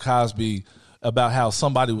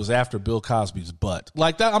somebody was after Bill Cosby's butt.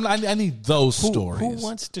 Like that, I need those stories. Who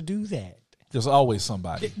wants to do that? There's always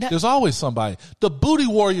somebody. There's always somebody. The Booty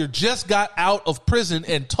Warrior just got out of prison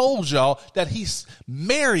and told y'all that he's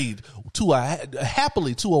married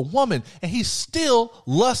happily to a woman, and he still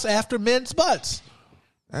lusts after men's butts.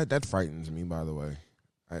 That frightens me, by the way.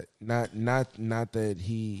 Not that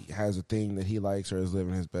he has a thing that he likes or is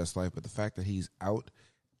living his best life, but the fact that he's out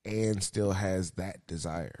and still has that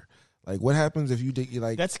desire. Like, what happens if you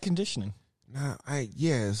like? That's conditioning. Nah,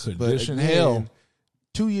 yes, Condition but again, hell.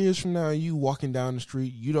 2 years from now, you walking down the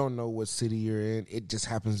street, you don't know what city you're in. It just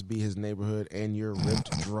happens to be his neighborhood, and you're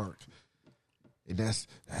ripped drunk. And that's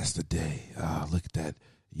the day. Look at that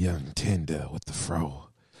young Tinder with the fro.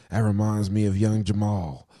 That reminds me of young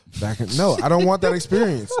Jamal. No, I don't want that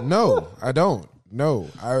experience. No, I don't. No,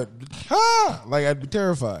 I'd be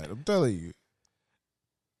terrified. I'm telling you.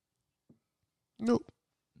 Nope.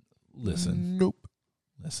 Listen. Nope.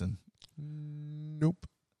 Listen. Nope.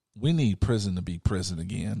 We need prison to be prison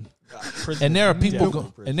again. And there are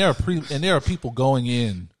people and there are people going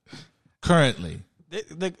in currently.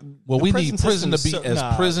 We need prison to be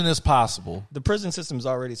as prison as possible. The prison system's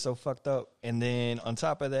already so fucked up, and then on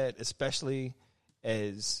top of that, especially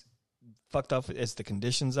as fucked up as the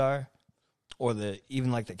conditions are, or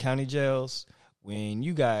even like the county jails, when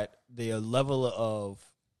you got the level of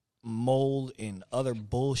mold and other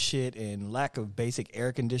bullshit and lack of basic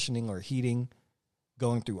air conditioning or heating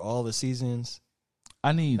going through all the seasons.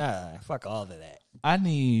 Fuck all of that. I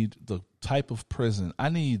need the type of prison. I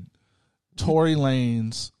need Tory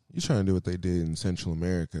Lanez. You trying to do what they did in Central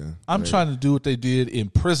America. I'm trying to do what they did in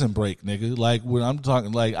Prison Break, nigga. Like, when I'm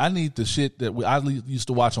talking, like, I need the shit that I used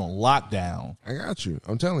to watch on lockdown. I got you.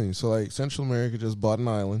 I'm telling you. So, like, Central America just bought an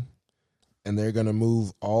island, and they're going to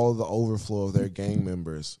move all the overflow of their gang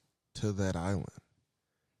members to that island.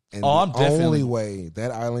 And the only way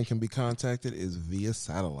that island can be contacted is via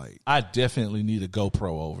satellite. I definitely need a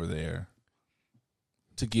GoPro over there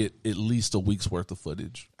to get at least a week's worth of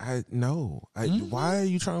footage. Why are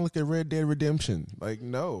you trying to look at Red Dead Redemption? Like,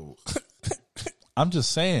 no. I'm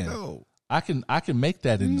just saying. No. I can make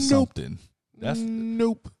that into something. That's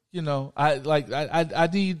nope. You know, I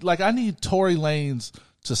need Tory Lanez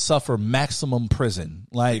to suffer maximum prison.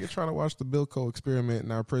 Like, you're trying to watch the Bilko experiment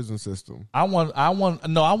in our prison system. I want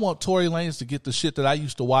Tory Lanez to get the shit that I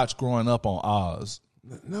used to watch growing up on Oz.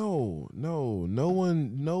 No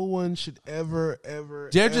one should ever.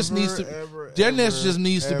 There just needs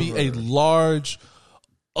to be a large,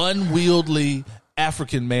 unwieldy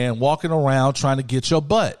African man walking around trying to get your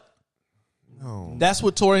butt. No, that's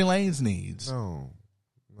what Tory Lanez needs. No.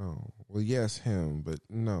 Well, yes, him, but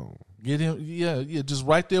no. Get him, yeah, just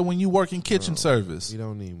right there when you work in kitchen service. You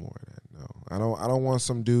don't need more of that. No, I don't want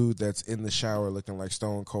some dude that's in the shower looking like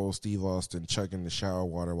Stone Cold Steve Austin, chugging the shower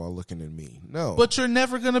water while looking at me. No, but you're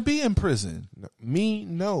never gonna be in prison.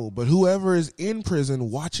 No, but whoever is in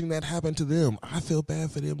prison watching that happen to them, I feel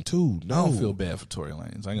bad for them too. No, I don't feel bad for Tory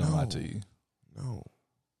Lanez. I ain't gonna lie to you. No,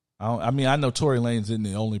 I know Tory Lanez isn't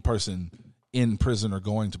the only person in prison or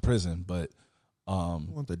going to prison, but. I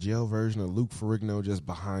want the jail version of Luke Ferrigno just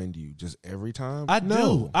behind you, just every time. I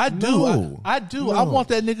do. I do. I want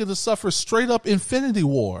that nigga to suffer straight up Infinity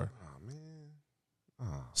War. Oh man,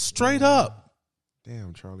 straight up.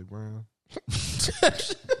 Damn, Charlie Brown.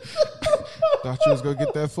 Thought you was gonna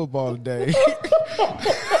get that football today.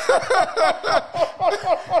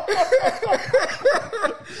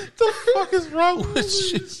 The fuck is wrong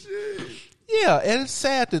with you? Yeah, and it's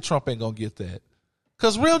sad that Trump ain't gonna get that.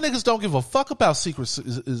 Because real niggas don't give a fuck about Secret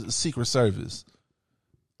Service.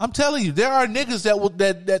 I'm telling you, there are niggas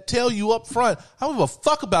that tell you up front, I don't give a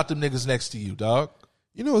fuck about them niggas next to you, dog.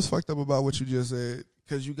 You know what's fucked up about what you just said?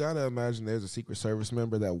 Because you got to imagine there's a Secret Service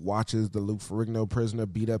member that watches the Luke Ferrigno prisoner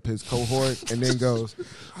beat up his cohort and then goes,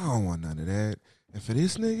 I don't want none of that. And for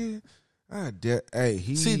this nigga,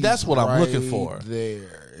 he's that's what I'm looking for.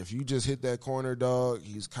 There. If you just hit that corner, dog,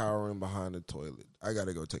 he's cowering behind the toilet. I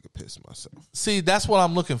gotta go take a piss myself. See, that's what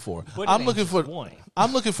I'm looking for. I'm looking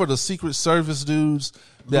for the Secret Service dudes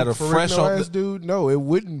that are fresh on the dude. No, it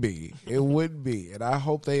wouldn't be. It wouldn't be. And I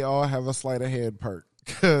hope they all have a sleight of hand perk.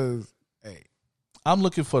 Cause I'm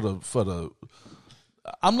looking for those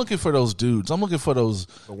dudes. I'm looking for those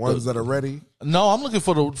the ones that are ready. No, I'm looking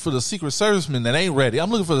for the Secret Servicemen that ain't ready.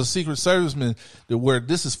 I'm looking for the Secret Servicemen where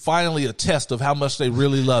this is finally a test of how much they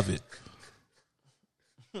really love it.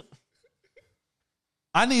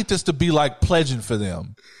 I need this to be like pledging for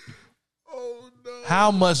them. Oh no!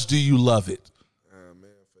 How much do you love it?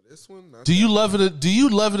 Man, for this one, do you love it? Do you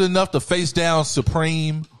love it enough to face down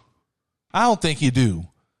Supreme? I don't think you do.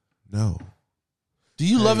 No. Do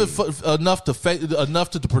you love it enough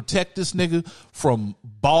to protect this nigga from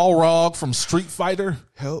Balrog from Street Fighter?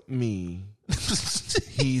 Help me.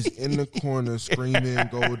 He's in the corner screaming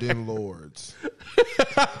Golden Lords.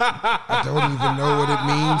 I don't even know what it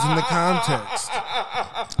means in the context.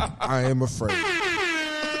 I am afraid.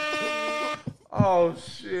 Oh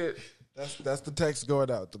shit. That's the text going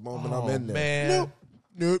out the moment I'm in there. Man.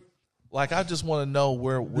 Nope. Like, I just want to know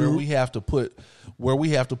where we have to put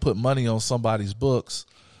money on somebody's books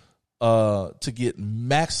to get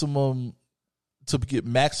maximum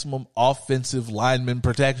offensive lineman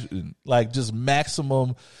protection. Like, just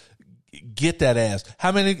maximum get that ass.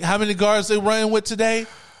 How many guards they running with today?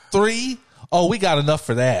 3? Oh, we got enough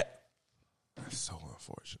for that. That's so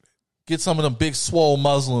unfortunate. Get some of them big swole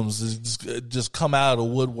Muslims just come out of the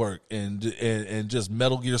woodwork and just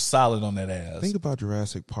Metal Gear Solid on that ass. Think about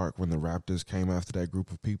Jurassic Park when the Raptors came after that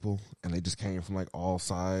group of people and they just came from like all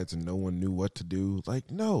sides and no one knew what to do.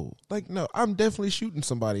 Like no, I'm definitely shooting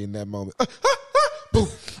somebody in that moment. Boom!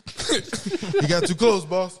 He got too close,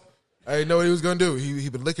 boss. I didn't know what he was gonna do. He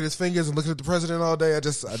been licking his fingers and looking at the president all day. I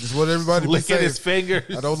just want everybody to licking his fingers.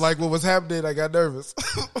 I don't like what was happening. I got nervous.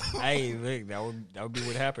 Hey, look, that would be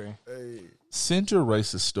what happened. Hey. Send your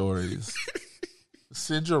racist stories.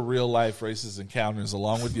 Send your real life racist encounters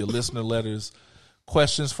along with your listener letters,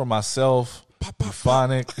 questions for myself,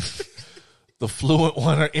 Euphonic, the Fluent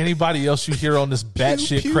one, or anybody else you hear on this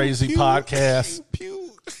batshit crazy podcast.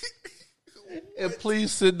 And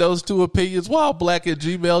please send those to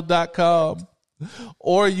opinionswhileblack@gmail.com.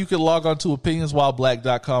 Or you can log on to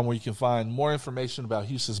opinionswhileblack.com where you can find more information about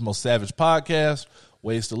Houston's Most Savage podcast,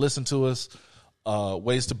 ways to listen to us,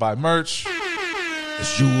 ways to buy merch.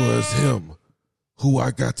 It's you as him. Who I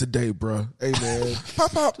got today, bro. Hey, man.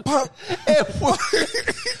 Pop.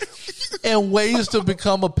 And ways to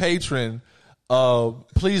become a patron.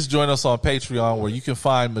 Please join us on Patreon where you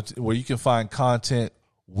can find content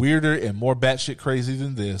weirder and more batshit crazy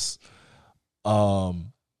than this,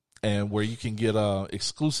 and where you can get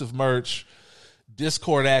exclusive merch,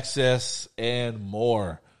 Discord access, and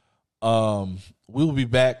more. We'll be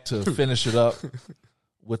back to finish it up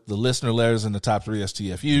with the listener letters and the top 3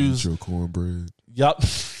 STFUs. Your cornbread. Yup.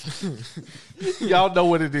 Y'all know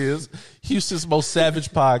what it is. Houston's Most Savage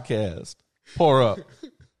podcast. Pour up.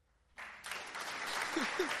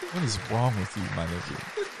 What is wrong with you, my nigga?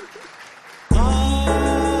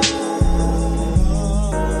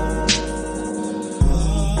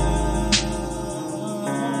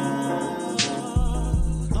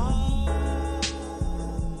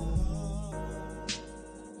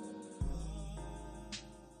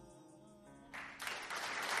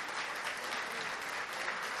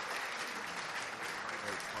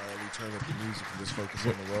 Turn up the music and just focus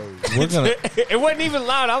on the road. We're gonna. It wasn't even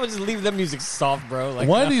loud. I would just leave the music soft, bro. Like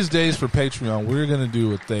One of these days for Patreon, we're gonna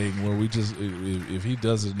do a thing where we just, if he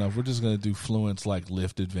does it enough, we're just gonna do Fluent's like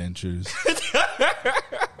lift adventures.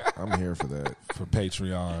 I'm here for that for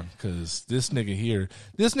Patreon because this nigga here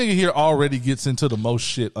already gets into the most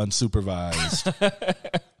shit unsupervised,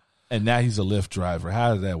 and now he's a Lyft driver.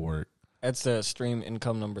 How does that work? That's stream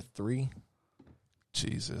income number 3.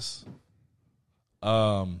 Jesus.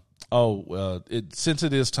 Since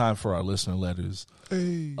it is time for our listener letters,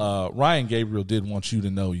 Ryan Gabriel did want you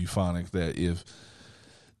to know, Euphonic, that if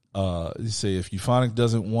Euphonic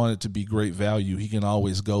doesn't want it to be great value, he can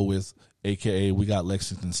always go with AKA we got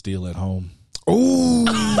Lexington Steel at home. Ooh.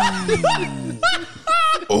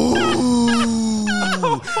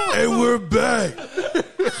 Ooh. And we're back.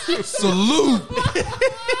 Salute.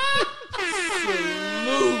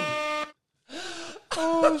 Salute.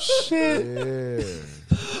 Oh shit. Yeah.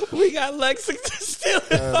 We got Lexington still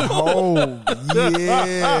At home.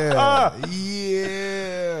 Yeah.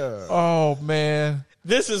 Yeah. Oh man.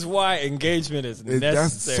 This is why engagement is necessary.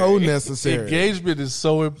 That's so necessary. Engagement is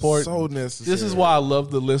so important. So necessary. This is why I love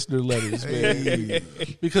the listener letters, man. Hey.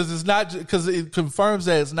 Because it confirms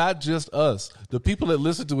that it's not just us. The people that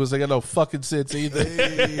listen to us, they got no fucking sense either.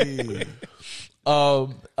 Hey.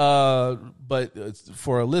 But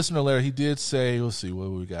for a listener letter, he did say, let's see what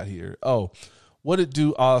we got here. Oh, what it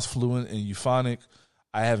do, Oz, Fluent, and Euphonic?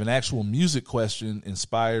 I have an actual music question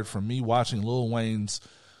inspired from me watching Lil Wayne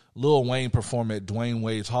perform at Dwayne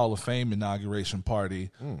Wade's Hall of Fame inauguration party.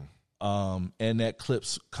 And that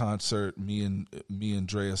Clips concert me and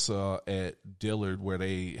Drea saw at Dillard where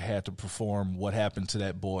they had to perform What Happened to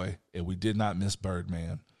That Boy, and we did not miss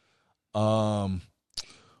Birdman.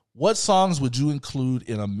 What songs would you include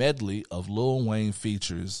in a medley of Lil Wayne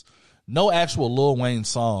features? No actual Lil Wayne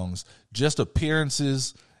songs, just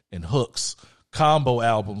appearances and hooks. Combo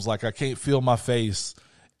albums like I Can't Feel My Face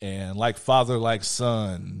and Like Father Like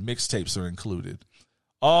Son. Mixtapes are included.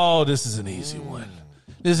 Oh, this is an easy one.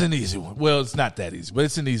 This is an easy one. Well, it's not that easy, but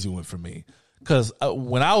it's an easy one for me. Because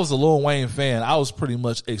when I was a Lil Wayne fan, I was pretty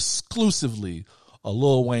much exclusively a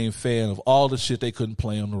Lil Wayne fan of all the shit they couldn't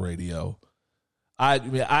play on the radio.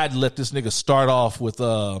 I'd let this nigga start off with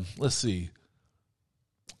let's see.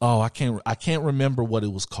 I can't remember what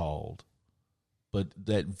it was called, but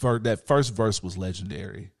that first verse was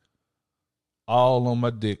legendary. All on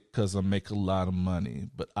my dick because I make a lot of money,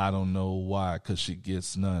 but I don't know why because she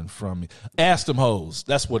gets none from me. Ask them hoes.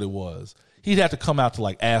 That's what it was. He'd have to come out to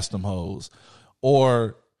like Ask them hoes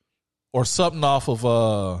or something off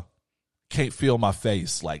of Can't Feel My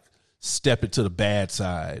Face, like Step It to the Bad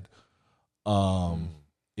Side.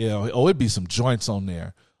 It'd be some joints on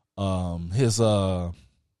there. We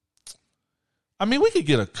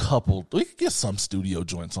could get some studio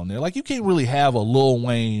joints on there. Like you can't really have a Lil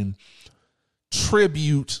Wayne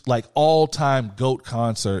tribute, like all-time GOAT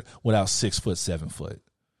concert without 6 foot, 7 foot.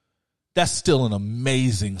 That's still an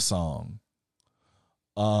amazing song.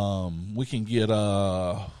 We can get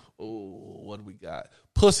what do we got?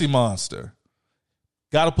 Pussy Monster.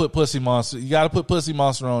 Gotta put Pussy Monster. You gotta put Pussy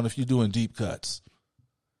Monster on if you're doing deep cuts.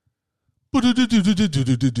 Oh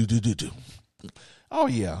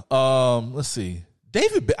yeah. Let's see.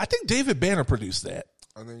 I think David Banner produced that.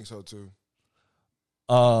 I think so too.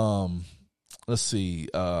 Let's see.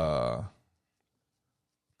 Calling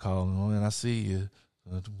when I see you.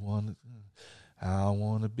 I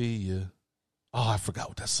wanna be you. Oh, I forgot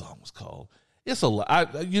what that song was called. It's a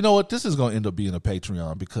lot. You know what? This is going to end up being a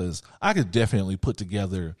Patreon because I could definitely put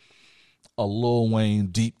together a Lil Wayne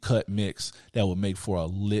deep cut mix that would make for a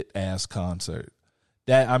lit ass concert.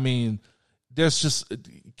 There's just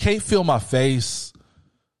Can't Feel My Face.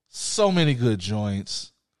 So many good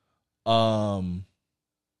joints. I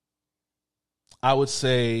would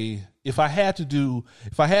say if I had to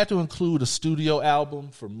include a studio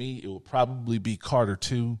album, for me, it would probably be Carter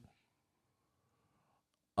 2.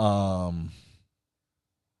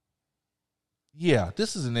 Yeah,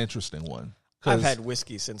 this is an interesting one. I've had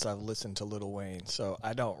whiskey since I've listened to Lil Wayne, so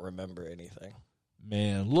I don't remember anything.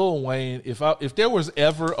 Man, Lil Wayne, if there was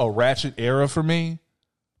ever a ratchet era for me,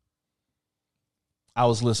 I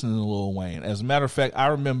was listening to Lil Wayne. As a matter of fact, I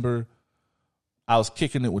remember I was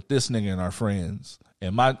kicking it with this nigga and our friends,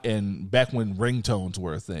 and back when ringtones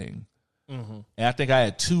were a thing. Mm-hmm. And I think I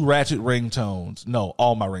had 2 ratchet ringtones. No,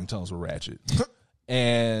 all my ringtones were ratchet.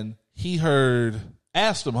 And he heard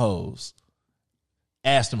Ask Them Hoes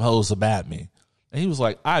about me. And he was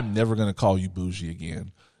like, I'm never going to call you bougie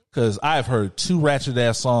again because I've heard 2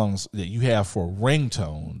 ratchet-ass songs that you have for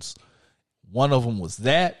ringtones. One of them was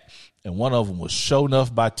that, and one of them was Show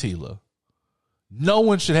Enough by Tila. No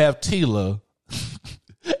one should have Tila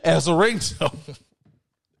as a ringtone.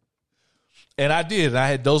 And I did.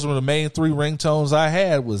 Those were the main 3 ringtones I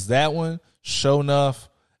had was that one, Show Enough,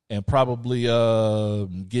 and probably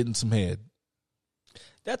Getting Some Head.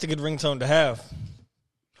 That's a good ringtone to have.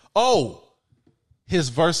 Oh, his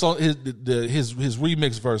verse on his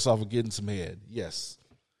remix verse off of Getting Some Head. Yes.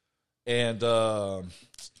 And God,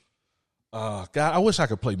 I wish I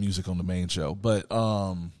could play music on the main show, but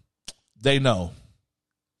they know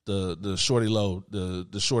the Shorty Low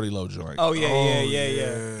joint. Oh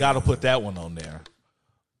yeah. Got to put that one on there.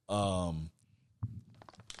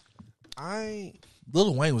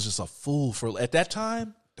 Lil Wayne was just a fool for at that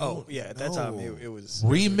time. Oh yeah, at that time it was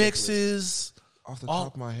remixes. Off the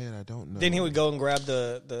top of my head, I don't know. Then he would go and grab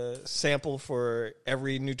the sample for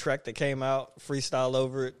every new track that came out, freestyle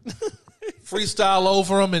over it. Freestyle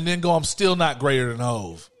over them, and then go, I'm still not greater than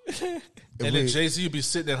Hove. And then Jay-Z would be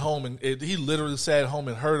sitting at home, and he literally sat at home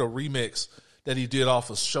and heard a remix that he did off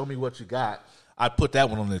of Show Me What You Got. I put that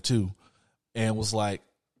one on there too, and was like,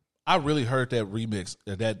 I really heard that remix,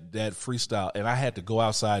 that freestyle, and I had to go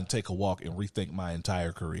outside and take a walk and rethink my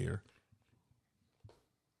entire career.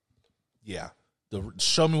 Yeah. The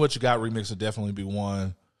Show Me What You Got remix would definitely be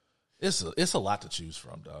one. It's a lot to choose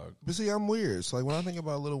from, dog. But see, I'm weird. So like when I think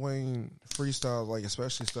about Lil Wayne freestyle, like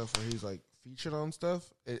especially stuff where he's like featured on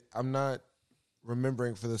stuff, I'm not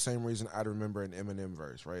remembering for the same reason I'd remember an Eminem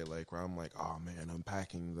verse, right? Like where I'm like, oh man,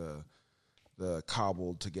 unpacking the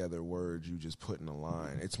cobbled together words you just put in a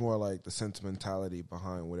line. It's more like the sentimentality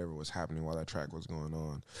behind whatever was happening while that track was going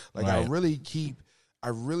on. Like right. I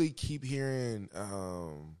really keep hearing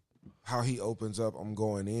how he opens up, I'm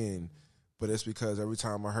going in, but it's because every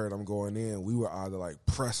time I heard I'm going in, we were either like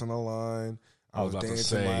pressing a line, I was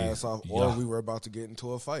dancing my ass off, or we were about to get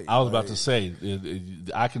into a fight. I was about to say,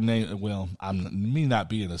 I can name, well, me not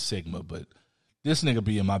being a Sigma, but this nigga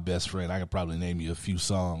being my best friend, I could probably name you a few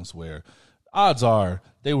songs where odds are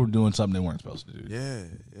they were doing something they weren't supposed to do. Yeah.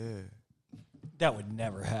 That would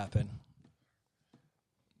never happen.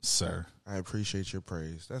 Sir. I appreciate your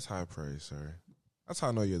praise. That's high praise, sir. That's how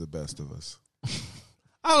I know you're the best of us.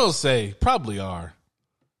 I don't say probably are.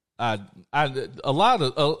 A lot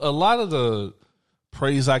of the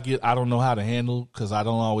praise I get, I don't know how to handle because I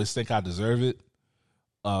don't always think I deserve it.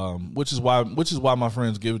 which is why my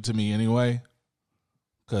friends give it to me anyway,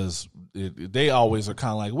 because they always are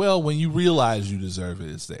kind of like, well, when you realize you deserve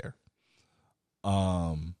it, it's there.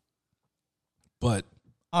 But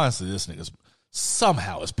honestly, this nigga's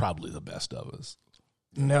somehow is probably the best of us.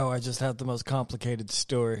 No, I just have the most complicated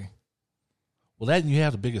story. Well, that and you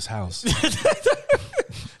have the biggest house.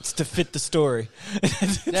 It's to fit the story.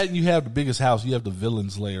 That and you have the biggest house. You have the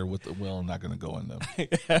villains layer with the. Well, I'm not going to go into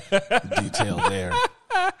detail there.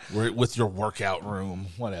 With your workout room,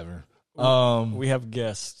 whatever. We have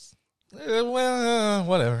guests. Well,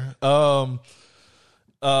 whatever.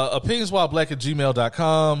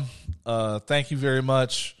 Opinionswhileblack@gmail.com. Thank you very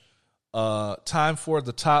much. Time for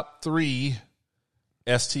the top 3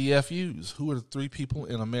 STFUs. Who are the 3 people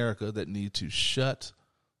in America that need to shut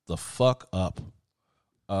the fuck up?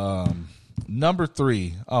 Number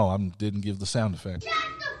 3. Oh, I didn't give the sound effect.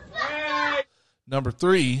 Number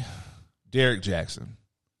 3, Derek Jackson.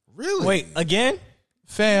 Really? Wait, again?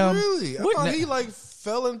 Fam. Really? I thought he like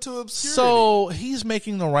fell into obscurity. So he's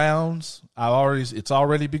making the rounds. It's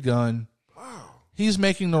already begun. Wow. He's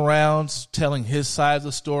making the rounds, telling his side of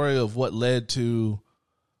the story of what led to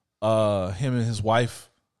him and his wife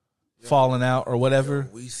falling out or whatever.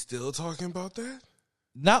 We still talking about that?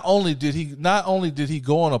 Not only did he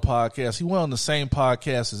go on a podcast, he went on the same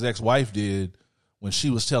podcast his ex-wife did when she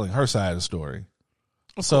was telling her side of the story.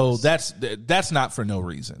 So that's not for no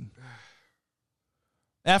reason.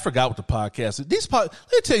 I forgot what the podcast is. Let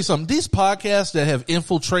me tell you something. These podcasts that have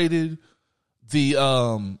infiltrated the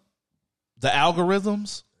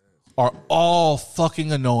algorithms are all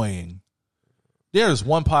fucking annoying. There is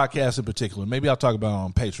one podcast in particular, maybe I'll talk about it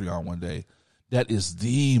on Patreon one day, that is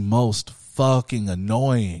the most fucking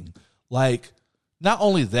annoying. Like, not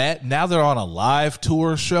only that, now they're on a live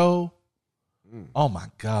tour show. Oh my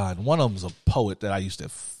God. One of them's a poet that I used to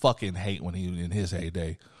fucking hate when he was in his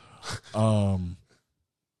heyday.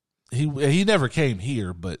 He never came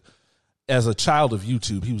here, but as a child of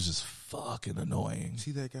YouTube, he was just fucking annoying.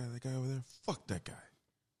 See that guy over there? Fuck that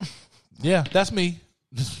guy. Yeah, that's me.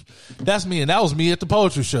 That's me, and that was me at the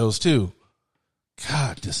poetry shows too.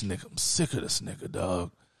 God, this nigga, I'm sick of this nigga,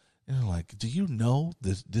 dog. And they're like, do you know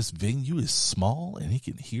this venue is small and he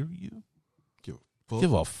can hear you?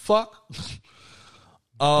 Give a fuck.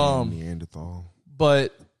 Neanderthal.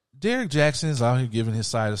 But Derek Jackson is out here giving his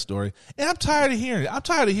side of the story, and I'm tired of hearing it. I'm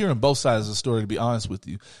tired of hearing both sides of the story, to be honest with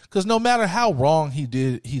you, because no matter how wrong he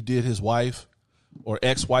did his wife or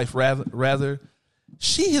ex-wife rather,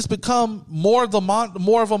 she has become more of a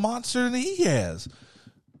monster than he has.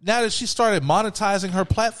 Now that she started monetizing her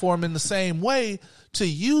platform in the same way to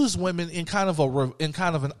use women in kind of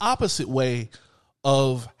an opposite way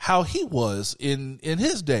of how he was in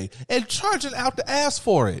his day, and charging out the ass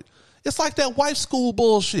for it. It's like that wife school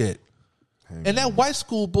bullshit. And that wife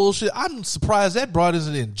school bullshit, I'm surprised that broad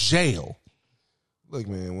isn't in jail. Look,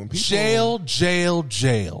 man, when people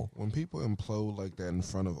jail. When people implode like that in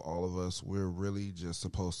front of all of us, we're really just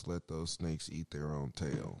supposed to let those snakes eat their own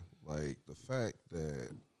tail. Like, the fact that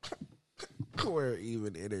we're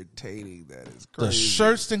even entertaining that is crazy. The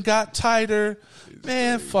shirts then got tighter.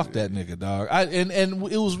 Man, crazy. Fuck that nigga, dog. And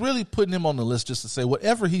it was really putting him on the list just to say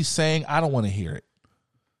whatever he's saying, I don't want to hear it.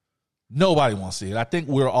 Nobody wants to see it. I think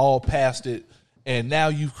we're all past it, and now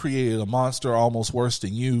you've created a monster almost worse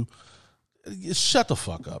than you. Shut the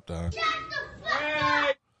fuck up, dog.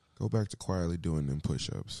 Go back to quietly doing them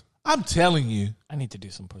push-ups. I'm telling you. I need to do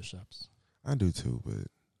some push-ups. I do too, but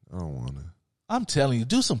I don't want to. I'm telling you,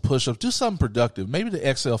 do some push-ups. Do something productive. Maybe the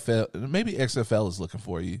XFL is looking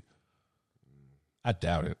for you. I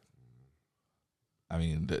doubt it. I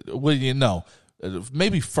mean, well, you know,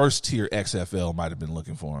 maybe first tier XFL might have been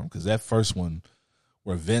looking for him, because that first one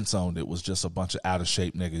where Vince owned it was just a bunch of out of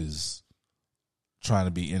shape niggas trying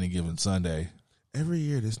to be Any Given Sunday. Every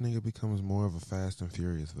year, this nigga becomes more of a Fast and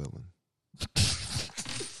Furious villain.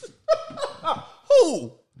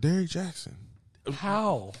 Who? Derek Jackson.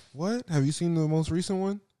 How? What? Have you seen the most recent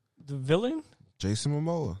one? The villain? Jason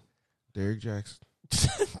Momoa. Derek Jackson.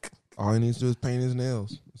 All he needs to do is paint his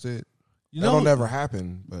nails. That's it. That'll never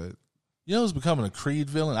happen, but... You know who's becoming a Creed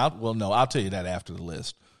villain? I'll tell you that after the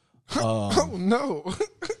list. Oh, no.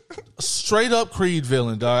 Straight up Creed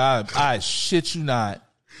villain, dog. I shit you not.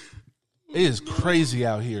 It is crazy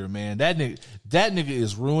out here, man. That nigga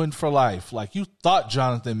is ruined for life. Like, you thought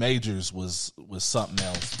Jonathan Majors was something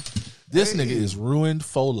else. This nigga is ruined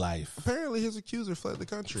for life. Apparently his accuser fled the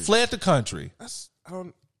country.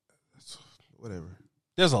 Whatever.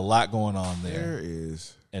 There's a lot going on there. There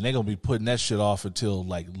is. And they're going to be putting that shit off until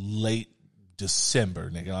like late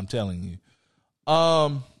December, nigga. I'm telling you.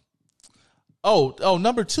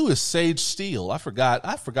 Number 2 is Sage Steele. I forgot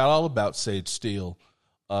all about Sage Steele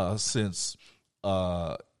since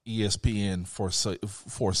ESPN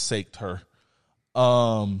forsaked her.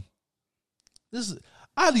 I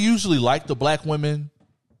usually like the black women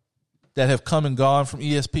that have come and gone from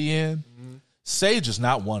ESPN. Mm-hmm. Sage is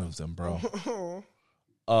not one of them, bro.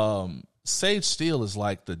 Sage Steele is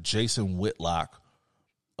like the Jason Whitlock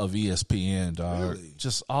of ESPN, dog. Really?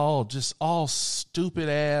 Just all stupid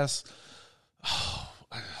ass.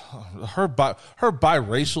 Her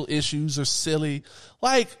biracial issues are silly.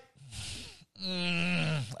 Like,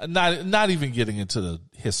 not even getting into the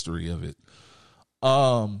history of it.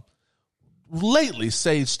 Lately,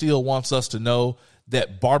 Sage Steele wants us to know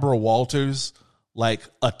that Barbara Walters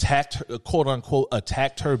attacked her, quote unquote,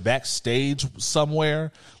 attacked her backstage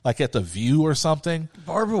somewhere, like at The View or something.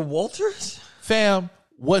 Barbara Walters? Fam,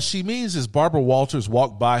 what she means is Barbara Walters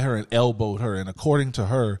walked by her and elbowed her. And according to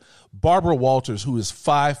her, Barbara Walters, who is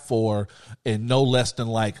 5'4" and no less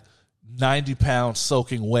than 90 pounds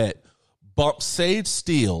soaking wet, bumped Sage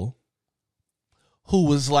Steele, who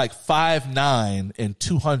was 5'9" and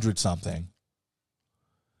 200 something,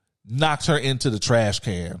 knocked her into the trash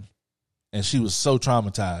can. And she was so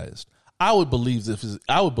traumatized. I would believe this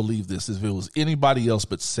if it was anybody else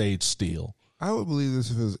but Sage Steele. I would believe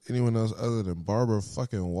this if it was anyone else other than Barbara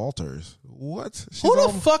fucking Walters. What? Who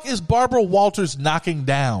the fuck is Barbara Walters knocking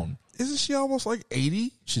down? Isn't she almost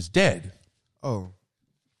 80? She's dead. Oh.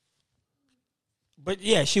 But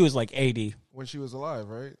yeah, she was 80. When she was alive,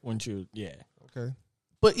 right? Yeah. Okay.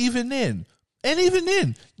 But even then,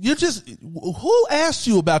 you just, who asked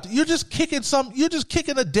you about that? You're just kicking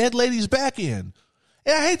a dead lady's back in.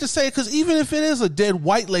 And I hate to say it, because even if it is a dead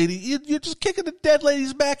white lady, you're just kicking a dead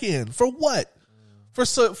lady's back in. For what?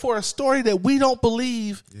 For a story that we don't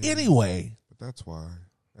believe anyway. But that's why.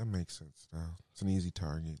 That makes sense now. It's an easy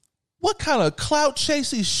target. What kind of clout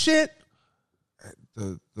chasing shit?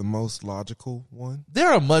 The most logical one? There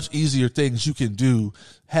are much easier things you can do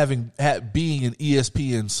being in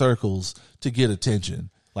ESPN circles to get attention,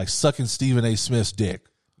 like sucking Stephen A. Smith's dick.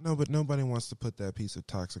 No, but nobody wants to put that piece of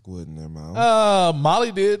toxic wood in their mouth.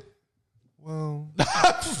 Molly did. Well,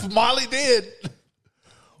 Molly did.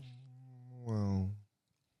 Well,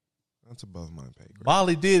 that's above my pay grade.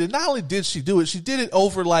 Molly did, and not only did she do it, she did it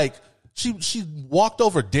over she walked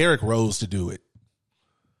over Derrick Rose to do it.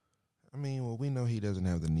 I mean, well, we know he doesn't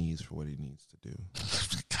have the knees for what he needs to do.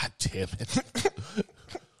 God damn it!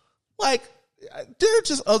 There are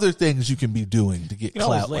just other things you can be doing to get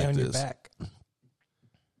clout lay like on this. Your back.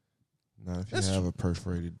 Not if you have a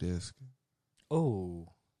perforated disc. Oh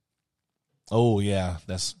yeah,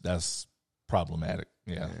 that's problematic.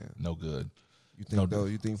 Yeah, no good. You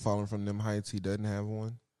think falling from them heights he doesn't have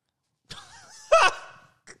one? That's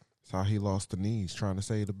how he lost the knees trying to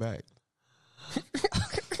save the back.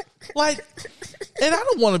 And I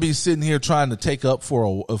don't want to be sitting here trying to take up for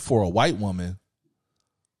a white woman,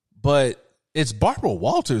 but it's Barbara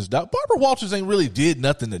Walters. Barbara Walters ain't really did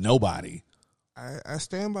nothing to nobody. I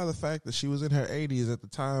stand by the fact that she was in her 80s at the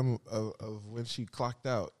time of when she clocked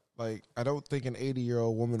out. I don't think an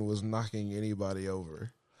 80-year-old woman was knocking anybody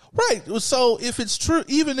over. Right. So if it's true,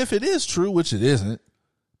 even if it is true, which it isn't,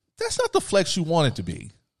 that's not the flex you want it to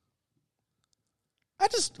be.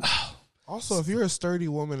 Also, if you're a sturdy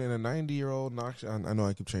woman and a 90-year-old knocks you, I know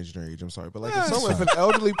I keep changing her age, I'm sorry, but if an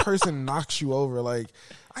elderly person knocks you over, I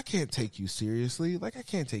can't take you seriously. I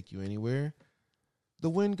can't take you anywhere. The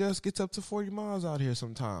wind gust gets up to 40 miles out here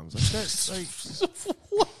sometimes.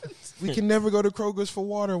 What? We can never go to Kroger's for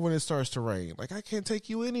water when it starts to rain. I can't take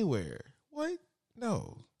you anywhere. What?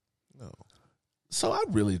 No. So it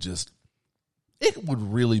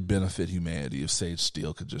would really benefit humanity if Sage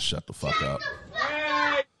Steele could just shut the fuck up.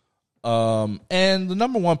 And the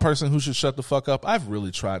number one person who should shut the fuck up, I've really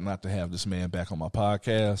tried not to have this man back on my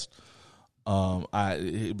podcast.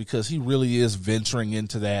 Because he really is venturing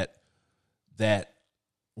into that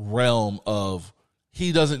realm of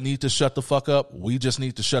he doesn't need to shut the fuck up. We just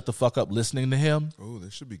need to shut the fuck up listening to him. Oh,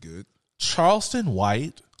 that should be good. Charleston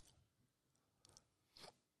White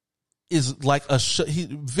is he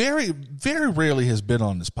very, very rarely has been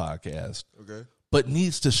on this podcast. Okay. But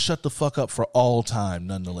needs to shut the fuck up for all time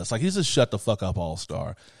nonetheless. He's a shut the fuck up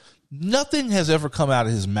all-star. Nothing has ever come out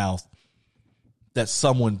of his mouth that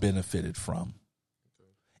someone benefited from.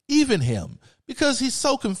 Even him. Because he's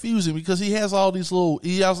so confusing, because he has all these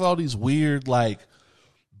weird,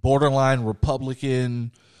 borderline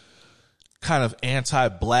Republican, kind of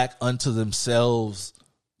anti-black unto themselves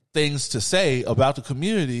things to say about the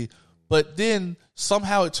community, but then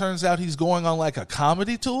somehow it turns out he's going on a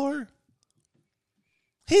comedy tour.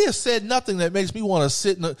 He has said nothing that makes me want to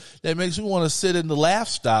sit in the laugh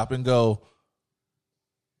stop and go,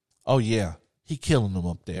 "Oh yeah, he killing them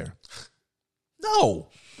up there." No.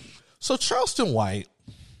 So Charleston White,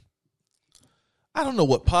 I don't know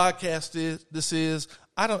what podcast this is.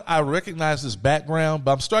 I recognize this background,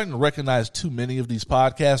 but I'm starting to recognize too many of these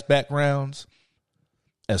podcast backgrounds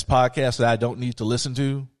as podcasts that I don't need to listen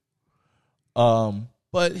to.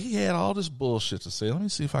 But he had all this bullshit to say. Let me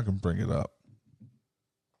see if I can bring it up.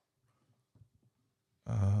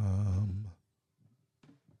 I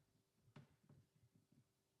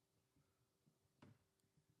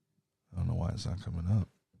don't know why it's not coming up.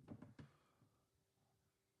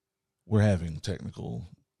 We're having technical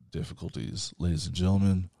difficulties, ladies and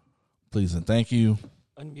gentlemen. Please and thank you.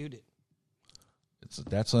 Unmute it.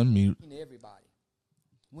 That's unmute. Everybody.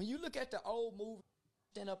 When you look at the old movie,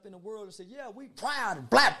 stand up in the world and say, "Yeah, we proud,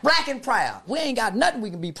 black and proud. We ain't got nothing we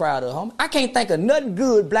can be proud of, homie." I can't think of nothing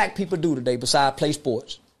good black people do today besides play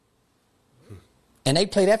sports. And they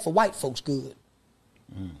play that for white folks good.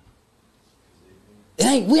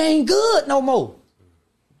 We ain't good no more.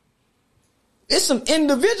 It's some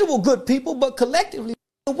individual good people, but collectively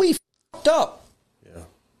we fucked up. Yeah.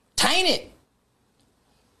 Tainted.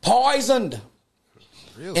 Poisoned.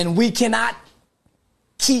 Really? And we cannot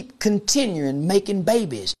keep continuing making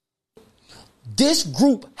babies. This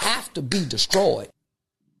group have to be destroyed.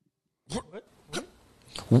 What?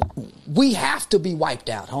 We have to be wiped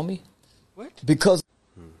out, homie. What? Because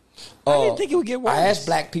I didn't think it would get worse. I ask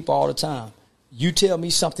black people all the time, you tell me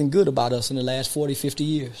something good about us in the last 40, 50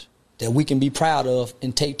 years that we can be proud of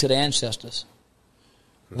and take to the ancestors.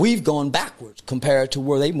 We've gone backwards compared to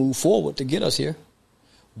where they moved forward to get us here.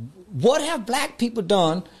 What have black people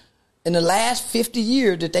done in the last 50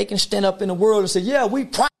 years that they can stand up in the world and say, "Yeah, we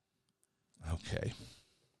proud"? Okay.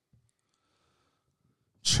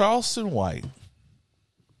 Charleston White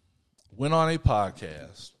went on a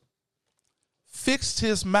podcast, fixed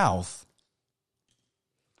his mouth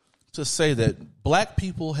to say that black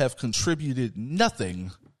people have contributed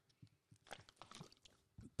nothing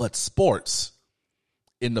but sports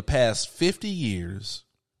in the past 50 years,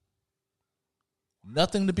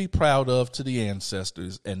 nothing to be proud of to the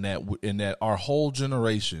ancestors, and that our whole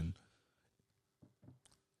generation,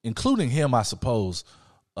 including him, I suppose,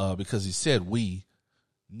 because he said we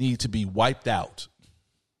need to be wiped out.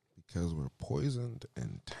 Because we're poisoned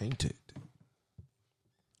and tainted.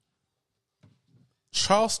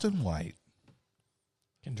 Charleston White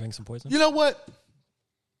can drink some poison. You know what?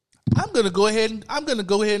 I'm gonna go ahead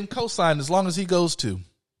and co-sign as long as he goes too.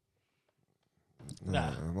 Nah.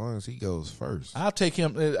 As long as he goes first. I'll take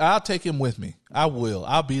him with me. I will.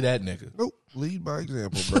 I'll be that nigga. Nope. Lead by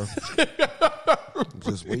example, bro.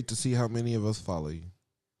 Just wait to see how many of us follow you.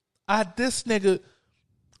 This nigga,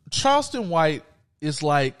 Charleston White is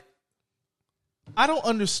like, I don't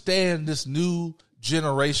understand this new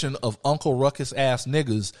generation of Uncle Ruckus ass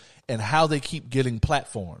niggas and how they keep getting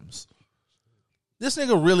platforms. This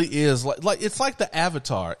nigga really is like it's like the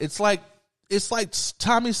Avatar. It's like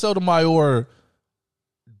Tommy Sotomayor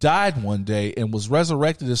died one day and was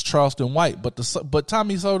resurrected as Charleston White, but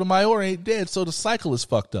Tommy Sotomayor ain't dead, so the cycle is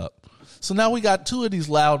fucked up. So now we got two of these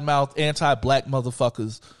loudmouth anti-black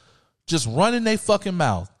motherfuckers just running their fucking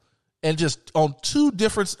mouth, and just on two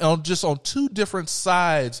different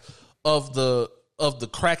sides of the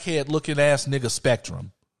crackhead looking ass nigga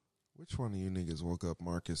spectrum. Which one of you niggas woke up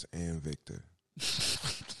Marcus and Victor?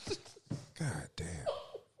 God damn.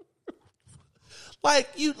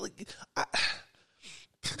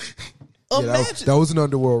 Imagine. That was an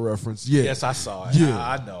Underworld reference. Yeah. Yes, I saw it. Yeah.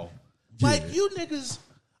 I know. Yeah. Like, you niggas,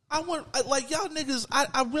 y'all niggas,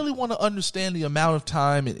 I really want to understand the amount of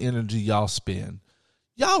time and energy y'all spend.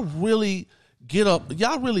 Y'all really get up,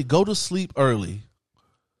 y'all really go to sleep early,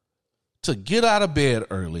 to get out of bed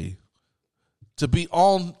early, to be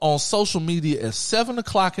on social media at 7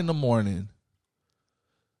 o'clock in the morning,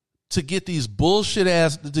 to get these bullshit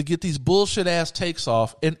ass takes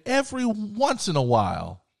off, and every once in a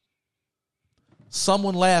while,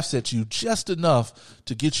 someone laughs at you just enough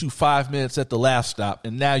to get you 5 minutes at the laugh stop,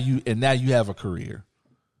 and now you have a career.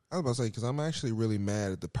 I was about to say, because I'm actually really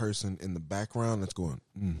mad at the person in the background that's going,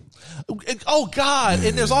 Oh, God.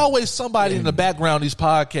 And there's always somebody in the background of these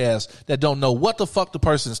podcasts that don't know what the fuck the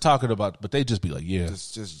person is talking about, but they just be like, yeah.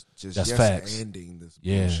 Just that's facts. Ending this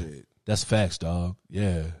bullshit. That's facts, dog.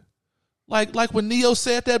 Yeah. Like when Neo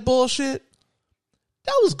said that bullshit,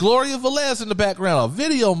 that was Gloria Velez in the background, a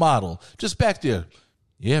video model, just back there.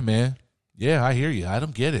 Yeah, man. Yeah, I hear you. I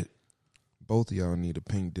don't get it. Both of y'all need a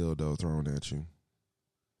pink dildo thrown at you.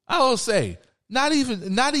 I will say, not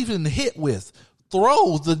even hit with.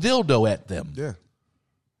 Throw the dildo at them. Yeah.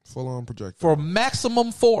 Full on projectile. For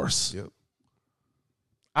maximum force. Yep.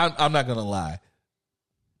 I'm not gonna lie.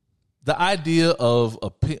 The idea of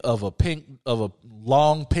a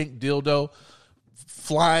long pink dildo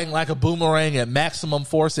flying like a boomerang at maximum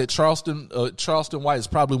force at Charleston White is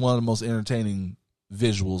probably one of the most entertaining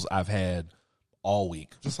visuals I've had all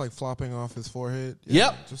week. Just like flopping off his forehead.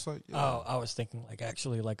 Yep. Just like Oh, I was thinking like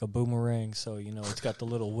actually like a boomerang. So it's got the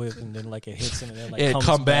little whip and then like it hits and then like and comes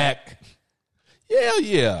come back.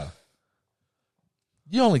 Yeah.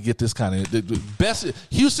 You only get this kind of the best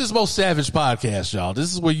Houston's Most Savage podcast, y'all.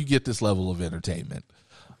 This is where you get this level of entertainment.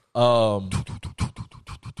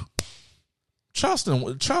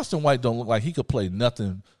 Charleston White don't look like he could play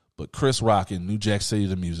nothing but Chris Rock in New Jack City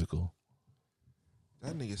the Musical.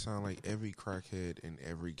 That nigga sound like every crackhead in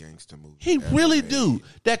every gangster movie. He really do.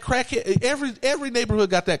 That crackhead. Every neighborhood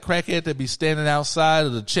got that crackhead that be standing outside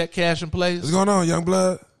of the check cashing place. What's going on, young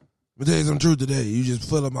blood? Let me tell you some truth today. You just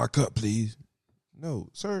fill up my cup, please. No,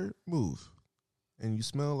 sir, move. And you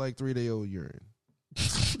smell like 3-day-old urine.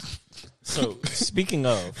 So speaking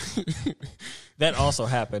of, that also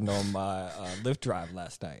happened on my Lyft drive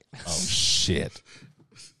last night. Oh shit!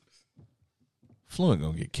 Fluent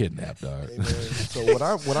gonna get kidnapped, dog. Hey, man, so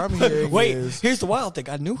what I'm hearing Wait, is here's the wild thing.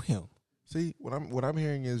 I knew him. see what I'm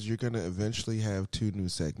hearing is you're gonna eventually have 2 new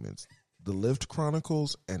segments: the Lyft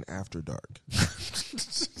Chronicles and After Dark.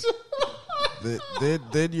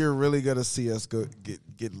 then you're really gonna see us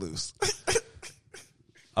get loose.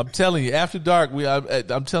 I'm telling you, After Dark,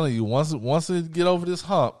 I'm telling you, once it get over this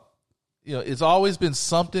hump, it's always been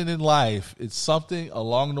something in life. It's something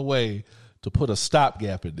along the way to put a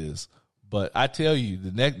stopgap in this. But I tell you,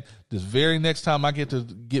 this very next time I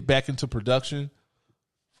get back into production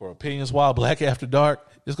for Opinions Wild Black After Dark,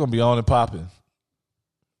 it's gonna be on and popping.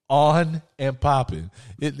 On and popping.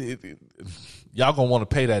 Y'all gonna want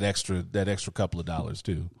to pay that extra couple of dollars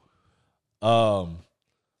too.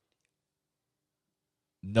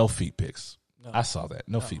 No feet pics. No. I saw that.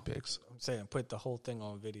 No feet pics. I'm saying put the whole thing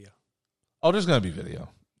on video. Oh, there's gonna be video.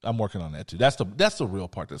 I'm working on that too. That's the real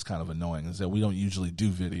part that's kind of annoying is that we don't usually do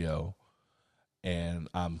video, and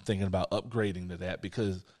I'm thinking about upgrading to that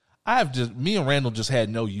because me and Randall just had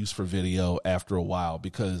no use for video after a while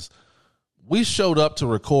because we showed up to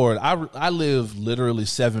record. I live literally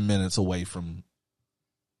 7 minutes away from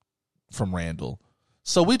Randall,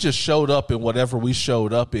 so we just showed up in whatever we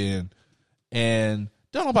showed up in, and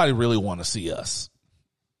don't nobody really want to see us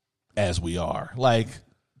as we are. Like,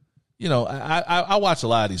 I watch a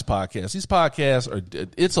lot of these podcasts. These podcasts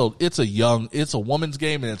it's a woman's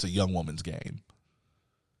game and it's a young woman's game.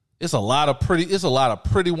 It's a lot of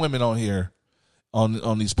pretty women on here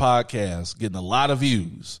on these podcasts getting a lot of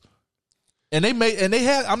views. And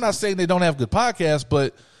I'm not saying they don't have good podcasts,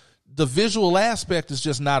 but the visual aspect is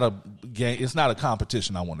just not a game. It's not a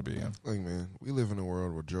competition I want to be in. Like, man, we live in a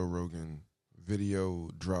world where Joe Rogan video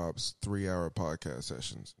drops 3-hour podcast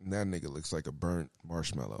sessions. And that nigga looks like a burnt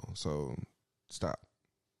marshmallow. So stop.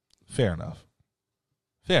 Fair enough.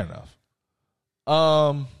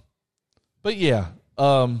 But yeah,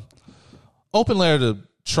 open letter to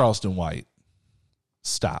Charleston White.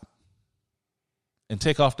 Stop. And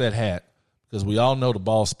take off that hat because we all know the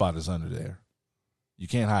bald spot is under there. You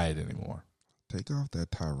can't hide it anymore. Take off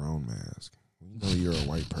that Tyrone mask. We know you're a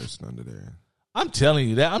white person under there. I'm telling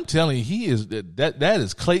you that. I'm telling you, he is that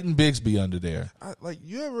is Clayton Bigsby under there.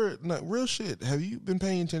 Real shit. Have you been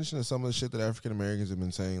paying attention to some of the shit that African Americans have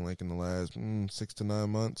been saying, like in the last 6 to 9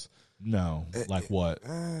 months? No, like what?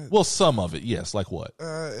 Well, some of it, yes. Like what?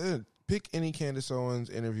 Pick any Candace Owens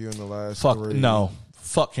interview in the last.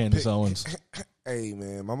 Fuck Candace Owens. Hey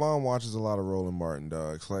man, my mom watches a lot of Roland Martin,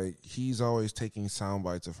 dogs. Like he's always taking sound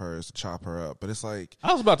bites of hers to chop her up, but it's like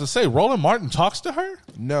I was about to say, Roland Martin talks to her.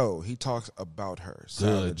 No, he talks about her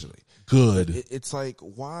savagely. Good. It's like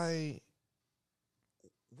why?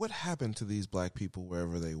 What happened to these black people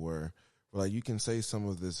wherever they were? Where like you can say some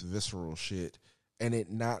of this visceral shit and it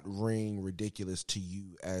not ring ridiculous to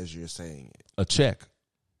you as you're saying it. A check.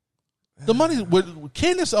 The money with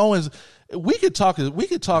Candace Owens, we could talk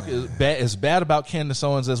as bad about Candace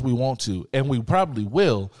Owens as we want to, and we probably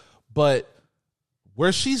will. But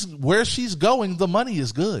where she's going, the money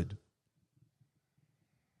is good.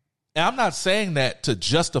 And I'm not saying that to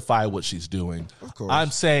justify what she's doing. Of course,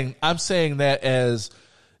 I'm saying that as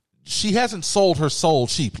she hasn't sold her soul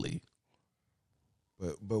cheaply.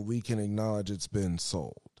 But we can acknowledge it's been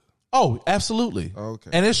sold. Oh, absolutely.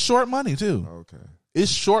 Okay, and it's short money too. Okay. It's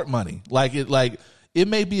short money. Like it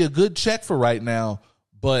may be a good check for right now,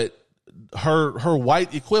 but her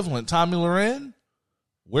white equivalent, Tommy Loren,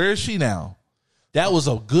 where is she now? That was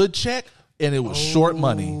a good check and it was short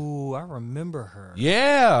money. Oh, I remember her.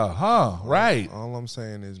 Yeah, huh? Right. All I'm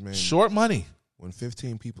saying is, man, Short money. when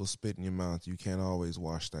 15 people spit in your mouth, you can't always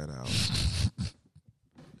wash that out.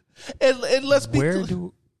 And let's be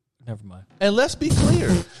Never mind. And let's be clear.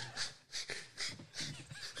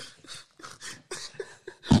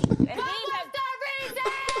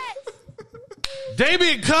 They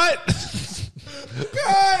being cut.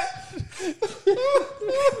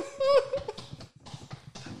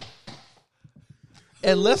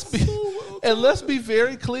 And let's be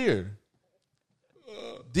very clear.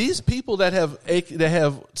 These people that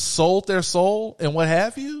have sold their soul and what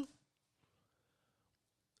have you,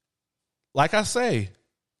 like I say,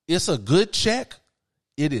 it's a good check.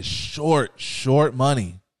 It is short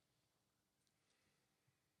money.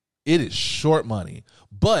 It is short money.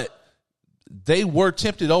 But they were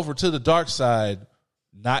tempted over to the dark side,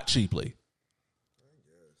 not cheaply.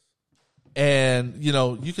 And, you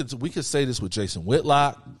know, we could say this with Jason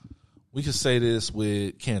Whitlock. We could say this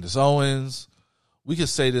with Candace Owens. We could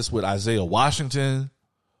say this with Isaiah Washington.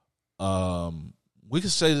 We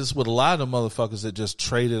could say this with a lot of the motherfuckers that just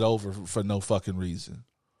traded over for no fucking reason.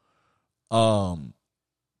 And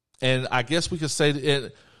I guess we could say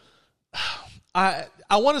it. I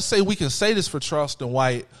want to say we can say this for Charleston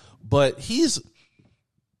White, but he's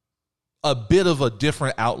a bit of a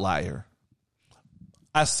different outlier.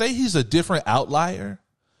 I say he's a different outlier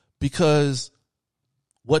because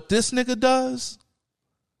what this nigga does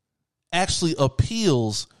actually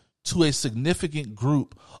appeals to a significant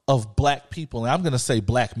group of black people. And I'm going to say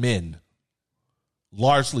black men,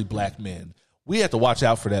 largely black men. We have to watch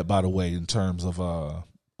out for that, by the way, in terms of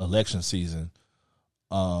election season.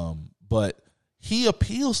 But he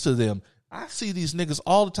appeals to them. I see these niggas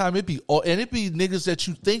all the time. It be niggas that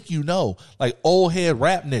you think you know, like old head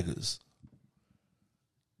rap niggas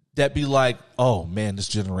that be like, oh man, this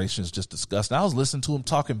generation is just disgusting. I was listening to him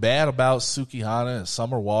talking bad about Suki Hana and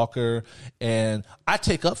Summer Walker, and I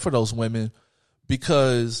take up for those women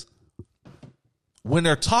because when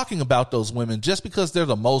they're talking about those women, just because they're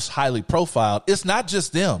the most highly profiled, it's not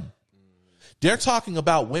just them. They're talking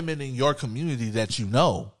about women in your community that you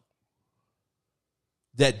know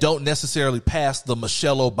that don't necessarily pass the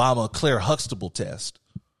Michelle Obama, Claire Huxtable test,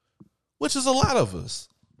 which is a lot of us.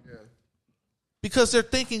 Yeah. Because they're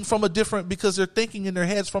thinking in their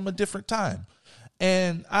heads from a different time.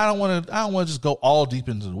 And I don't want to just go all deep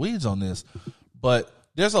into the weeds on this, but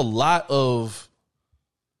there's a lot of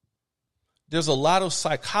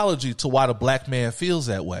psychology to why the black man feels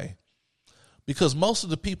that way. Because most of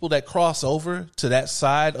the people that cross over to that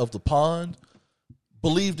side of the pond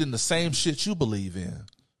believed in the same shit you believe in.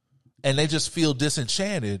 And they just feel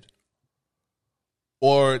disenchanted,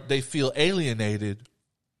 or they feel alienated,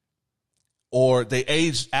 or they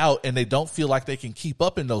aged out and they don't feel like they can keep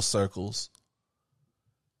up in those circles.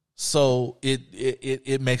 So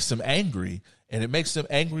it makes them angry. And it makes them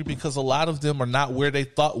angry because a lot of them are not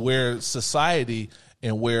where society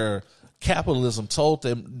and where capitalism told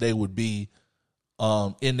them they would be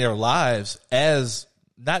in their lives, as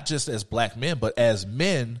not just as black men, but as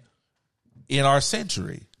men in our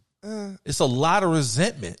century. It's a lot of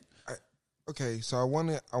resentment. Okay, so I want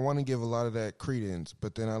to give a lot of that credence,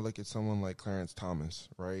 but then I look at someone like Clarence Thomas,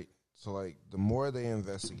 right? So like the more they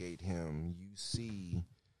investigate him, you see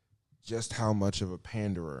just how much of a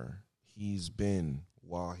panderer he's been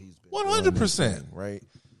while he's been 100%, right?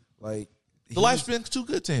 Like the life's been too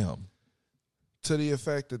good to him. To the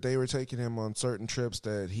effect that they were taking him on certain trips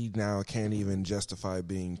that he now can't even justify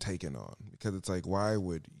being taken on, because it's like, why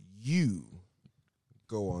would you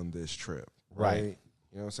go on this trip, right?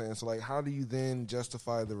 You know what I'm saying? So like, how do you then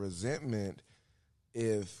justify the resentment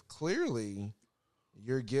if clearly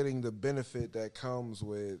you're getting the benefit that comes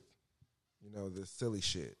with, you know, this silly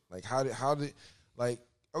shit? Like how did like,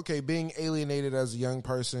 okay, being alienated as a young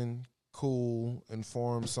person, cool,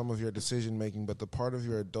 informs some of your decision making, but the part of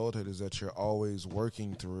your adulthood is that you're always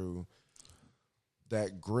working through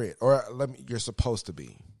that grit, or you're supposed to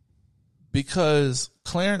be. Because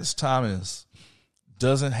Clarence Thomas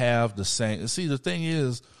doesn't have the same. See, the thing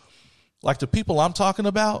is, like the people I'm talking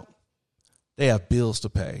about, they have bills to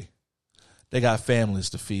pay. They got families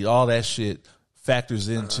to feed. All that shit factors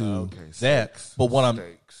into that. But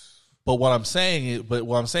what I'm saying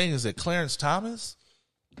is that Clarence Thomas,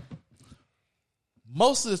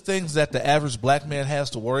 most of the things that the average black man has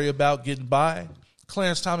to worry about getting by,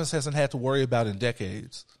 Clarence Thomas hasn't had to worry about in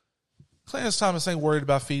decades. Clarence Thomas ain't worried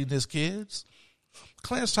about feeding his kids.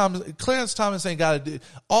 Clarence Thomas ain't got to do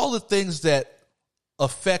all the things that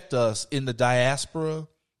affect us in the diaspora,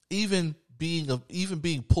 even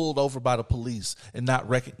being pulled over by the police and not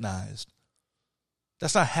recognized.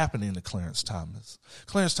 That's not happening to Clarence Thomas.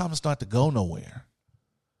 Clarence Thomas don't have to go nowhere.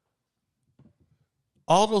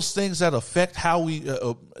 All those things that affect how we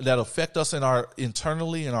that affect us in our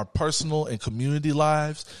internally in our personal and community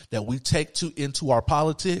lives that we take into our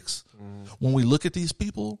politics. When we look at these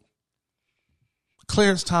people,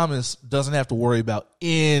 Clarence Thomas doesn't have to worry about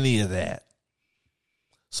any of that.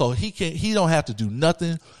 So he don't have to do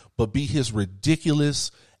nothing but be his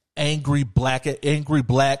ridiculous, angry black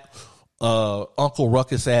Uncle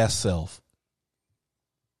Ruckus ass self.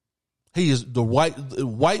 He is the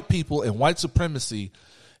white people and white supremacy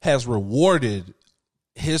has rewarded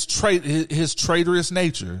his traitorous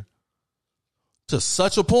nature to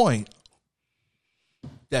such a point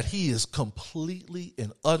that he is completely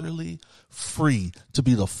and utterly free to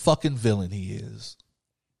be the fucking villain he is.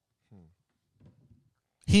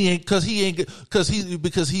 He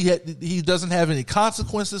doesn't have any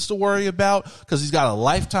consequences to worry about because he's got a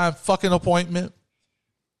lifetime fucking appointment.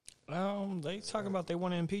 They talking about they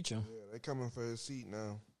want to impeach him. Yeah, they coming for his seat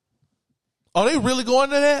now. Are they really going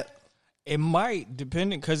to that? It might,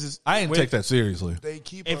 depending, because I didn't take that seriously. They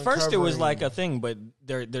keep at first it was like a thing, but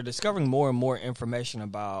they're discovering more and more information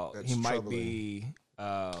about he might be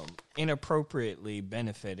inappropriately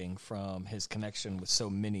benefiting from his connection with so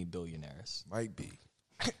many billionaires. Might be.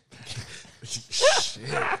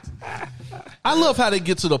 Shit. I love how they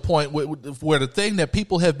get to the point where the thing that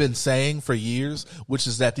people have been saying for years, which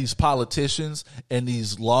is that these politicians and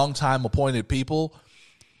these longtime appointed people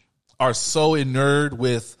are so inured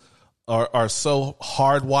with, are so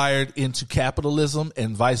hardwired into capitalism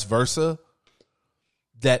and vice versa,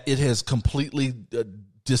 that it has completely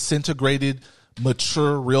disintegrated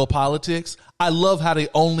mature real politics. I love how they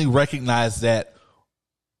only recognize that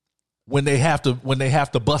when they have to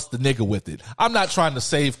bust the nigga with it. I'm not trying to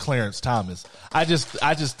save Clarence Thomas. I just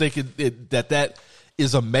think that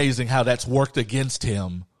is amazing how that's worked against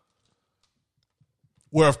him.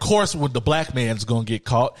 Where of course when the black man's gonna get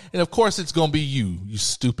caught, and of course it's gonna be you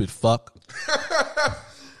stupid fuck.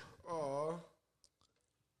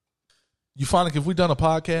 Euphonic, have we done a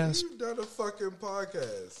podcast? You've done a fucking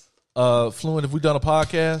podcast. Fluent, have we done a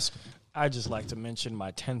podcast? I just like to mention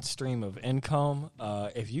my 10th stream of income.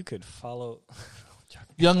 If you could follow,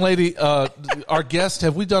 young lady, our guest,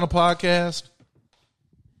 have we done a podcast?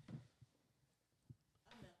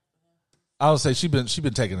 I would say she's been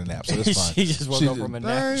taking a nap, so that's fine. She just woke up from a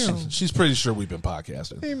nap. She's pretty sure we've been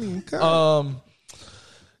podcasting.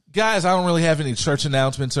 Guys, I don't really have any church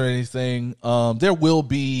announcements or anything. There will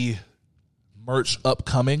be merch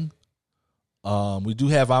upcoming. We do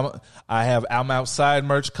have I'm Outside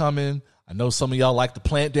merch coming. I know some of y'all like the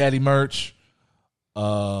Plant Daddy merch. Get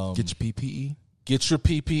your PPE. Get your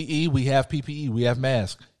PPE. We have PPE. We have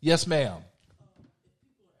masks. Yes, ma'am.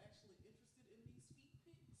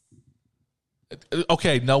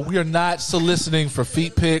 Okay, no, we are not soliciting for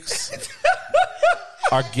feet pics.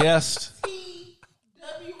 Our guest,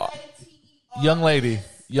 young lady,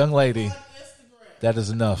 that is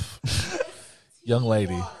enough. Young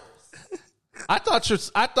lady. I thought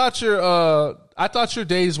your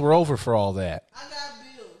days were over for all that. I got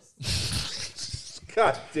bills.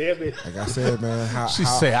 God damn it! Like I said, man.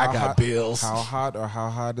 I got bills. How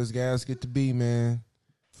hot does gas get to be, man?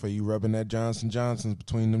 For you rubbing that Johnson Johnson's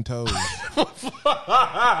between them toes.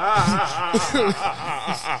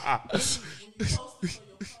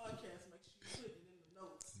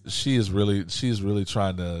 She is really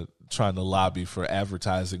trying to lobby for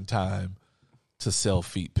advertising time to sell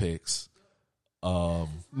feet pics.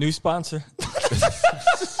 New sponsor.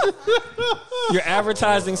 Your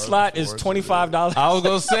advertising slot is $25. I was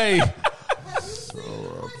gonna say.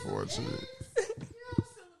 So unfortunate.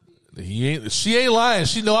 She ain't lying.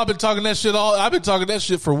 She know I've been talking that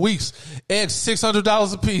shit for weeks. And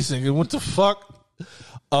 $600 a piece. And what the fuck?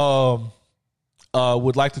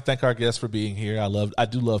 Would like to thank our guests for being here. I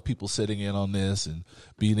do love people sitting in on this and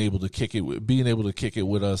being able to kick it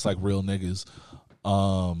with us like real niggas.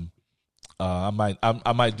 I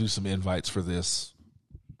might do some invites for this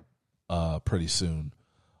pretty soon.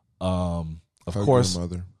 Of Hug course, your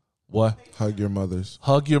mother. What? Hug your mothers.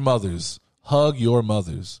 Hug your mothers. Hug your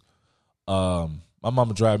mothers. My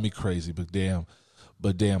mama drive me crazy, but damn,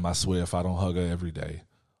 I swear if I don't hug her every day,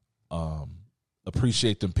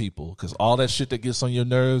 appreciate them people, because all that shit that gets on your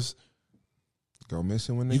nerves, go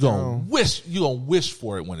missing when they you gonna wish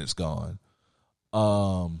for it when it's gone.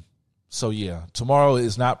 So yeah, tomorrow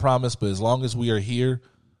is not promised, but as long as we are here,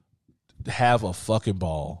 have a fucking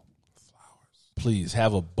ball. Please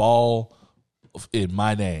have a ball in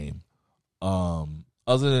my name.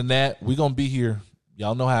 Other than that, we're gonna be here.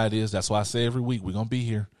 Y'all know how it is. That's why I say every week we're gonna be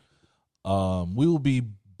here. We will be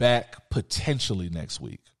back potentially next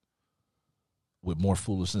week with more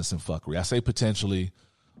foolishness and fuckery. I say potentially.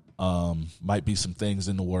 Might be some things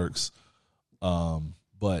in the works.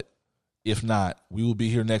 But if not, we will be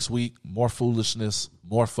here next week. More foolishness,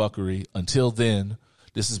 more fuckery. Until then,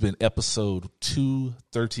 this has been episode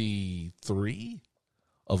 233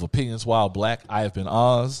 of Opinions While Black. I have been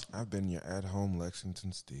Oz. I've been your at-home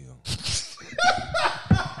Lexington Steel. He's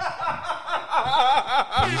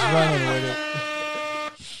running with it.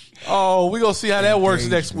 Oh, we're going to see how that works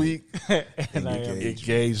next week. And I am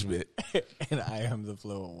Engagement. and I am the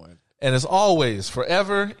fluent one. And as always,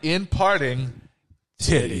 forever in parting,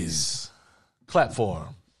 titties. Clap for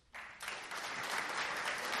 'em.